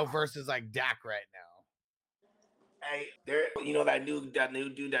 Versus like Dak right now. Hey, there, that new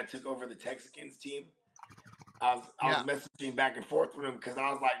dude that took over the Texans team. I was messaging back and forth with him because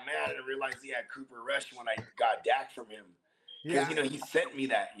I was like, man, I didn't realize he had Cooper Rush when I got Dak from him. Because he sent me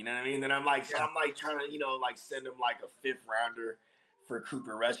that, you know what I mean? And I'm like, I'm like trying to, like send him like a 5th rounder for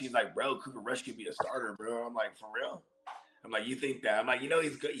Cooper Rush. He's like, bro, Cooper Rush could be a starter, bro. I'm like, for real? I'm like, you think that? I'm like,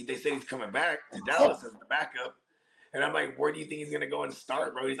 he's good. They say he's coming back to Dallas as the backup. And I'm like, where do you think he's gonna go and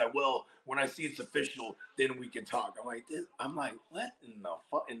start, bro? He's like, well, when I see it's official, then we can talk. I'm like, what in the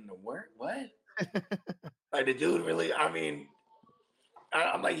fuck in the word? What? Like the dude really? I mean,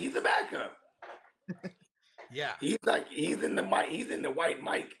 I'm like, he's a backup. Yeah, he's in the white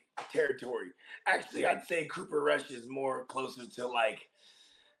Mike territory. Actually, I'd say Cooper Rush is more closer to like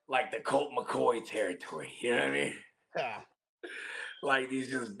the Colt McCoy territory. You know what I mean? Yeah. Like these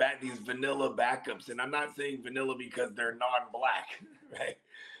vanilla backups, and I'm not saying vanilla because they're non-black, right?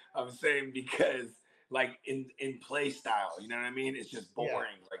 I'm saying because like in play style, you know what I mean? It's just boring.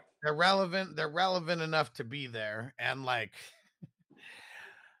 Yeah. Like they're relevant enough to be there, and like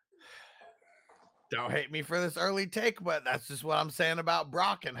don't hate me for this early take, but that's just what I'm saying about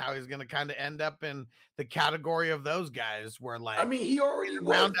Brock and how he's going to kind of end up in the category of those guys where like I mean he already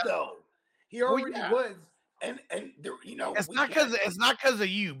was though. He already was. And it's not because of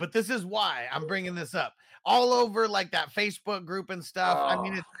you, but this is why I'm bringing this up. All over like that Facebook group and stuff. I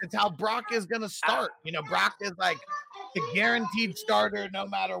mean, it's how Brock is gonna start. Brock is like the guaranteed starter no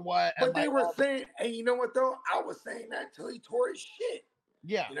matter what. But they were saying, and you know what though? I was saying that till he tore his shit.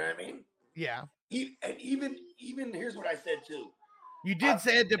 Yeah, you know what I mean? Yeah. And even here's what I said too. You did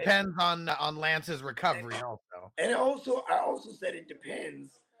say it depends on Lance's recovery also. And I also said it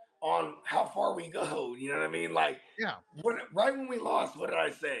depends on how far we go, you know what I mean? Like, right when we lost, what did I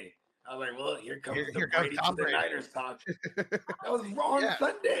say? I was like, well, here comes Brady to the Niners talk. That was on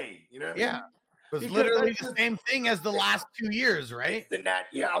Sunday, you know what I mean? Yeah, it was literally the same thing as the last 2 years, right? I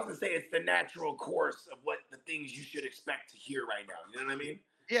was gonna say it's the natural course of what the things you should expect to hear right now. You know what I mean?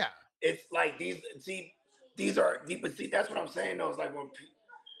 Yeah, it's like these are deep, but see, that's what I'm saying. Though, it's like when.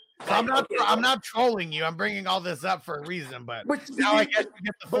 So I'm not trolling you. I'm bringing all this up for a reason, but now I guess you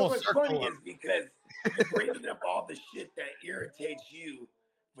get the full circle. What's funny is because you're bringing up all the shit that irritates you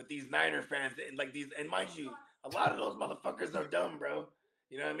with these Niner fans, and like these, and mind you, a lot of those motherfuckers are dumb, bro.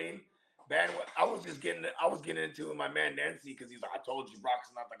 You know what I mean? I was getting into it with my man Nancy because he's like, I told you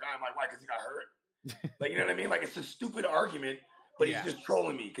Brock's not the guy. I'm like, why? Because he got hurt. Like, you know what I mean? Like, it's a stupid argument, but he's just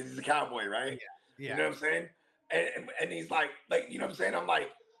trolling me because he's a cowboy, right? Yeah. You know what I'm saying? And he's like, you know what I'm saying? I'm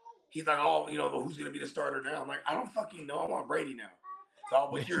like. He's like, oh, but who's going to be the starter now? I'm like, I don't fucking know. I want Brady now. So,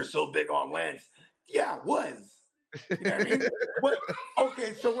 but you're so big on Lance. Yeah, I was. You know what I mean?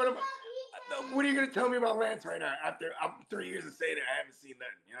 Okay, so what are you going to tell me about Lance right now? After 3 years of saying it, I haven't seen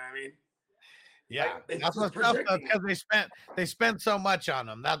nothing. You know what I mean? Yeah, like, that's what's tough because they spent so much on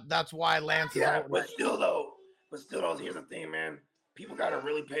him. That's why Lance is out. But still though, here's the thing, man. People got to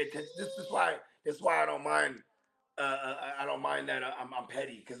really pay attention. This is why I don't mind. I don't mind that I'm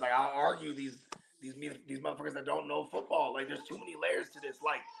petty because like I'll argue these motherfuckers that don't know football. Like there's too many layers to this.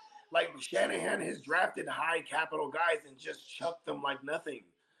 Like Shanahan has drafted high capital guys and just chucked them like nothing.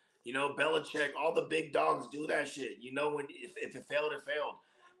 Belichick, all the big dogs do that shit. When if it failed, it failed.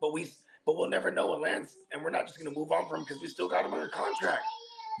 But but we'll never know with Lance, and we're not just gonna move on from him because we still got him under contract.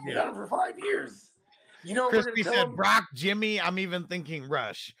 We got him for 5 years. You know, we're Crispy gonna said tell him. Brock, Jimmy. I'm even thinking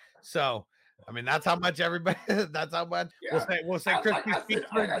Rush. So, I mean, that's how much everybody. That's how much we'll say. Crispy speaks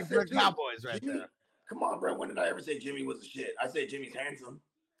for the Cowboys right Jimmy, there. Come on, bro. When did I ever say Jimmy was a shit? I say Jimmy's handsome.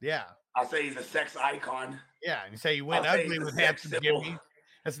 Yeah. I say he's a sex icon. Yeah, and you say you went ugly with handsome symbol. Jimmy.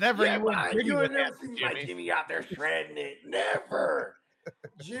 It's never you went pretty you with never handsome seen my Jimmy. Jimmy out there shredding it. Never.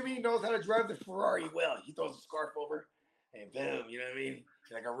 Jimmy knows how to drive the Ferrari well. He throws a scarf over and boom, you know what I mean?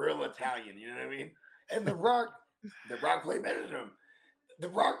 Like a real Italian, you know what I mean? And The Rock played better than him. The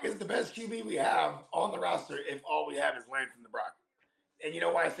Rock is the best QB we have on the roster if all we have is Lance and The Rock. And you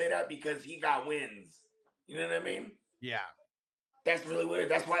know why I say that? Because he got wins. You know what I mean? Yeah. That's really weird.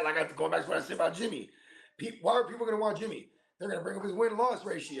 That's why, like, going back to what I said about Jimmy. Why are people going to want Jimmy? They're going to bring up his win-loss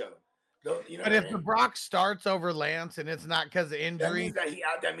ratio. You know but if the Brock starts over Lance and it's not because of injury,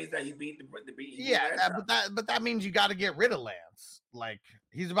 that means that he beat the beat. But that means you got to get rid of Lance. Like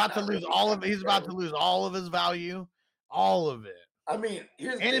he's about to lose all of his value, all of it. I mean,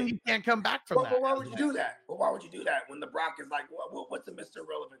 here's the thing. He can't come back from that. But why would you do that? But why would you do that when the Brock is like, what's a Mr.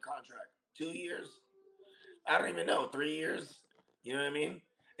 Relevant contract? 2 years? I don't even know. 3 years? You know what I mean?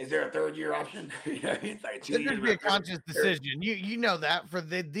 Is there a third year option? It's like 2 years. There should be a conscious decision. You know that for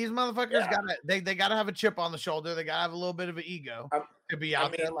these motherfuckers they gotta have a chip on the shoulder. They gotta have a little bit of an ego to be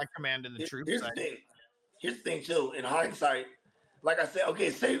out there like commanding the troops. Here's the thing too. In hindsight, like I said,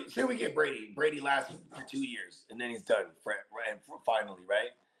 okay, say we get Brady. Brady lasts for 2 years and then he's done finally, right?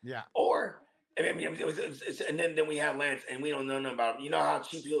 Yeah. Or and then we have Lance and we don't know nothing about him. You know how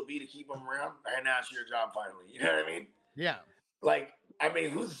cheap he'll be to keep him around? And now it's your job finally. You know what I mean? Yeah. Like, I mean,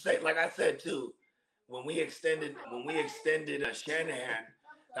 who's to say? Like I said too, when we extended Shanahan,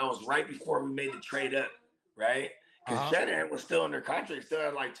 that was right before we made the trade up, right? Because Shanahan was still under contract, still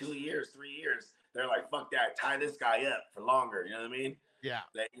had like 2 years, 3 years. They're like, fuck that, tie this guy up for longer. You know what I mean? Yeah.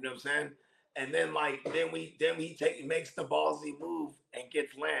 You know what I'm saying? And then he makes the ballsy move and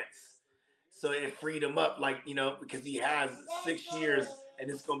gets Lance, so it freed him up, like, you know, because he has 6 years and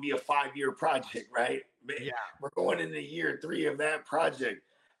it's gonna be a 5-year project, right? Yeah. We're going into year 3 of that project.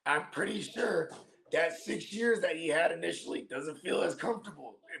 I'm pretty sure that 6 years that he had initially doesn't feel as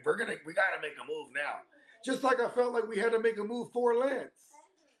comfortable. We gotta make a move now. Just like I felt like we had to make a move for Lance.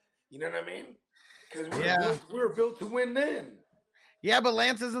 You know what I mean? Because we were built to win then. Yeah, but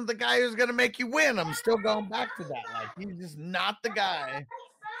Lance isn't the guy who's gonna make you win. I'm still going back to that. Like he's just not the guy.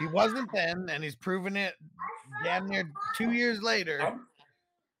 He wasn't then, and he's proven it damn near 2 years later.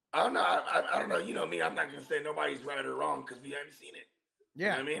 I don't know. I don't know. You know me. I'm not gonna say nobody's right or wrong because we haven't seen it.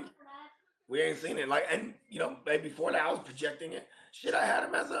 Yeah. You know what I mean? We ain't seen it. Like, and you know, before that, I was projecting it. Shit, I had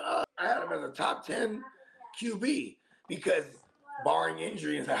him as a top 10 QB because barring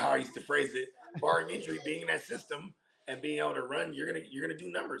injury is how I used to phrase it. Barring injury, being in that system and being able to run, you're gonna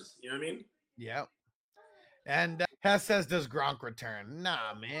do numbers. You know what I mean? Yeah. And Hess says, "Does Gronk return?"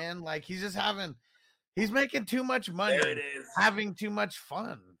 Nah, man. Like he's making too much money. There it is. Having too much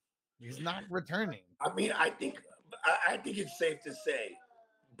fun. He's not returning. I mean, I think it's safe to say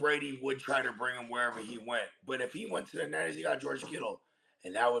Brady would try to bring him wherever he went. But if he went to the Niners, he got George Kittle,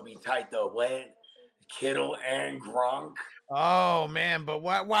 and that would be tight though. When Kittle and Gronk. Oh man, but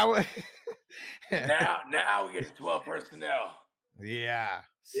why would now we get 12 personnel. Yeah.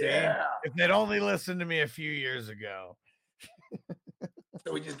 See, yeah. If they'd only listened to me a few years ago.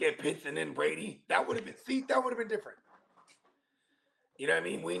 So we just get Pitts and then Brady. That would have been different. You know what I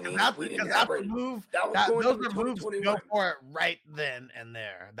mean? We didn't have Brady. Move. Those are moves to go for it right then and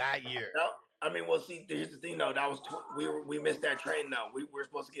there that year. No, I mean, well, see, here's the thing, though. That was we missed that train, though. We were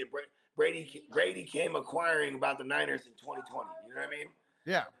supposed to get Brady. Brady came acquiring about the Niners in 2020. You know what I mean?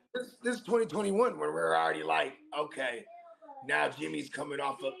 Yeah. This is 2021 when we're already like, okay, now Jimmy's coming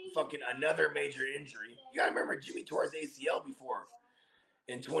off of fucking another major injury. You gotta remember, Jimmy tore his ACL before.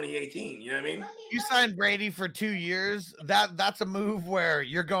 In 2018, you know what I mean? You signed Brady for 2 years. That's a move where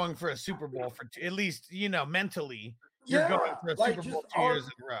you're going for a Super Bowl for at least, you know, mentally. You're going for a Super Bowl 2 years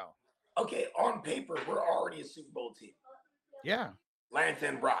in a row. Okay, on paper, we're already a Super Bowl team. Yeah. Lance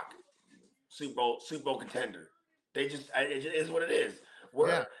and Brock, Super Bowl contender. It just is what it is.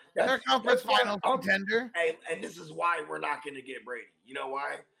 They're conference final contender. And this is why we're not going to get Brady. You know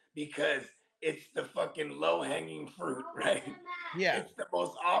why? Because it's the fucking low-hanging fruit, right? Yeah. It's the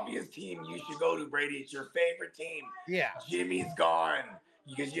most obvious team you should go to, Brady. It's your favorite team. Yeah. Jimmy's gone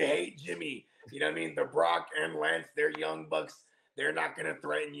because you hate Jimmy. You know what I mean? The Brock and Lance, they're young bucks. They're not going to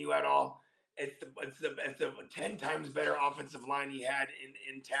threaten you at all. It's the 10 times better offensive line he had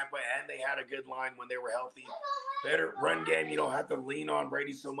in Tampa, and they had a good line when they were healthy. Better run game. You don't have to lean on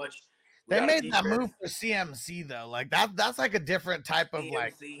Brady so much. They made that move for CMC though. Like that's like a different type of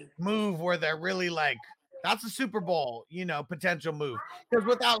like move where they're really like that's a Super Bowl, potential move. Because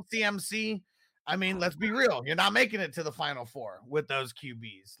without CMC, I mean, let's be real, you're not making it to the Final Four with those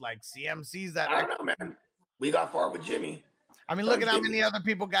QBs. Like CMC's that. I don't know, man. We got far with Jimmy. I mean, look at how many other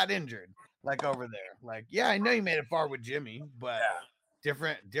people got injured, like over there. Like, yeah, I know you made it far with Jimmy, but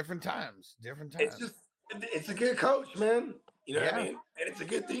different times. It's a good coach, man. You know what I mean? And it's a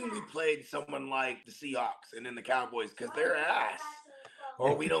good thing we played someone like the Seahawks and then the Cowboys because they're ass.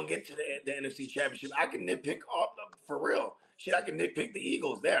 Or we don't get to the NFC Championship. I can nitpick for real. Shit, I can nitpick the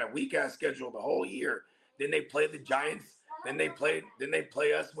Eagles. They had a weak ass schedule the whole year. Then they play the Giants. Then they play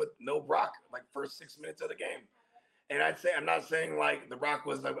us with no Brock like first 6 minutes of the game. And I'm not saying like the Brock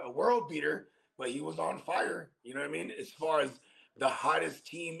was like a world beater, but he was on fire. You know what I mean? As far as the hottest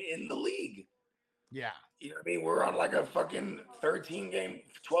team in the league. Yeah. You know what I mean? We're on like a fucking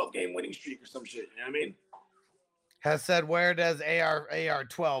 12-game winning streak or some shit. You know what I mean? Has said, where does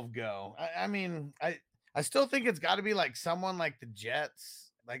AR-12 go? I mean, I still think it's got to be like someone like the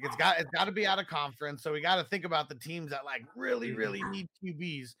Jets. Like it's got to be out of conference. So we got to think about the teams that like really need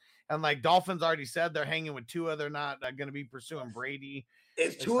QBs. And like Dolphins already said they're hanging with Tua. They're not going to be pursuing Brady.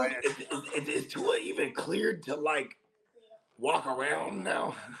 Is Tua even cleared to like walk around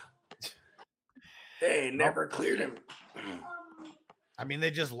now? They never cleared him. I mean,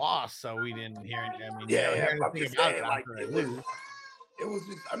 they just lost, so we didn't hear anything. I mean, I'm just saying, like, it was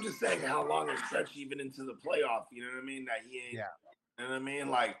just, I'm just saying how long a stretch even into the playoff, you know what I mean? That he ain't, you know what I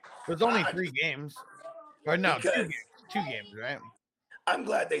mean? Like, it was only 3 games. Or no, 2 games, right? I'm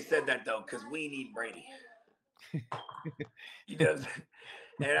glad they said that, though, because we need Brady. He does.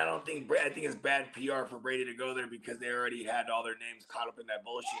 And I think it's bad PR for Brady to go there because they already had all their names caught up in that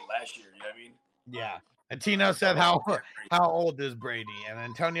bullshit last year, you know what I mean? Yeah. And Tino said, how old is Brady? And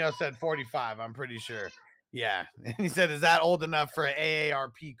Antonio said 45, I'm pretty sure. Yeah. And he said, is that old enough for an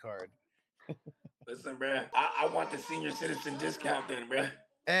AARP card? Listen, bro, I want the senior citizen discount then, bro.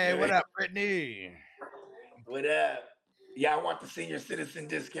 Hey, what up, Brittany? What up? Yeah, I want the senior citizen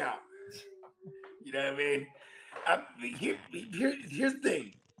discount. You know what I mean? Here's the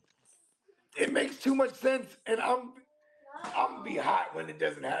thing. It makes too much sense, and I'm gonna be hot when it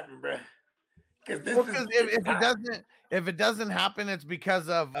doesn't happen, bro. Because if it doesn't happen, it's because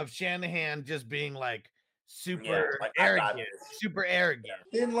of Shanahan just being like super arrogant.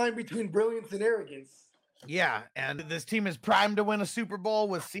 Thin line between brilliance and arrogance. Yeah, and this team is primed to win a Super Bowl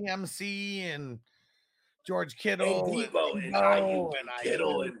with CMC and George Kittle and Debo and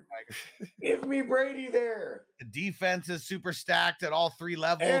Kittle. Give me Brady there. The defense is super stacked at all 3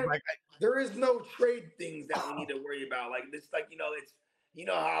 levels. And there is no trade things that we need to worry about. Like this, like it's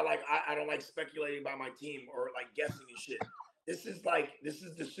how like I don't like speculating about my team or like guessing and shit. This is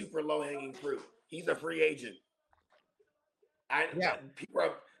the super low hanging fruit. He's a free agent.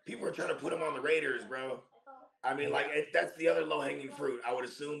 People are trying to put him on the Raiders, bro. I mean, like that's the other low hanging fruit, I would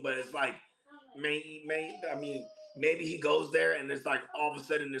assume. But it's like, maybe he goes there and it's like all of a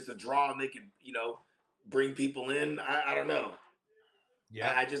sudden it's a draw and they can bring people in. I don't know.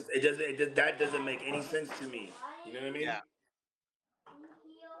 Yeah, that doesn't make any sense to me. You know what I mean? Yeah.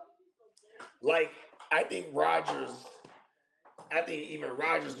 Like I think even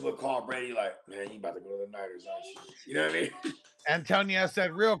Rodgers would call Brady like, man, you about to go to the Niners, aren't you? You know what I mean? Antonio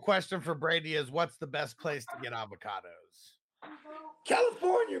said, real question for Brady is, what's the best place to get avocados?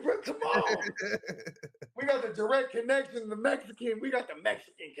 California, bro. Come on. We got the direct connection, the Mexican. We got the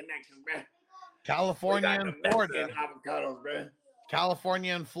Mexican connection, bro. California and Florida. Avocados, bro.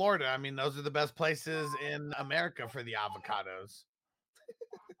 California and Florida. I mean, those are the best places in America for the avocados.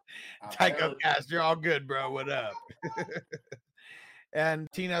 Tycho Cast, you're all good, bro. What up? And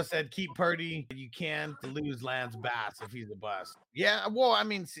Tino said, keep Purdy. You can't lose Lance Bass if he's a bust. Yeah, well, I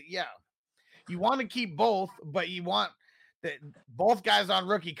mean, yeah. You want to keep both, but you want both guys on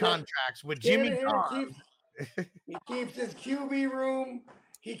rookie contracts with Jimmy gone. He keeps his QB room.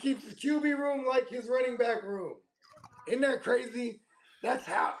 He keeps his QB room like his running back room. Isn't that crazy? That's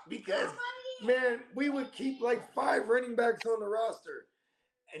how, because, man, we would keep like 5 running backs on the roster.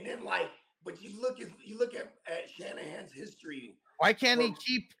 And then but you look at Shanahan's history. Why can't he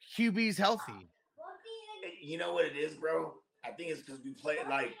keep QBs healthy? You know what it is, bro? I think it's because we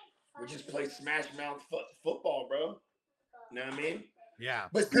just play smash mouth football, bro. You know what I mean? Yeah.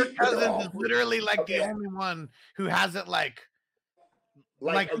 But Kirk Cousins is literally like the only one who hasn't like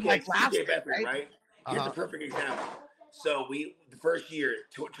last year, right? Here's a perfect example. So the first year,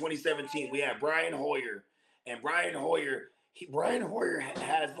 2017, we had Brian Hoyer, and Brian Hoyer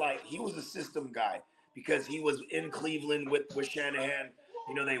has he was a system guy because he was in Cleveland with Shanahan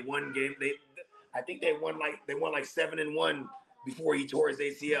You know, they won game. I think they won like 7-1 before he tore his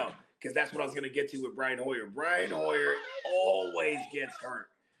ACL. Because that's what I was gonna get to with Brian Hoyer. Brian Hoyer always gets hurt.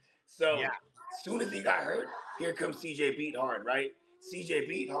 So as soon as he got hurt, here comes CJ Beathard, right? CJ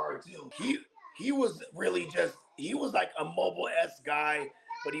Beathard too. He was really he was like a mobile-esque guy,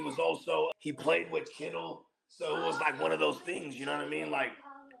 but he was also, he played with Kittle. So it was like one of those things, you know what I mean? Like,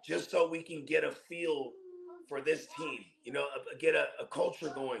 just so we can get a feel for this team, you know, get a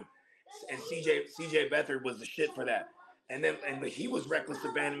culture going. And CJ Beathard was the shit for that. And he was reckless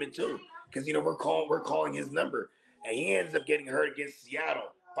abandonment too, because you know we're calling his number, and he ends up getting hurt against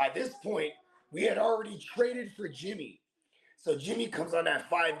Seattle. By this point, we had already traded for Jimmy, so Jimmy comes on that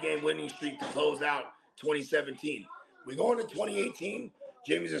 5-game winning streak to close out 2017. We go into 2018.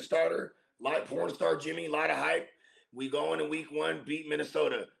 Jimmy's a starter, like porn star Jimmy, a lot of hype. We go into week 1, beat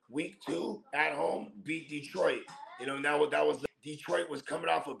Minnesota. Week 2 at home, beat Detroit. You know, now that was Detroit was coming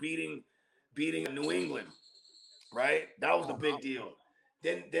off of beating New England. Right, that was a big deal.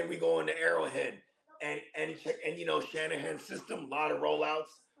 Then we go into Arrowhead, and you know Shanahan's system, a lot of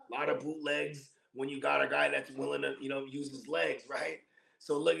rollouts, a lot of bootlegs. When you got a guy that's willing to use his legs, right?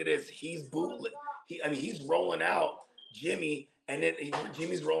 So look at this, he's bootleg. He's rolling out Jimmy, and then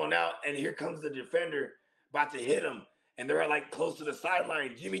Jimmy's rolling out, and here comes the defender about to hit him, and they're like close to the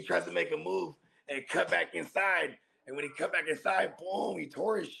sideline. Jimmy tries to make a move and cut back inside, and when he cut back inside, boom, he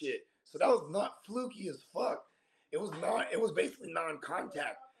tore his shit. So that was not fluky as fuck. It was basically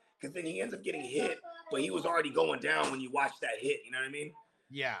non-contact, because then he ends up getting hit, but he was already going down when you watch that hit, you know what I mean?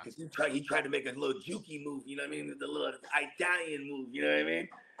 Yeah. Because he tried to make a little jukey move, you know what I mean? The little Italian move, you know what I mean?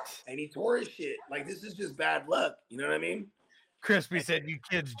 And he tore his shit. Like, this is just bad luck, you know what I mean? Crispy said, "You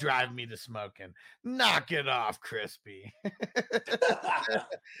kids drive me to smoking." Knock it off, Crispy.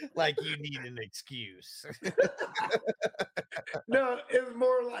 Like you need an excuse. No, it was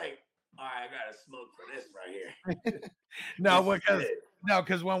more like, all right, I gotta smoke for this right here.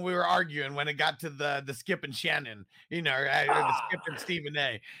 because when we were arguing, when it got to the Skip and Shannon, you know, or the Skip and Stephen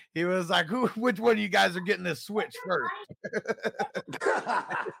A, he was like, which one of you guys are getting this switch first?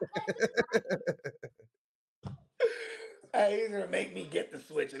 Hey, he's gonna make me get the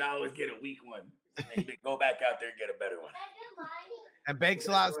switch, and I always get a weak one. And go back out there and get a better one. And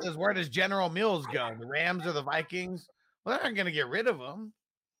Bakesalot says, "Where does General Mills go? The Rams or the Vikings?" Well, they're not gonna get rid of him.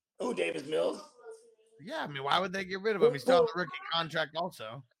 Oh, Davis Mills? Yeah, I mean, why would they get rid of him? He's still on the rookie contract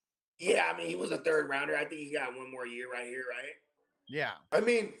also. Yeah, I mean, he was a 3rd rounder. I think he got one more year right here, right? Yeah. I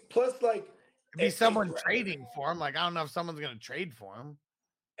mean, plus, like, It'd be someone trading for him. Like, I don't know if someone's going to trade for him.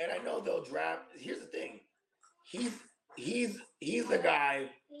 And I know they'll draft. Here's the thing. He's the guy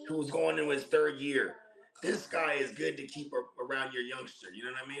who's going into his 3rd year. This guy is good to keep around your youngster. You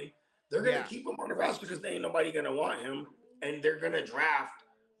know what I mean? They're going to keep him on the roster because ain't nobody going to want him. And they're going to draft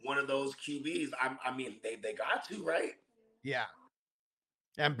one of those QBs. I mean, they got to, right? Yeah.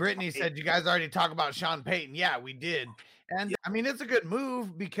 And Brittany said, "You guys already talk about Sean Payton." Yeah, we did. And I mean, it's a good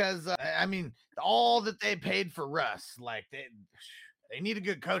move because I mean, all that they paid for Russ, like they need a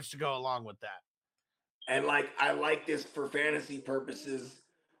good coach to go along with that. And like, I like this for fantasy purposes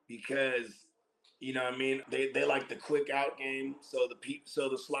because, you know what I mean? They like the quick out game. So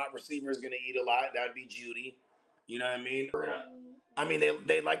the slot receiver is going to eat a lot. That'd be Judy. You know what I mean? I mean,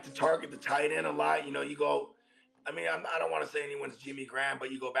 they like to target the tight end a lot. You know, you go, I mean, I don't want to say anyone's Jimmy Graham,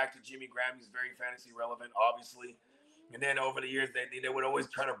 but you go back to Jimmy Graham. He's very fantasy relevant, obviously. And then over the years, they would always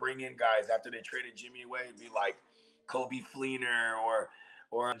try to bring in guys after they traded Jimmy away. It'd be like Kobe Fleener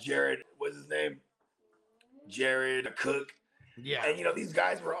or Jared, what's his name? Jared Cook. Yeah. And, you know, these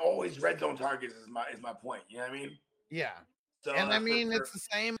guys were always red zone targets is my point. You know what I mean? Yeah. So, and I mean, it's the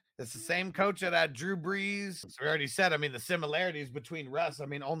same coach that had Drew Brees. So we already said, I mean, the similarities between Russ, I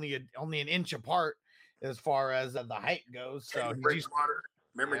mean, only an inch apart as far as the height goes. So Teddy Bridgewater.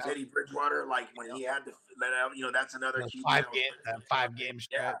 Remember Teddy Bridgewater? Like when he had to let out, you know, that's another key. 5 game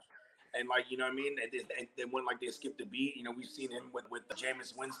stretch. Yeah. And like, you know what I mean? And then when like they skipped a beat, you know, we've seen him with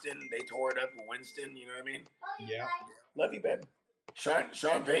Jameis Winston. They tore it up with Winston, you know what I mean? Yeah. Love you, Ben.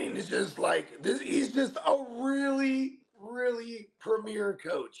 Sean Payton is just like this. He's just a really, really premier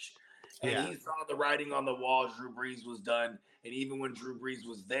coach. And he saw the writing on the wall. Drew Brees was done. And even when Drew Brees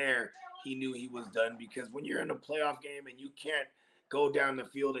was there, he knew he was done, because when you're in a playoff game and you can't go down the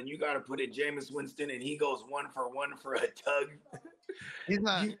field and you got to put in Jameis Winston and he goes 1 for 1 for a tug. He's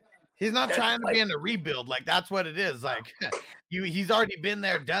not trying to be in a rebuild. Like, that's what it is. Like, he's already been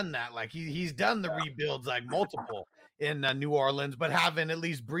there, done that. Like, he's done the rebuilds, like multiple in New Orleans, but having at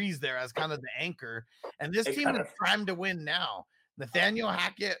least Breeze there as kind of the anchor. And this team is primed to win now. Nathaniel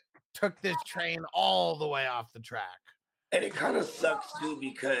Hackett took this train all the way off the track. And it kind of sucks too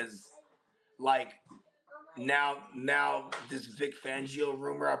because, like, now this Vic Fangio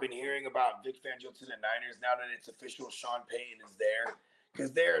rumor I've been hearing about Vic Fangio to the Niners. Now that it's official, Sean Payton is there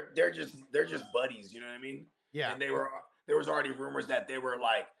because they're just buddies. You know what I mean? Yeah. And there was already rumors that they were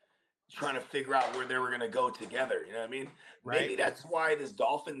like trying to figure out where they were gonna go together. You know what I mean? Right. Maybe that's why this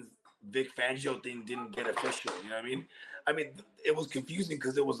Dolphins Vic Fangio thing didn't get official. You know what I mean? I mean, it was confusing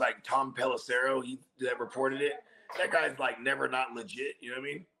because it was like Tom Pelissero that reported it. That guy's like never not legit. You know what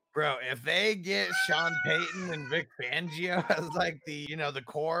I mean? Bro, if they get Sean Payton and Vic Fangio as like the the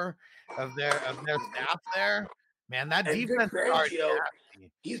core of their staff there, man, that And Vic defense is already Fangio,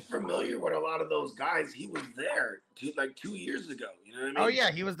 nasty. he's familiar with a lot of those guys. He was there like 2 years ago. You know what I mean? Oh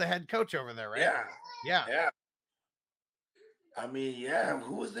yeah, he was the head coach over there, right? Yeah. Yeah. I mean, yeah.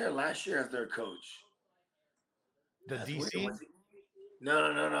 Who was there last year as their coach? The That's DC. weird.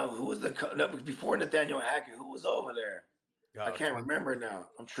 No. Who was the no, before Nathaniel Hackett? Who was over there? I can't remember now.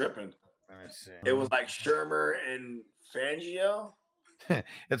 I'm tripping. Let me see. It was like Shermer and Fangio.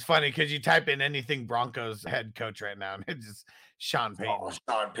 It's funny because you type in anything Broncos head coach right now, and it's just Sean Payton. Oh,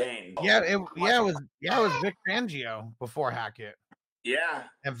 Sean Payton. It was Vic Fangio before Hackett. Yeah.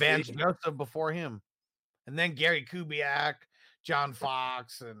 And Vance Joseph before him. And then Gary Kubiak, John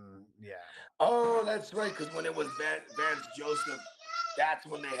Fox, and yeah. Oh, that's right. Because when it was Vance Joseph, that's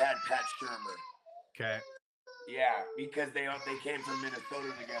when they had Pat Shermer. Okay. Yeah, because they came from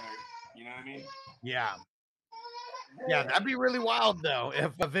Minnesota together. You know what I mean? Yeah. Yeah, that'd be really wild though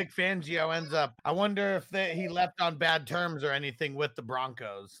if Vic Fangio ends up. I wonder if he left on bad terms or anything with the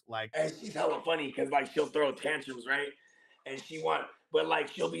Broncos. Like, and she's hella funny because like she'll throw tantrums, right? And but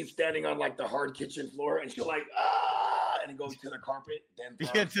like she'll be standing on like the hard kitchen floor and she'll like and go to the carpet. Then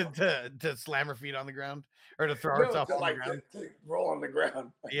to slam her feet on the ground or to throw herself on the ground. To roll on the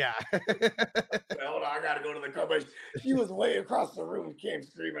ground. Yeah. Hold on, I gotta go to the carpet. She was way across the room, came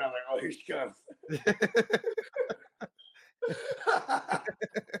screaming. I was like, oh, here she comes.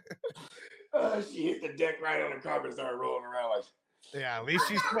 She hit the deck right on the carpet and started rolling around like. Yeah, at least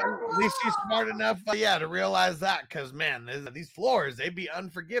she's smart enough, to realize that. Because man, these floors they be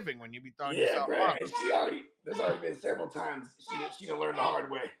unforgiving when you be throwing yourself off. There's already been several times she done learned the hard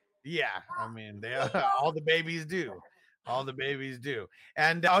way. Yeah, I mean they all the babies do. All the babies do.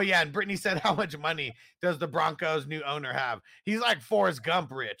 And and Brittany said, how much money does the Broncos' new owner have? He's like Forrest Gump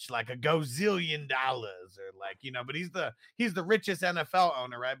rich, like a gazillion dollars, or like, but he's the richest NFL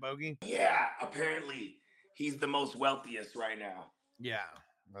owner, right, Bogey? Yeah, apparently he's the most wealthiest right now. Yeah,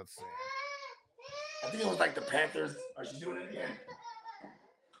 let's see. I think it was like the Panthers. Are she doing it again?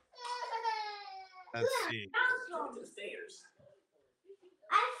 Let's see.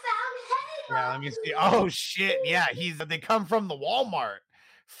 I found Yeah, let me see. Oh shit! Yeah, they come from the Walmart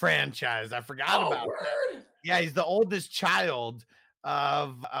franchise. I forgot about that. Yeah, he's the oldest child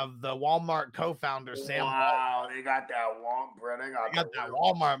of the Walmart co-founder Sam. Wow, they got that bro. They got that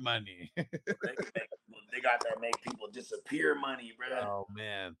Walmart money. They got that make people disappear money, bro. Oh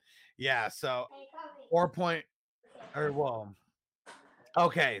man, yeah. So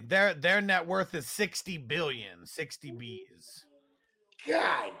okay, their net worth is 60 billion, 60 B's.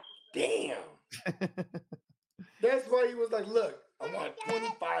 God damn. That's why he was like, look, I want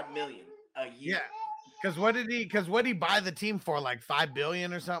 25 million a year. Yeah. Because what did he buy the team for? Like 5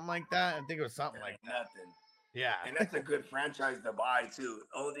 billion or something like that? I think it was something like that. Nothing. Yeah. And that's a good franchise to buy too.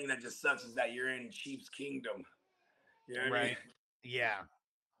 The only thing that just sucks is that you're in Chiefs Kingdom. You know what I mean? Yeah.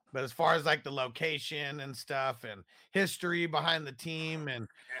 But as far as like the location and stuff and history behind the team, and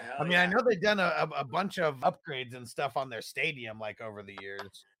I know they've done a bunch of upgrades and stuff on their stadium like over the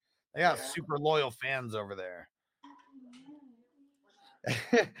years. They got super loyal fans over there.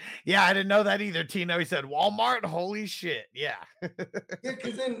 Yeah, I didn't know that either, Tino. He said Walmart. Holy shit. Yeah. Yeah,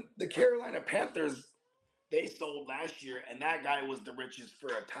 because then the Carolina Panthers, they sold last year, and that guy was the richest for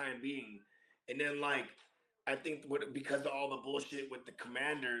a time being. And then like I think because of all the bullshit with the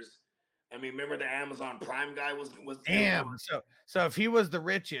Commanders, I mean, remember the Amazon Prime guy was damn. So if he was the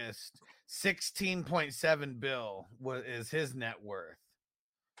richest, 16.7 bill is his net worth.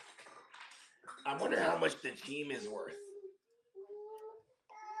 I wonder how much the team is worth.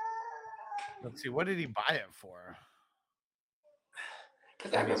 Let's see, what did he buy it for?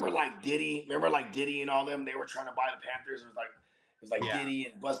 Because I remember Diddy and all them, they were trying to buy the Panthers. It was like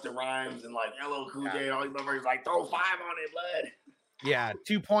Diddy and Busta Rhymes and like LL Cool J and all these motherfuckers like throw 5 on it, blood. Yeah,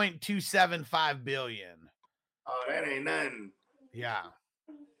 2.275 billion. Oh, that ain't nothing. Yeah.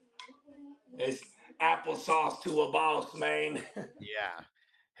 It's applesauce to a boss, man. Yeah.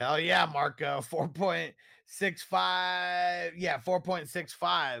 Hell yeah, Marco. 4.65. Yeah,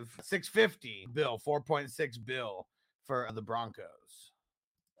 4.65. 650 bill. 4.6 bill for the Broncos.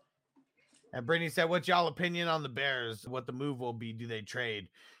 And Brittany said, what's y'all opinion on the Bears? What the move will be? Do they trade?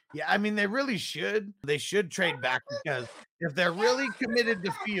 Yeah, I mean, they really should. They should trade back because if they're really committed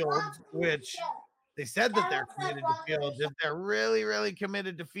to Fields, which they said that they're committed to Fields, if they're really, really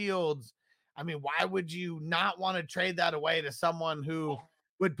committed to Fields, I mean, why would you not want to trade that away to someone who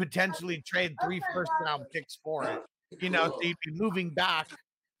would potentially trade 3 first-round picks for it? You know, so you'd be moving back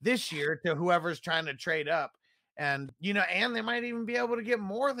this year to whoever's trying to trade up. And, you know, and they might even be able to get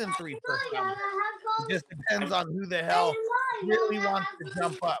more than 3 first-round picks. It just depends on who the hell really wants to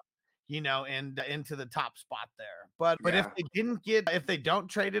jump up, you know, and into the top spot there. But if they don't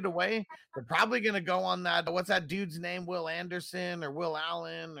trade it away, they're probably going to go on that. What's that dude's name? Will Anderson or Will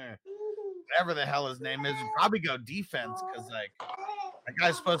Allen or whatever the hell his name is. Probably go defense because like that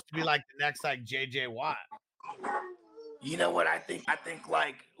guy's supposed to be like the next like JJ Watt. You know what I think? I think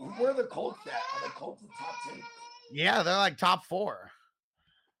like where are the Colts at? Are the Colts in top 10? Yeah, they're like top 4.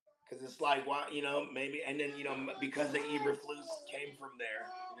 Because it's like, well, you know, maybe, and then, you know, because the Eberflus came from there.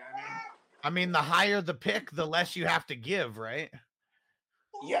 You know what I mean? I mean, the higher the pick, the less you have to give, right?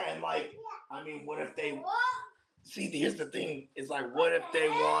 Yeah, and like, I mean, what if they see? Here's the thing: is like, what if they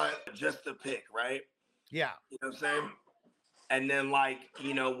want just the pick, right? Yeah, you know what I'm saying. And then, like,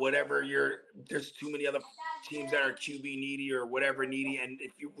 you know, there's too many other teams that are QB needy or whatever needy, and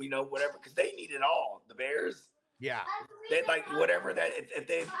if you know whatever, because they need it all. The Bears, yeah, they like whatever that if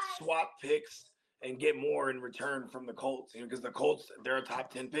they swap picks and get more in return from the Colts, you know, because the Colts, they're a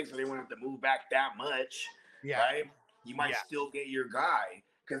top 10 pick, so they won't have to move back that much, right? You might still get your guy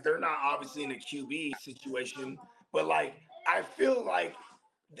because they're not obviously in a QB situation, but like I feel like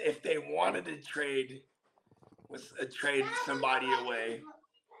if they wanted to trade somebody away,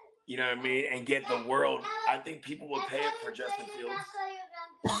 you know what I mean, and get the world, I think people would pay it for Justin Fields.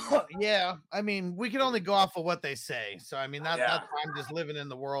 Yeah, I mean, we can only go off of what they say. So, I mean, that's why I'm just living in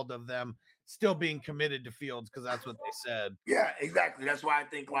the world of them still being committed to Fields because that's what they said. Yeah, exactly. That's why I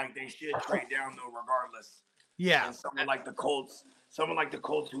think like they should trade down though, regardless. Yeah, and someone like the Colts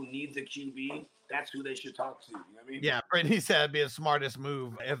who needs a QB, that's who they should talk to. You know what I mean? Yeah, Brittany said it'd be a smartest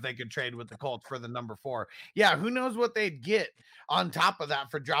move if they could trade with the Colts for the number 4. Yeah, who knows what they'd get on top of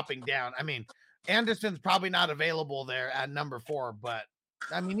that for dropping down. I mean, Anderson's probably not available there at number 4, but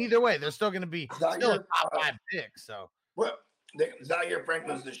I mean, either way, they're still going to be still a top 5 pick. So, well, Zaire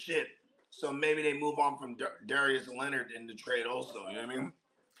Franklin's the shit. So maybe they move on from Darius Leonard in the trade also. You know what I mean?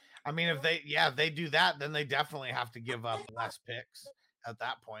 I mean, if they do that, then they definitely have to give up less picks at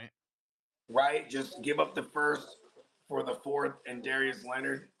that point. Right? Just give up the first for the 4th and Darius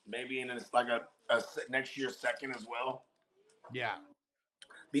Leonard, maybe, and it's like a next year's second as well. Yeah.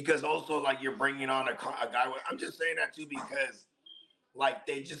 Because also, like, you're bringing on a guy. I'm just saying that too because, like,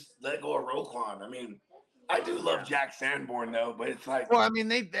 they just let go of Roquan. I mean, I do love Jack Sanborn though, but it's like, well, I mean,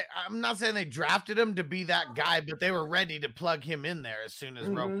 I'm not saying they drafted him to be that guy, but they were ready to plug him in there as soon as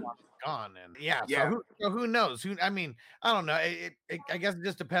Roquan was gone. And so who knows? I mean, I don't know. I guess it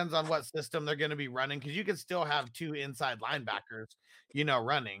just depends on what system they're going to be running because you could still have 2 inside linebackers, you know,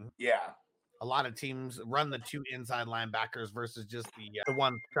 running. Yeah. A lot of teams run the 2 inside linebackers versus just the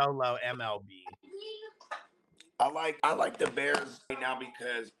one solo MLB. I like the Bears right now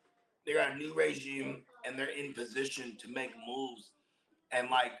because they got a new regime and they're in position to make moves. And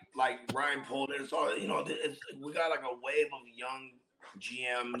like Ryan pulled it, it's all, you know, we got like a wave of young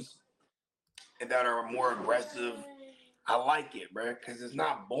GMs that are more aggressive. I like it, bro, because it's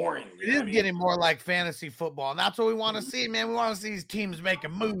not boring. It is getting more like fantasy football, and that's what we want to see, man. We want to see these teams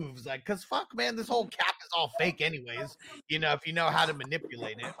making moves, like, because fuck, man, this whole cap is all fake anyways, you know, if you know how to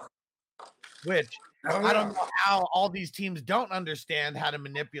manipulate it, which I don't know how all these teams don't understand how to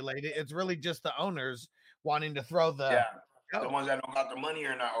manipulate it. It's really just the owners wanting to throw the ones that don't got the money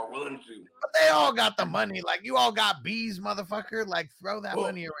or not or willing to. But they all got the money. Like, you all got bees, motherfucker. Like, throw that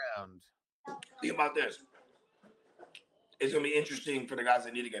money around. Think about this. It's going to be interesting for the guys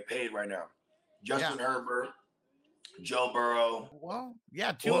that need to get paid right now. Justin Herbert, Joe Burrow. Well,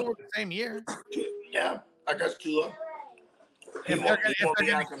 yeah, Tua were the same year. Yeah, I guess Tua. He If won't they're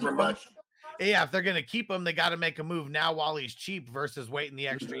be asking for much. Yeah, if they're going to keep him, they got to make a move now while he's cheap versus waiting the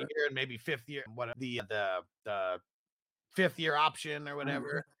extra year and maybe 5th year, what the 5th year option or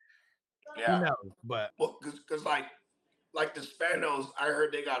whatever. Yeah. Who knows? But well, because like the Spanos, I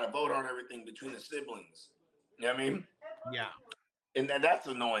heard they got a vote on everything between the siblings. You know what I mean? Yeah. And that's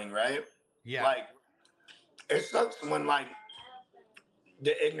annoying, right? Yeah. Like, it sucks when like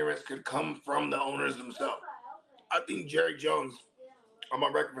the ignorance could come from the owners themselves. I think Jerry Jones, on my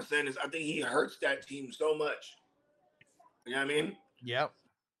record for saying this, I think he hurts that team so much. You know what I mean? Yep.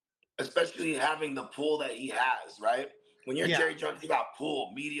 especially having the pool that he has, right? When you're Yeah. Jerry Jones, you got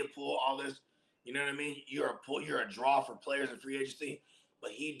pool, media pool, all this. You know what I mean? You're a draw for players in free agency,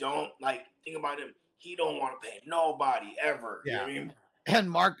 but he don't like think about him. He don't want to pay nobody ever. You know what I mean? And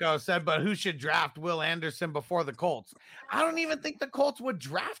Marco said, but who should draft Will Anderson before the Colts? I don't even think the Colts would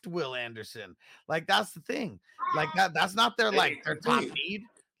draft Will Anderson. Like, that's the thing. Like, that's not their top need.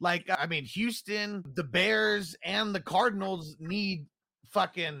 Like, I mean, Houston, the Bears, and the Cardinals need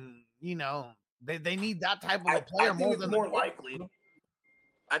fucking, they need that type of a player more than more likely.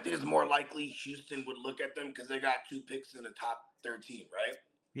 I think it's more likely Houston would look at them because they got 2 picks in the top 13, right?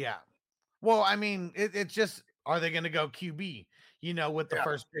 Yeah. Well, I mean, it's just, are they going to go QB, with the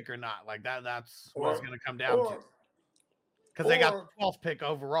first pick or not? Like that's what it's going to come down to. Because they got the 12th pick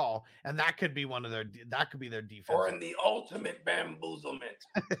overall, and that could be their defense. Or in the ultimate bamboozlement,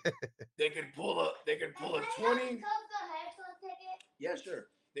 they could pull a 20. Yeah, sure.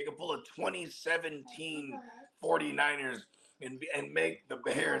 They could pull a 2017 49ers and make the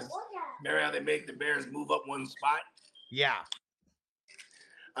Bears. Remember how they make the Bears move up one spot? Yeah.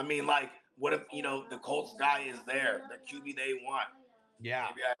 I mean, like, what if the Colts guy is there, the QB they want? Yeah.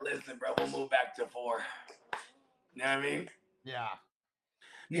 Maybe listen, bro, we'll move back to 4. You know what I mean? Yeah.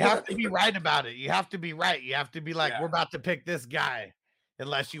 You have to be right about it. You have to be right. You have to be like, we're about to pick this guy,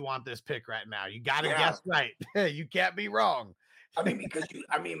 unless you want this pick right now. You got to guess right. You can't be wrong. I mean, because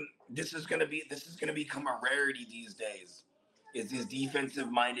this is gonna become a rarity these days. Is these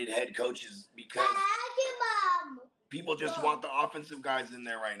defensive-minded head coaches, because people just want the offensive guys in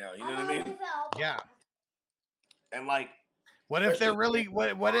there right now. You know what I mean? Yeah. And like, what if they're really?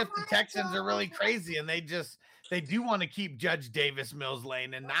 What if the Texans are really crazy and they do want to keep Judge Davis Mills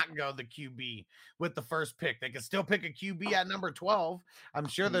Lane and not go the QB with the first pick? They can still pick a QB at number 12. I'm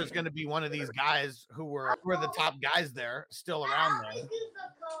sure there's going to be one of these guys who were the top guys there still around there.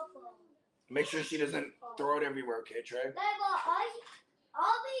 Make sure she doesn't throw it everywhere, okay, Trey?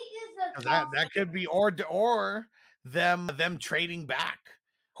 That could be or them trading back.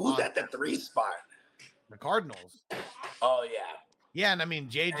 Who's at the 3 spot? The Cardinals. Oh yeah. Yeah, and I mean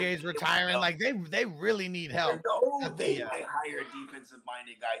JJ's retiring. Like they really need help. They might hire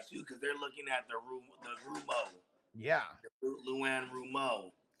defensive-minded guys too, because they're looking at the Rumo. Yeah. Luan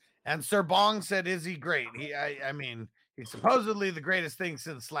Rumo. And Sir Bong said, "Is he great?" I mean, he's supposedly the greatest thing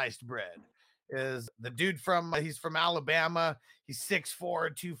since sliced bread. Is the dude he's from Alabama. He's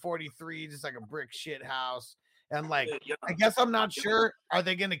 6'4", 243, just like a brick shit house. And like, I guess I'm not sure. Are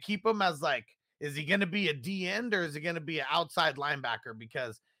they going to keep him as like? Is he going to be a D end or is he going to be an outside linebacker?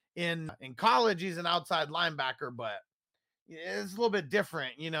 Because in college, he's an outside linebacker, but it's a little bit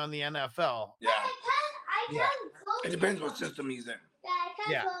different, in the NFL. Yeah. It depends what system he's in.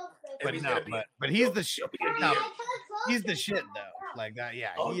 Yeah. But he's the shit. No, he's the shit though. Like that.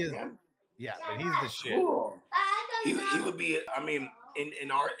 Yeah. He is. Yeah. But he's the shit. Cool. He would be, I mean,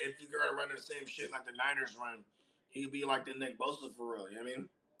 in our, if you're going to run the same shit like the Niners run, he'd be like the Nick Bosa for real. You know what I mean?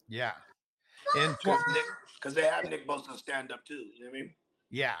 Yeah. Because they have Nick Bosa stand up too. You know what I mean?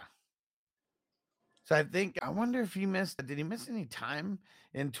 Yeah. So I wonder if did he miss any time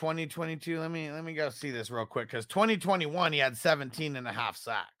in 2022? Let me go see this real quick. Because 2021, he had 17 and a half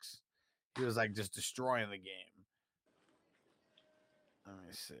sacks. He was like just destroying the game. Let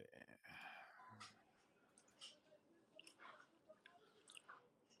me see.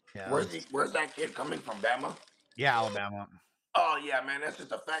 Yeah. Where's that kid coming from? Bama? Yeah, Alabama. Oh, yeah, man. That's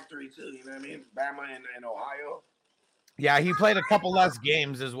just a factory, too. You know what I mean? Bama and Ohio. Yeah, he played a couple less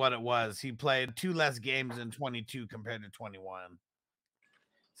games is what it was. He played 2 less games in 22 compared to 21.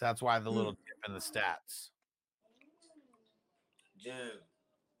 So that's why the little dip in the stats. Dude,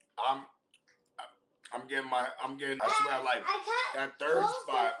 I'm getting, I swear, like, that third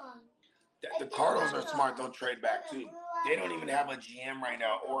spot, the Cardinals are smart. They'll trade back, too. They don't even have a GM right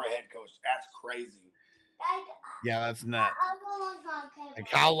now or a head coach. That's crazy. Yeah, that's nuts. Like,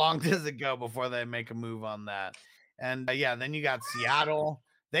 how long does it go before they make a move on that? And then you got Seattle.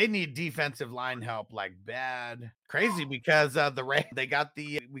 They need defensive line help like bad, crazy because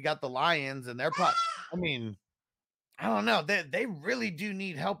we got the Lions and they're probably. I mean, I don't know. They really do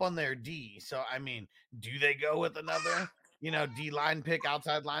need help on their D. So I mean, do they go with another D line pick,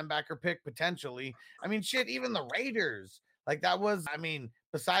 outside linebacker pick potentially? I mean, shit. Even the Raiders. Like that was, I mean,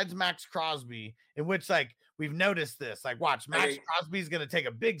 besides Max Crosby, in which like we've noticed this, like watch Max Crosby's going to take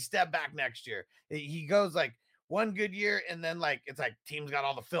a big step back next year. He goes like one good year and then like, it's like teams got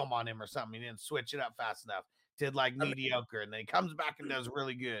all the film on him or something. He didn't switch it up fast enough. Did like mediocre and then he comes back and does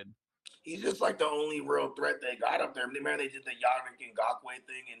really good. He's just like the only real threat they got up there. Remember they did the Yannick Ngakoue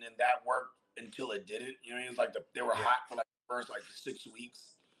thing and then that worked until it didn't. You know, it was like they were hot for like the first like 6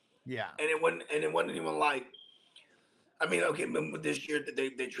 weeks. Yeah. And it wasn't even like, I mean, okay, remember this year that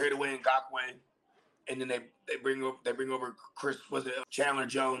they trade away Ngakoue, and then they bring over Chris, was it Chandler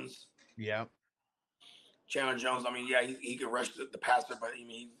Jones? Yeah. Chandler Jones. I mean, yeah, he could rush the passer, but I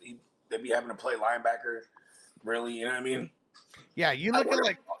mean, they'd be having to play linebacker. Really, you know what I mean? Yeah, you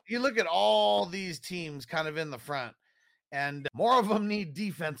look at all these teams kind of in the front, and more of them need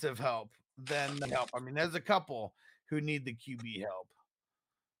defensive help than help. I mean, there's a couple who need the QB help.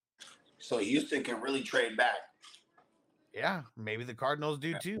 So Houston can really trade back. Yeah, maybe the Cardinals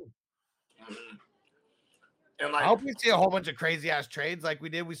do too. Mm-hmm. And like, I hope we see a whole bunch of crazy ass trades like we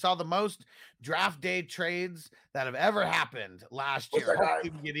did. We saw the most draft day trades that have ever happened last year.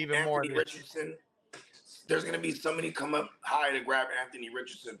 Hopefully we get even more. Richardson. There's going to be somebody come up high to grab Anthony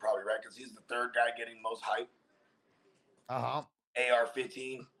Richardson, probably, right? Because he's the third guy getting most hype.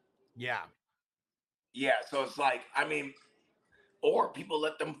 AR-15. Yeah. Yeah, so it's like, I mean, or people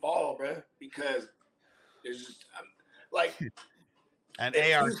let them fall, bro, because there's just like an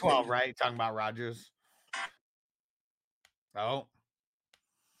AR-12, right? Talking about Rodgers. Oh.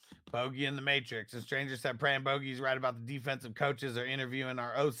 Bogey in the Matrix. And Stranger said praying Bogey's right about the defensive coaches are interviewing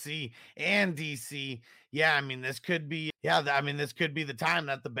our OC and DC. Yeah, I mean, this could be the time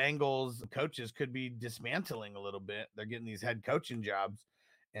that the Bengals coaches could be dismantling a little bit. They're getting these head coaching jobs.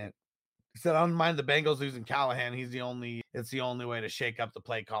 And he said, I don't mind the Bengals losing Callahan. It's the only way to shake up the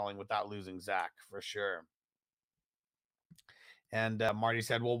play calling without losing Zach, for sure. And Marty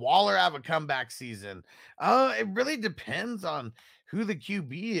said, will Waller have a comeback season? It really depends on who the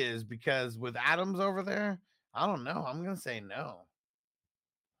QB is, because with Adams over there, I don't know. I'm going to say no.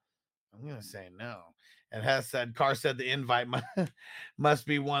 And Hess said, Carr said the invite must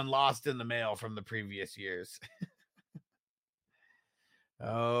be one lost in the mail from the previous years.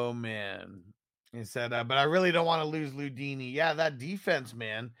 Oh, man. He said, but I really don't want to lose Ludini. Yeah, that defense,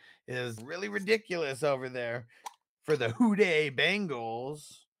 man, is really ridiculous over there for the Houday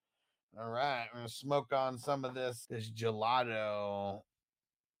Bengals. All right, I'm going to smoke on some of this gelato.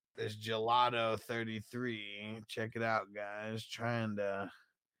 This gelato 33. Check it out, guys. Trying to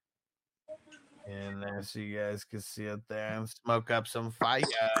in there so you guys can see it there and smoke up some fire.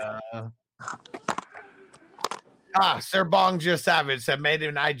 Sir Bongja Savage said made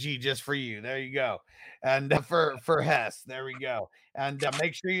an IG just for you. There you go. And for Hess, there we go. And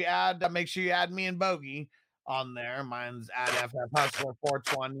make sure you add me and Bogey on there. Mine's at FF Hustler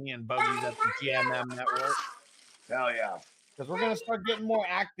 420 and Bogey's at the GMM Network. Hell yeah. Because we're gonna start getting more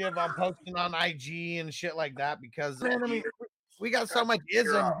active on posting on IG and shit like that. Because man, I mean, we got so much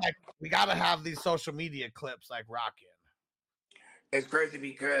ism. Like we gotta have these social media clips like rocking. It's crazy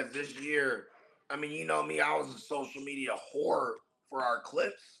because this year, I mean, you know me, I was a social media whore for our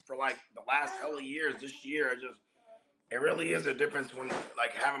clips for like the last hell of years. This year, it really is a difference when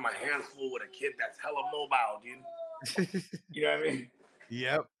like having my hands full with a kid that's hella mobile, dude. You know what I mean?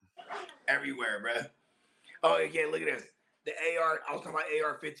 Yep. Everywhere, bro. Oh, again, look at this. The AR, I was talking about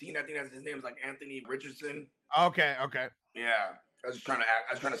AR-15. I think that's his name is like Anthony Richardson. Okay. Yeah. I was trying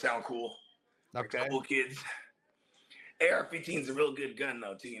to sound cool. Okay. Like cool kids. AR-15 is a real good gun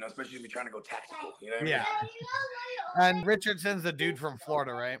though, too, you know, especially if you're trying to go tactical. You know what I mean? Yeah. And Richardson's the dude from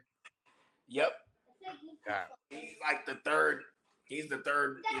Florida, right? Yep. Yeah. He's like the third. He's the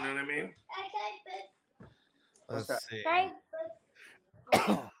third, you know what I mean? Let's see.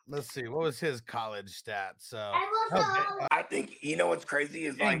 Let's see. What was his college stats? So I think you know what's crazy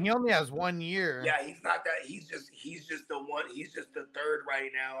is like he only has 1 year. Yeah, he's not that. He's just the one. He's just the third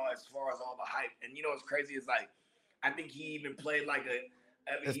right now as far as all the hype. And you know what's crazy is like I think he even played like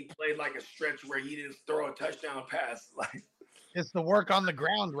a stretch where he didn't throw a touchdown pass. Like it's the work on the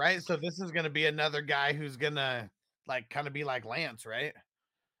ground, right? So this is going to be another guy who's gonna like kind of be like Lance, right?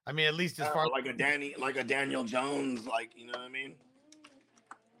 I mean, at least as far like a Daniel Jones, like you know what I mean.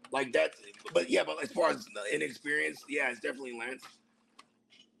 Like that, but as far as inexperience, yeah, it's definitely Lance.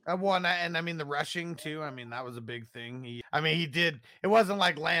 And I mean the rushing too. I mean that was a big thing. He did. It wasn't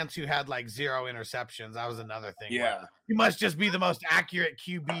like Lance who had like 0 interceptions. That was another thing. Yeah, he must just be the most accurate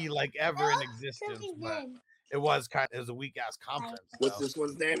QB like ever in existence. But it was a weak ass conference. What's this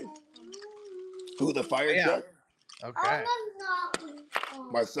one's name? Who the fire truck? Okay.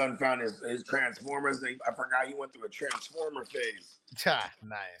 My son found his Transformers. I forgot he went through a Transformer phase.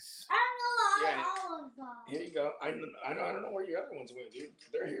 Nice. Yeah. Here you go. I don't know where your other ones went, dude.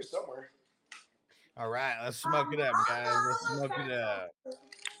 They're here somewhere. All right, let's smoke it up, guys. Let's smoke it up.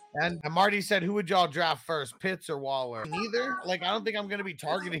 And Marty said, who would y'all draft first, Pitts or Waller? Neither. Like, I don't think I'm going to be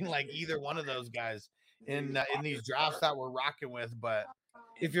targeting like either one of those guys in these drafts that we're rocking with. But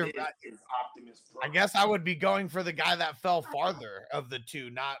if you're, This is Optimus I Prime. guess I would be going for the guy that fell farther of the two,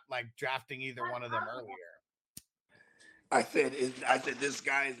 not like drafting either one of them earlier. I said this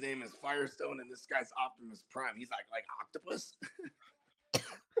guy's name is Firestone, and this guy's Optimus Prime. He's like octopus.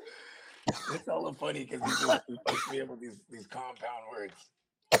 It's all funny because he fucks me up with these compound words.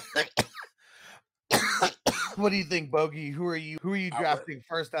 What do you think, Bogey? Who are you drafting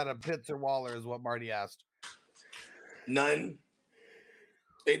first out of Pitts or Waller? Is what Marty asked. None.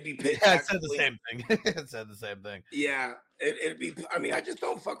 It'd be Pitts. Yeah, I said the same thing. I said the same thing. Yeah, it'd be. I mean, I just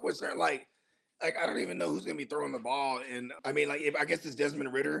don't fuck with certain like I don't even know who's gonna be throwing the ball. And I mean, like, if I guess it's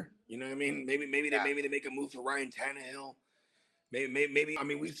Desmond Ritter. You know what I mean? Maybe they make a move for Ryan Tannehill. Maybe. I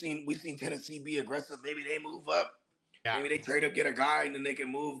mean, we've seen Tennessee be aggressive. Maybe they move up. Yeah. Maybe they trade up, get a guy, and then they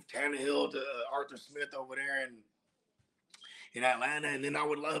can move Tannehill to Arthur Smith over there in Atlanta. And then I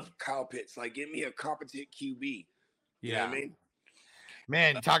would love Kyle Pitts. Like, give me a competent QB. You know what I mean?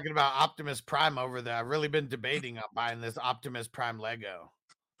 Man, talking about Optimus Prime over there, I've really been debating on buying this Optimus Prime Lego.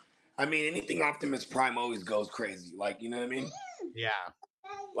 I mean, anything Optimus Prime always goes crazy. Like, you know what I mean? Yeah.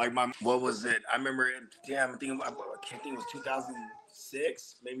 Like what was it? I remember. Damn, I think it was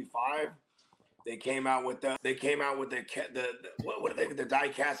 2006, maybe 5. They came out with the what are they, the die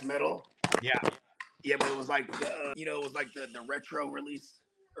cast metal? Yeah. Yeah, but it was like it was like the retro release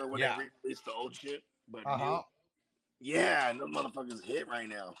or when they released the old shit. But yeah, no motherfuckers hit right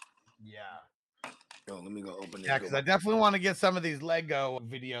now. Yeah. Yo, let me go open this. Yeah, because I definitely want to get some of these Lego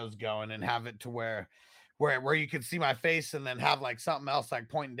videos going and have it to where you can see my face and then have like something else like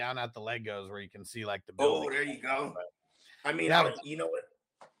pointing down at the Legos where you can see like the building. Oh, there you go. I mean, you know what?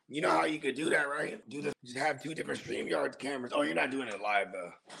 You know how you could do that, right? Just have 2 different StreamYard cameras. Oh, you're not doing it live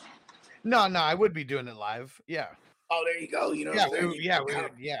though. No, I would be doing it live. Yeah. Oh, there you go. You know,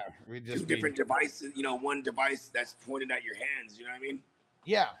 we just 2 different devices. You know, one device that's pointed at your hands. You know what I mean?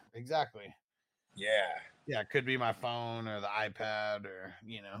 Yeah, exactly. Yeah. Yeah, it could be my phone or the iPad or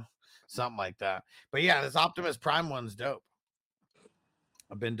something like that. But yeah, this Optimus Prime one's dope.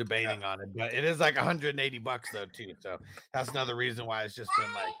 I've been debating on it, but it is like $180 though too. So that's another reason why it's just been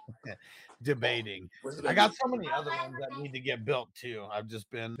like debating. I got so many other ones that need to get built too. I've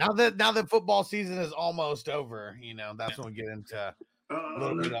just been now that football season is almost over. That's when we get into a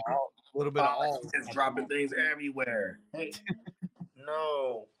little bit of all. Just dropping things everywhere. Hey,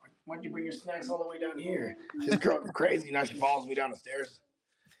 no, why'd you bring your snacks all the way down here? This girl's crazy. Now she follows me down the stairs.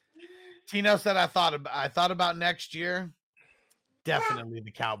 Tino said I thought about next year. Definitely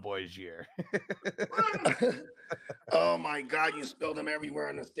the Cowboys year. Oh my God, you spilled them everywhere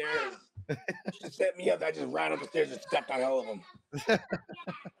on the stairs. She set me up. I just ran up the stairs and stepped on all of them.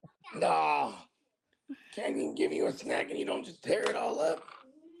 No. Can't even give you a snack and you don't just tear it all up.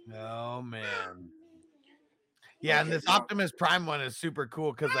 Oh man. Yeah, and this Optimus Prime one is super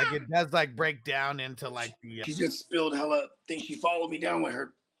cool because like it does like break down into like the She just spilled hella things. She followed me down with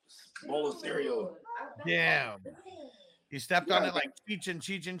her bowl of cereal. Damn. You stepped on it like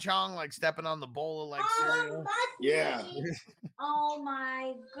Cheech and Chong, like stepping on the bowl of like cereal. Yeah. Oh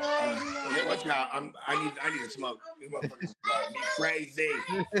my goodness. Watch out. I need to smoke. These motherfuckers drive me crazy.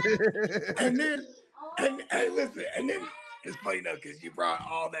 and listen, and then it's funny though, because you brought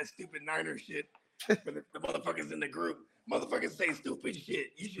all that stupid Niner shit for the motherfuckers in the group. Motherfuckers say stupid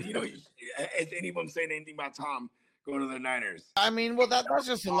shit. You should, has any of them saying anything about Tom going to the Niners? I mean, well, that's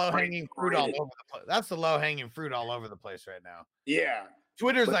just the low-hanging fruit all over the place. That's the low-hanging fruit all over the place right now. Yeah.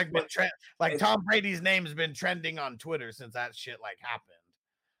 Twitter's been Tom Brady's name's been trending on Twitter since that shit like happened.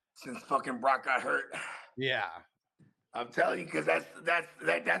 Since fucking Brock got hurt. Yeah. I'm telling you, because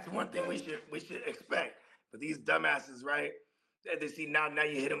that's one thing we should expect. But these dumbasses, right? They see now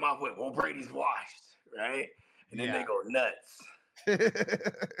you hit them off with, well, Brady's washed, right? And then they go nuts.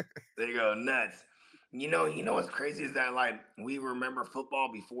 They go nuts. You know what's crazy is that like we remember football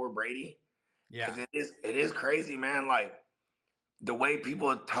before Brady. Yeah. It is crazy, man. Like the way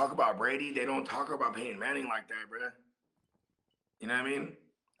people talk about Brady, they don't talk about Peyton Manning like that, bro. You know what I mean?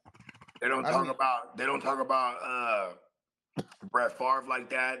 They don't talk about Brett Favre like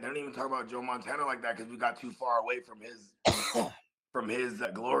that. They don't even talk about Joe Montana like that because we got too far away from his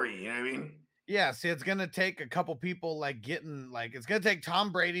glory. You know what I mean? Yeah. See, it's gonna take a couple people like it's gonna take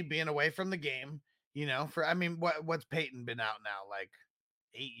Tom Brady being away from the game. What's Peyton been out now? Like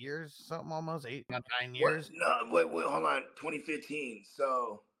 8 years, something almost 9 years. Wait, hold on. 2015.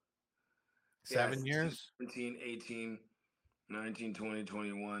 So 7 years. 17, 18, 19, 20,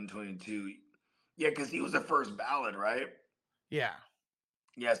 21, 22. Yeah, because he was the first ballot, right? Yeah.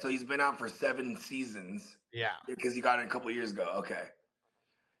 Yeah, so he's been out for 7 seasons. Yeah. Because he got it a couple years ago. Okay.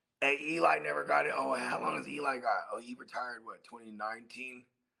 Hey, Eli never got it. Oh, how long has Eli got? Oh, he retired, what, 2019?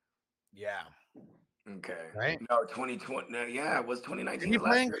 Yeah. Okay. Right? No, 2020. No, yeah, it was Did 2019 he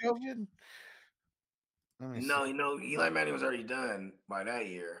last play in year? COVID? Let me No, see. Eli Manning was already done by that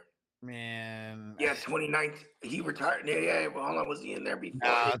year. Man. Yeah, 2019. He retired. Yeah. Well, hold on. Was he in there before?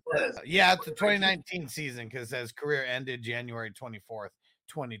 Nah, It was. yeah, it's the 2019 season because his career ended January 24th,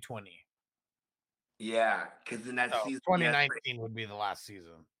 2020. Yeah, because in that So season, 2019 would be the last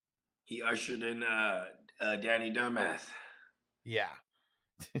season. he ushered in Danny Dumbass. Yeah.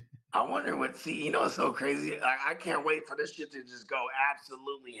 I wonder what. See, it's so crazy. I can't wait for this shit to just go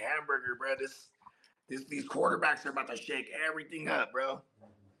absolutely hamburger, bro. These quarterbacks are about to shake everything up, bro.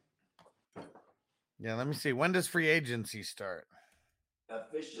 Yeah, let me see. When does free agency start?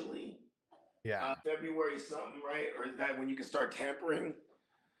 Officially, Yeah. February something, right? Or is that when you can start tampering?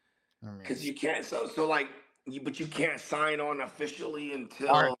 Let me Because see. you can't. So like, but you can't sign on officially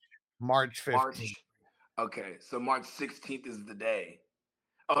until March 15th. March. Okay, so March 16th is the day.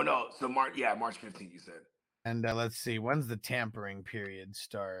 Oh no, so March 15th. You said. And let's see, when's the tampering period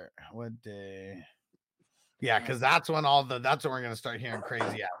start? What day? Yeah, because that's when that's when we're gonna start hearing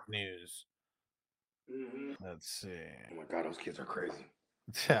crazy ass news. Mm-hmm. Let's see. Oh my god, those kids are crazy.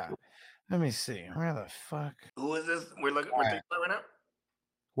 Yeah. Let me see. Where the fuck? Who is this? We're thinking about right now.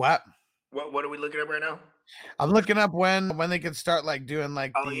 What? What are we looking at right now? I'm looking up when they could start like doing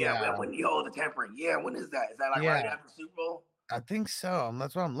like when the tampering. Yeah, when is that? Is that like right after Super Bowl? I think so.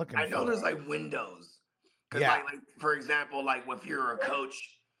 That's what I'm looking for. I know there's like windows. Because like for example, like if you're a coach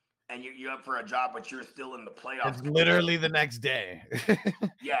and you're up for a job, but you're still in the playoffs. It's literally the next day.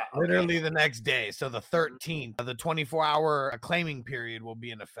 Yeah. Literally the next day. So the 13th, the 24-hour claiming period will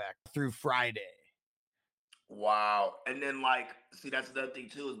be in effect through Friday. Wow. And then like, see, that's the other thing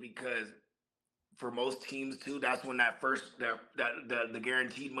too, is because for most teams too, that's when that first the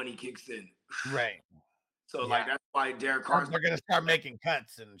guaranteed money kicks in. Right. So like that's why Derek Carr's they're gonna start making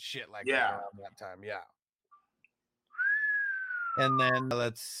cuts and shit like that around that time. Yeah. And then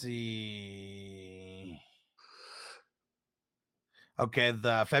let's see. Okay,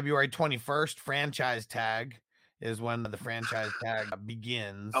 the February 21st franchise tag is when the franchise tag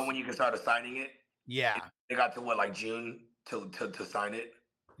begins. Oh, when you can start assigning it? Yeah. They got to what, like June to sign it?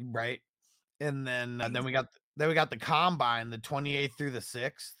 Right. And then we got the combine, the 28th through the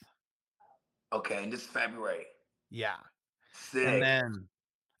 6th. Okay, and this is February. Yeah. Sick. And then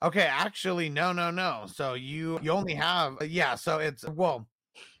okay, actually, no. So you only have so it's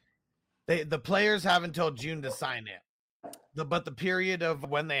the players have until June to sign it. But the period of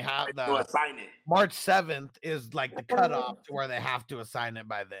when they have to assign it, March 7th is like the cutoff to where they have to assign it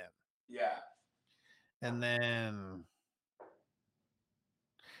by then. Yeah. And then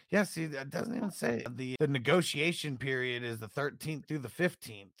see, that doesn't even say the negotiation period is the 13th through the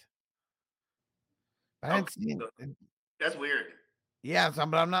 15th. I didn't see it. That's weird. Yeah,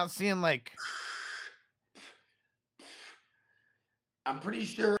 but I'm not seeing like. I'm pretty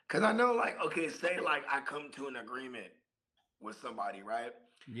sure, because I know, like, okay, say like I come to an agreement with somebody, right?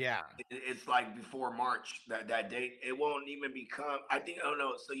 Yeah. It's like before March, that date, it won't even become, I think, oh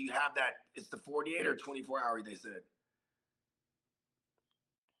no, so you have that, it's the 48 or 24 hours, they said.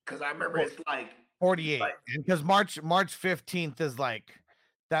 Because I remember it's like 48, because March 15th is like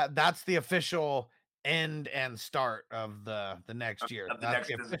that's the official end and start of the next year. That's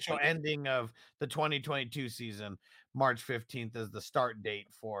the official ending of the 2022 season. March 15th is the start date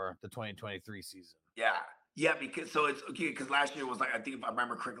for the 2023 season. Yeah, because so it's okay, because last year was like, I think if I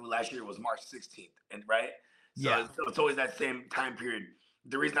remember correctly, last year was March 16th, and right? So it's always that same time period.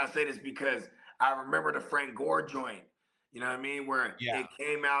 The reason I say this is because I remember the Frank Gore joint, you know what I mean? Where it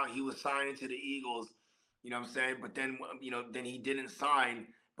came out, he was signing to the Eagles, you know what I'm saying? But then, then he didn't sign,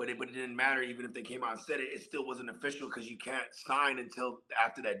 but it didn't matter. Even if they came out and said it, it still wasn't official because you can't sign until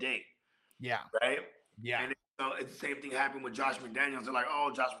after that date. Yeah. Right? Yeah. And so it's the same thing happened with Josh McDaniels. They're like,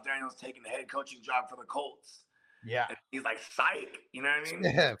 oh, Josh McDaniels taking the head coaching job for the Colts. Yeah. And he's like, psych. You know what I mean?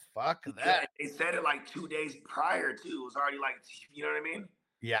 Yeah, fuck that. They said it like 2 days prior, too. It was already like, you know what I mean?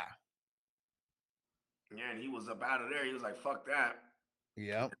 Yeah. Yeah, and he was up out of there. He was like, fuck that.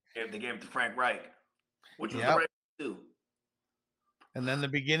 Yep. They gave it to Frank Reich, which was the right thing to do. And then the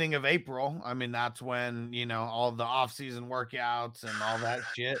beginning of April, I mean, that's when, all the off-season workouts and all that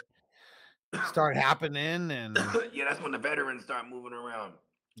shit start happening. And yeah, that's when the veterans start moving around.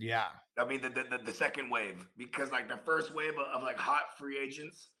 Yeah. I mean, the second wave, because like the first wave of like hot free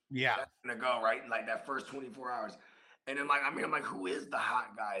agents, that's gonna go, right? Like that first 24 hours. And then like, I mean, I'm like, who is the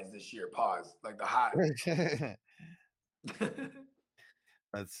hot guys this year? Pause. Like the hot.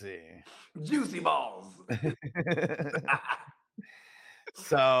 Let's see. Juicy balls.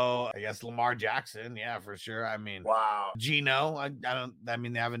 So I guess Lamar Jackson, yeah, for sure. I mean, Wow. Gino, I don't. I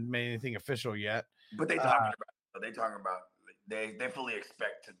mean, they haven't made anything official yet. But they talking about they fully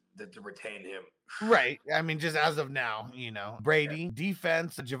expect to retain him. Right. I mean, just as of now, Brady,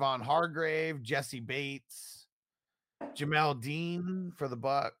 defense, Javon Hargrave, Jesse Bates, Jamel Dean for the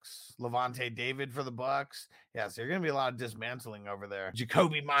Bucks, Levante David for the Bucks. Yeah, so you're gonna be a lot of dismantling over there.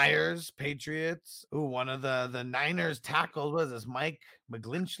 Jacoby Myers, Patriots. Ooh, one of the Niners tackles was this Mike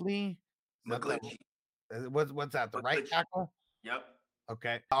McGlinchey. McGlinchey. What's that? The right tackle? Yep.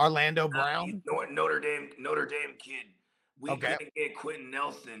 Okay. Orlando Brown. Notre Dame kid. We couldn't get Quentin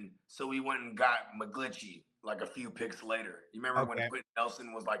Nelson, so we went and got McGlinchey like a few picks later. You remember when Quentin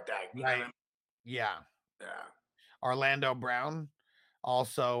Nelson was like that? You know what I mean? Yeah. Yeah. Orlando Brown,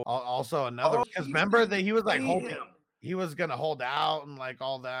 also another, because remember that he was like hoping he was gonna hold out and like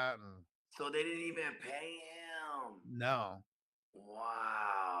all that, and so they didn't even pay him. No.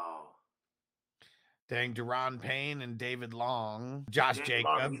 Wow. Dang, Deron Payne and David Long, Josh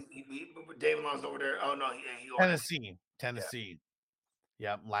Jacobs. David Long's over there. Oh no, he Tennessee.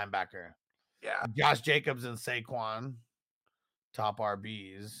 Yep, linebacker. Yeah. Josh Jacobs and Saquon, top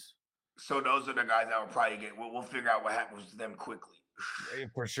RBs. So those are the guys that will probably get. We'll figure out what happens to them quickly.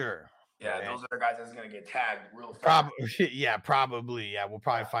 For sure. Yeah, right. Those are the guys that's gonna get tagged real fast. Probably. Yeah, we'll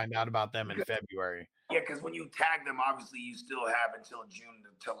probably find out about them in February. Yeah, because when you tag them, obviously you still have until June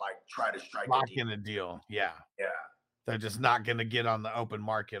to like try to strike lock in a deal. Yeah. Yeah. They're just not going to get on the open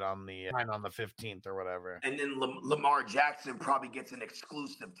market on the 15th or whatever. And then Lamar Jackson probably gets an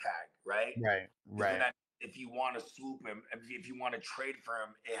exclusive tag, right? Right. If you want to swoop him, if you want to trade for him,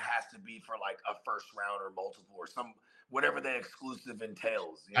 it has to be for like a first round or multiple or whatever the exclusive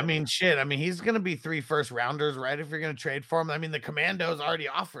entails. I mean, shit. I mean, he's going to be 3 first rounders, right? If you're going to trade for him. I mean, the Commandos already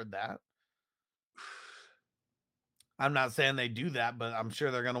offered that. I'm not saying they do that, but I'm sure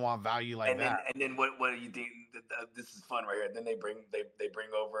they're going to want value like that. And then what do you think? This is fun right here. Then they bring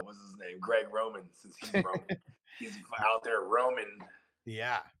over, what's his name? Greg Roman, since he's Roman. He's out there Roman.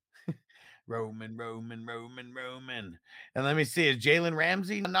 Yeah. Roman. And let me see, is Jalen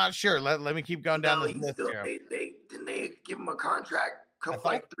Ramsey? I'm not sure. Let me keep going down this list here. Didn't they give him a contract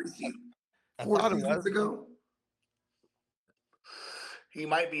four seasons ago? He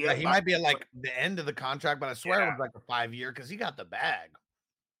might be. Yeah, he might be at like the end of the contract, but I swear it was like a 5-year because he got the bag.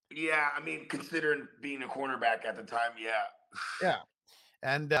 Yeah, I mean, considering being a cornerback at the time, yeah.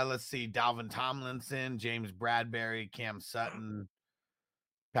 And let's see, Dalvin Tomlinson, James Bradbury, Cam Sutton,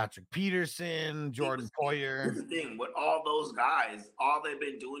 Patrick Peterson, Jordan Poyer. Here's the thing: with all those guys, all they've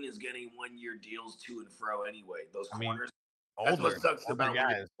been doing is getting 1-year deals to and fro. Anyway, those corners. That's what sucks about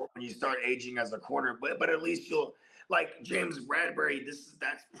guys when you start aging as a corner. But at least you'll. Like James Bradbury,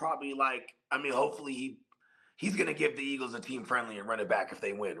 that's probably like, I mean, hopefully he's gonna give the Eagles a team friendly and run it back if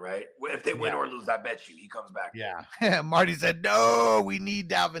they win, right? If they win or lose, I bet you he comes back. Yeah. Marty said, no, we need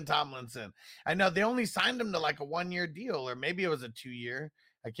Dalvin Tomlinson. I know they only signed him to like a 1-year deal, or maybe it was a 2-year.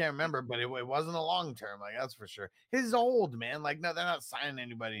 I can't remember, but it wasn't a long term, like that's for sure. He's old, man. Like, no, they're not signing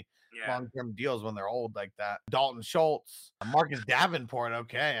anybody long-term deals when they're old like that. Dalton Schultz, Marcus Davenport.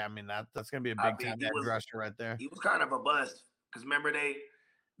 Okay, I mean that's gonna be a big time edge rusher right there. He was kind of a bust because do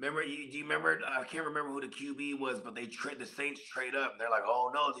you remember? I can't remember who the QB was, but the Saints trade up. They're like,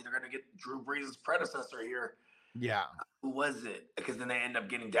 oh no, they're gonna get Drew Brees' predecessor here. Yeah, who was it? Because then they end up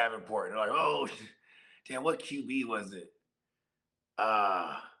getting Davenport. And they're like, oh damn, what QB was it?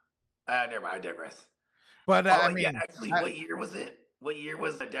 Never mind, I digress. But I mean, actually, what year was it? What year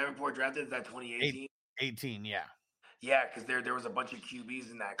was Davenport drafted? Is that 2018? 18, yeah. Yeah, because there was a bunch of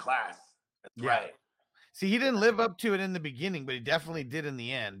QBs in that class. That's right. See, he didn't live up to it in the beginning, but he definitely did in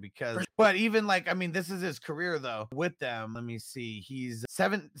the end but even like, I mean, this is his career though with them. Let me see. He's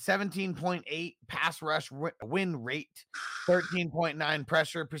 17.8 pass rush win rate, 13.9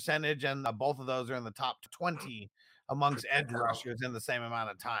 pressure percentage. And both of those are in the top 20 amongst edge rushers in the same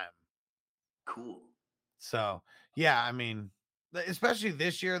amount of time. Cool. So, yeah, I mean, especially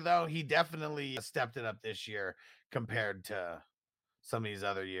this year, though, he definitely stepped it up this year compared to some of these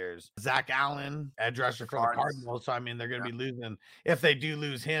other years. Zach Allen, edge rusher for the Cardinals. So, I mean, they're going to be losing if they do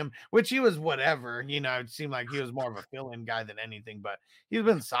lose him, which he was whatever. It seemed like he was more of a fill-in guy than anything, but he's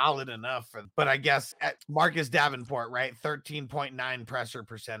been solid enough. But I guess at Marcus Davenport, right, 13.9 pressure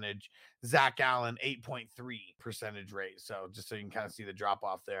percentage. Zach Allen, 8.3 percentage rate. So just so you can kind of see the drop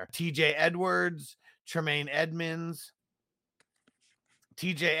off there. TJ Edwards, Tremaine Edmonds,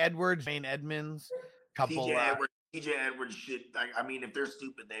 Tremaine Edmonds, couple. TJ Edwards shit. I mean, if they're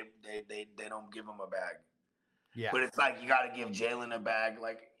stupid, they don't give him a bag. Yeah. But it's like you got to give Jalen a bag.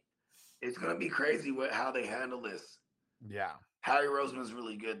 Like it's gonna be crazy how they handle this. Yeah. Harry Roseman's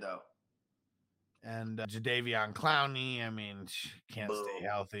really good though. And Jadeveon Clowney, I mean, can't Boom. stay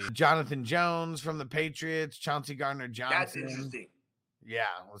healthy. Jonathan Jones from the Patriots, Chauncey Gardner-Johnson. That's interesting. Yeah,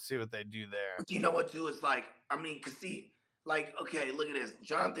 let's see what they do there. But you know what, too? It's like, I mean, cause see, like, okay, look at this.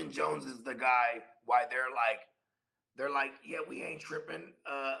 Jonathan Jones is the guy. Why they're like, yeah, we ain't tripping.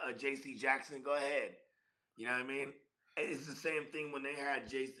 J.C. Jackson, go ahead. You know what I mean? It's the same thing when they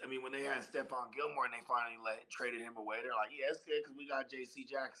had when they had Stephon Gilmore and they finally traded him away. They're like, yeah, it's good because we got J.C.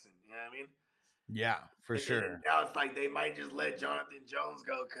 Jackson. You know what I mean? Yeah, for sure. And now it's like they might just let Jonathan Jones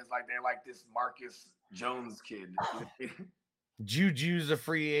go because like they're like this Marcus Jones kid. Juju's a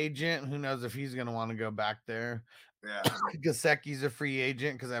free agent. Who knows if he's going to want to go back there? Yeah. Gesicki's a free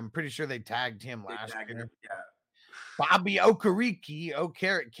agent because I'm pretty sure they tagged him last year. Yeah. Bobby Okereke,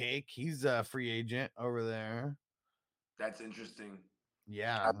 Carrot Cake, he's a free agent over there. That's interesting.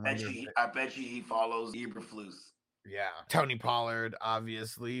 Yeah. I bet you he follows Eberflus. Yeah. Tony Pollard,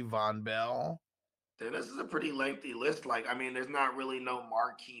 obviously. Von Bell. Then this is a pretty lengthy list. Like, I mean, there's not really no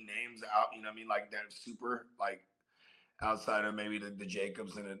marquee names out, you know what I mean? Like, that super, like, outside of maybe the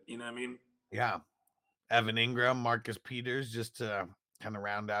Jacobs and it, you know what I mean? Yeah. Evan Ingram, Marcus Peters, just to kind of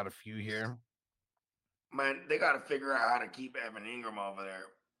round out a few here. Man, they got to figure out how to keep Evan Ingram over there.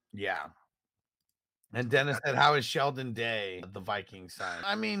 Yeah. And Dennis said, how is Sheldon Day, the Vikings side?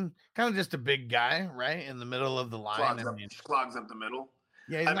 I mean, kind of just a big guy, right? In the middle of the line. Clogs up the middle.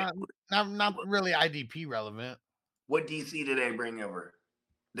 Yeah, he's not really IDP relevant. What DC did they bring over?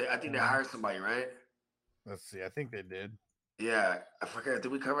 I think they hired somebody, right? Let's see. I think they did. Yeah. I forget.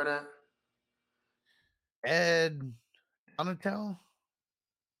 Did we cover that? Ed Donatel?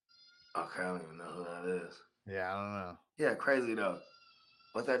 Okay, I don't even know who that is. Yeah, I don't know. Yeah, crazy though.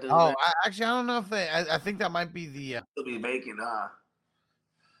 What's that doing? Oh, I don't know if they. I think that might be the. It'll be vacant, huh?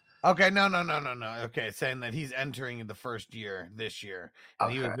 Okay, no. Okay, saying that he's entering the first year this year,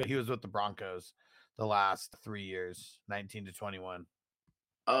 and he was with the Broncos the last 3 years, 19 to 21.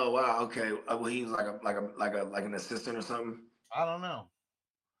 Oh wow, okay. Well, he was like an assistant or something. I don't know.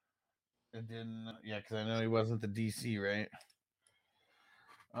 It didn't. Yeah, because I know he wasn't the DC, right?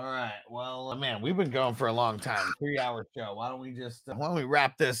 All right. Well, man, we've been going for a long time. 3-hour show. Why don't we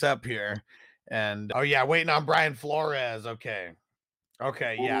wrap this up here? And waiting on Brian Flores. Okay,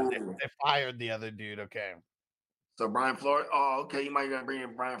 yeah, they fired the other dude. Okay. So Brian Flores. Oh, okay. You might gotta bring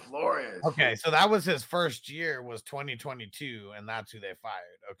in Brian Flores. Okay, so that was his first year, was 2022, and that's who they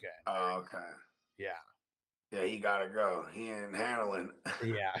fired. Okay. Oh, okay. Yeah. Yeah, he gotta go. He ain't handling.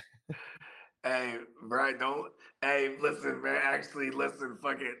 Yeah. Hey, Brian, listen, man. Actually, listen,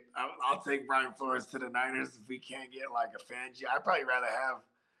 fuck it. I'll take Brian Flores to the Niners if we can't get like a Fangio. I'd probably rather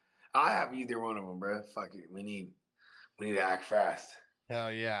I'll have either one of them, bro. Fuck it. We need to act fast.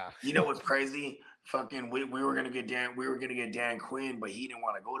 Hell yeah. You know what's crazy? Fucking, we were gonna get Dan Quinn, but he didn't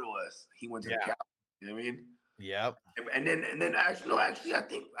want to go to us. He went to the Cowboys. You know what I mean? Yep. And then actually, I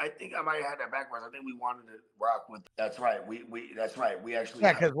think I might have had that backwards. I think we wanted to rock with. That's right. That's right. We actually.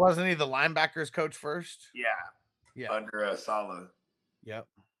 Yeah, because wasn't he the linebackers coach first? Yeah. Yeah. Under Saleh. Yep.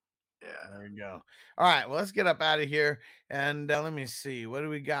 Yeah. There you go. All right. Well, let's get up out of here. And let me see. What do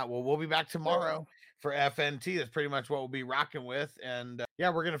we got? Well, we'll be back tomorrow for FNT. That's pretty much what we'll be rocking with. And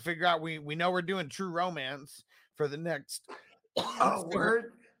we're going to figure out. We know we're doing True Romance for the next. Oh,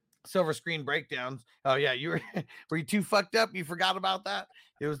 word. Silver Screen Breakdowns. Oh, yeah. Were you too fucked up? You forgot about that?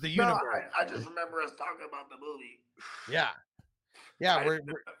 It was the universe. No, I just remember us talking about the movie. Yeah. Yeah.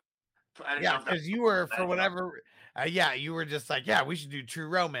 Because you were, for whatever. You were just like, we should do True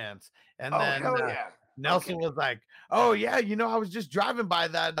Romance. And then Nelson was like, oh, yeah, I was just driving by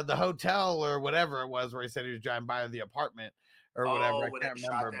the hotel or whatever it was where he said he was driving by the apartment or whatever. I can't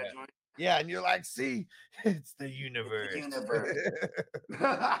remember. Yeah, and you're like, see, it's the universe. It's the universe.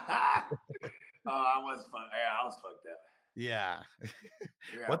 I was fucked up. Yeah.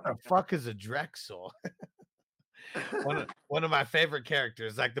 What the fuck is a Drexel? one of my favorite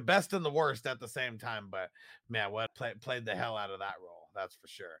characters, like the best and the worst at the same time. But man, played the hell out of that role, that's for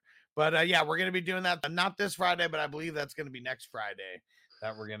sure. But we're gonna be doing that not this Friday, but I believe that's gonna be next Friday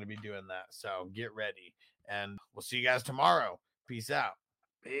that we're gonna be doing that. So get ready, and we'll see you guys tomorrow. Peace out.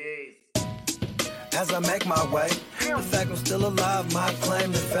 Peace. As I make my way, the fact I'm still alive, my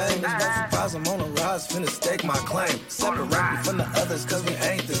claim to fame. It's no surprise I'm on a rise, finna stake my claim. Separate me from the others, cause we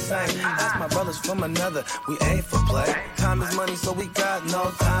ain't the same. Ask my brothers from another, we ain't for play. Time is money, so we got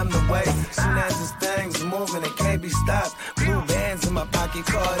no time to waste. Soon as this thing's moving, it can't be stopped. Blue bands in my pocket,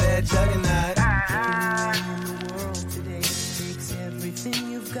 call that juggernaut. In the world today takes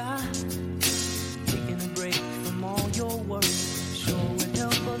everything you've got. Taking a break from all your work sure would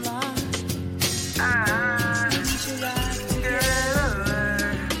help a lot. Get your life together.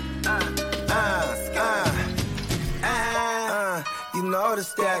 You know the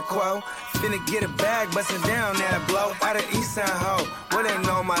stat quo. Finna get a bag, bustin' down that blow. Out of East Side Ho, where they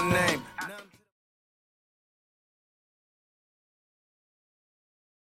know my name.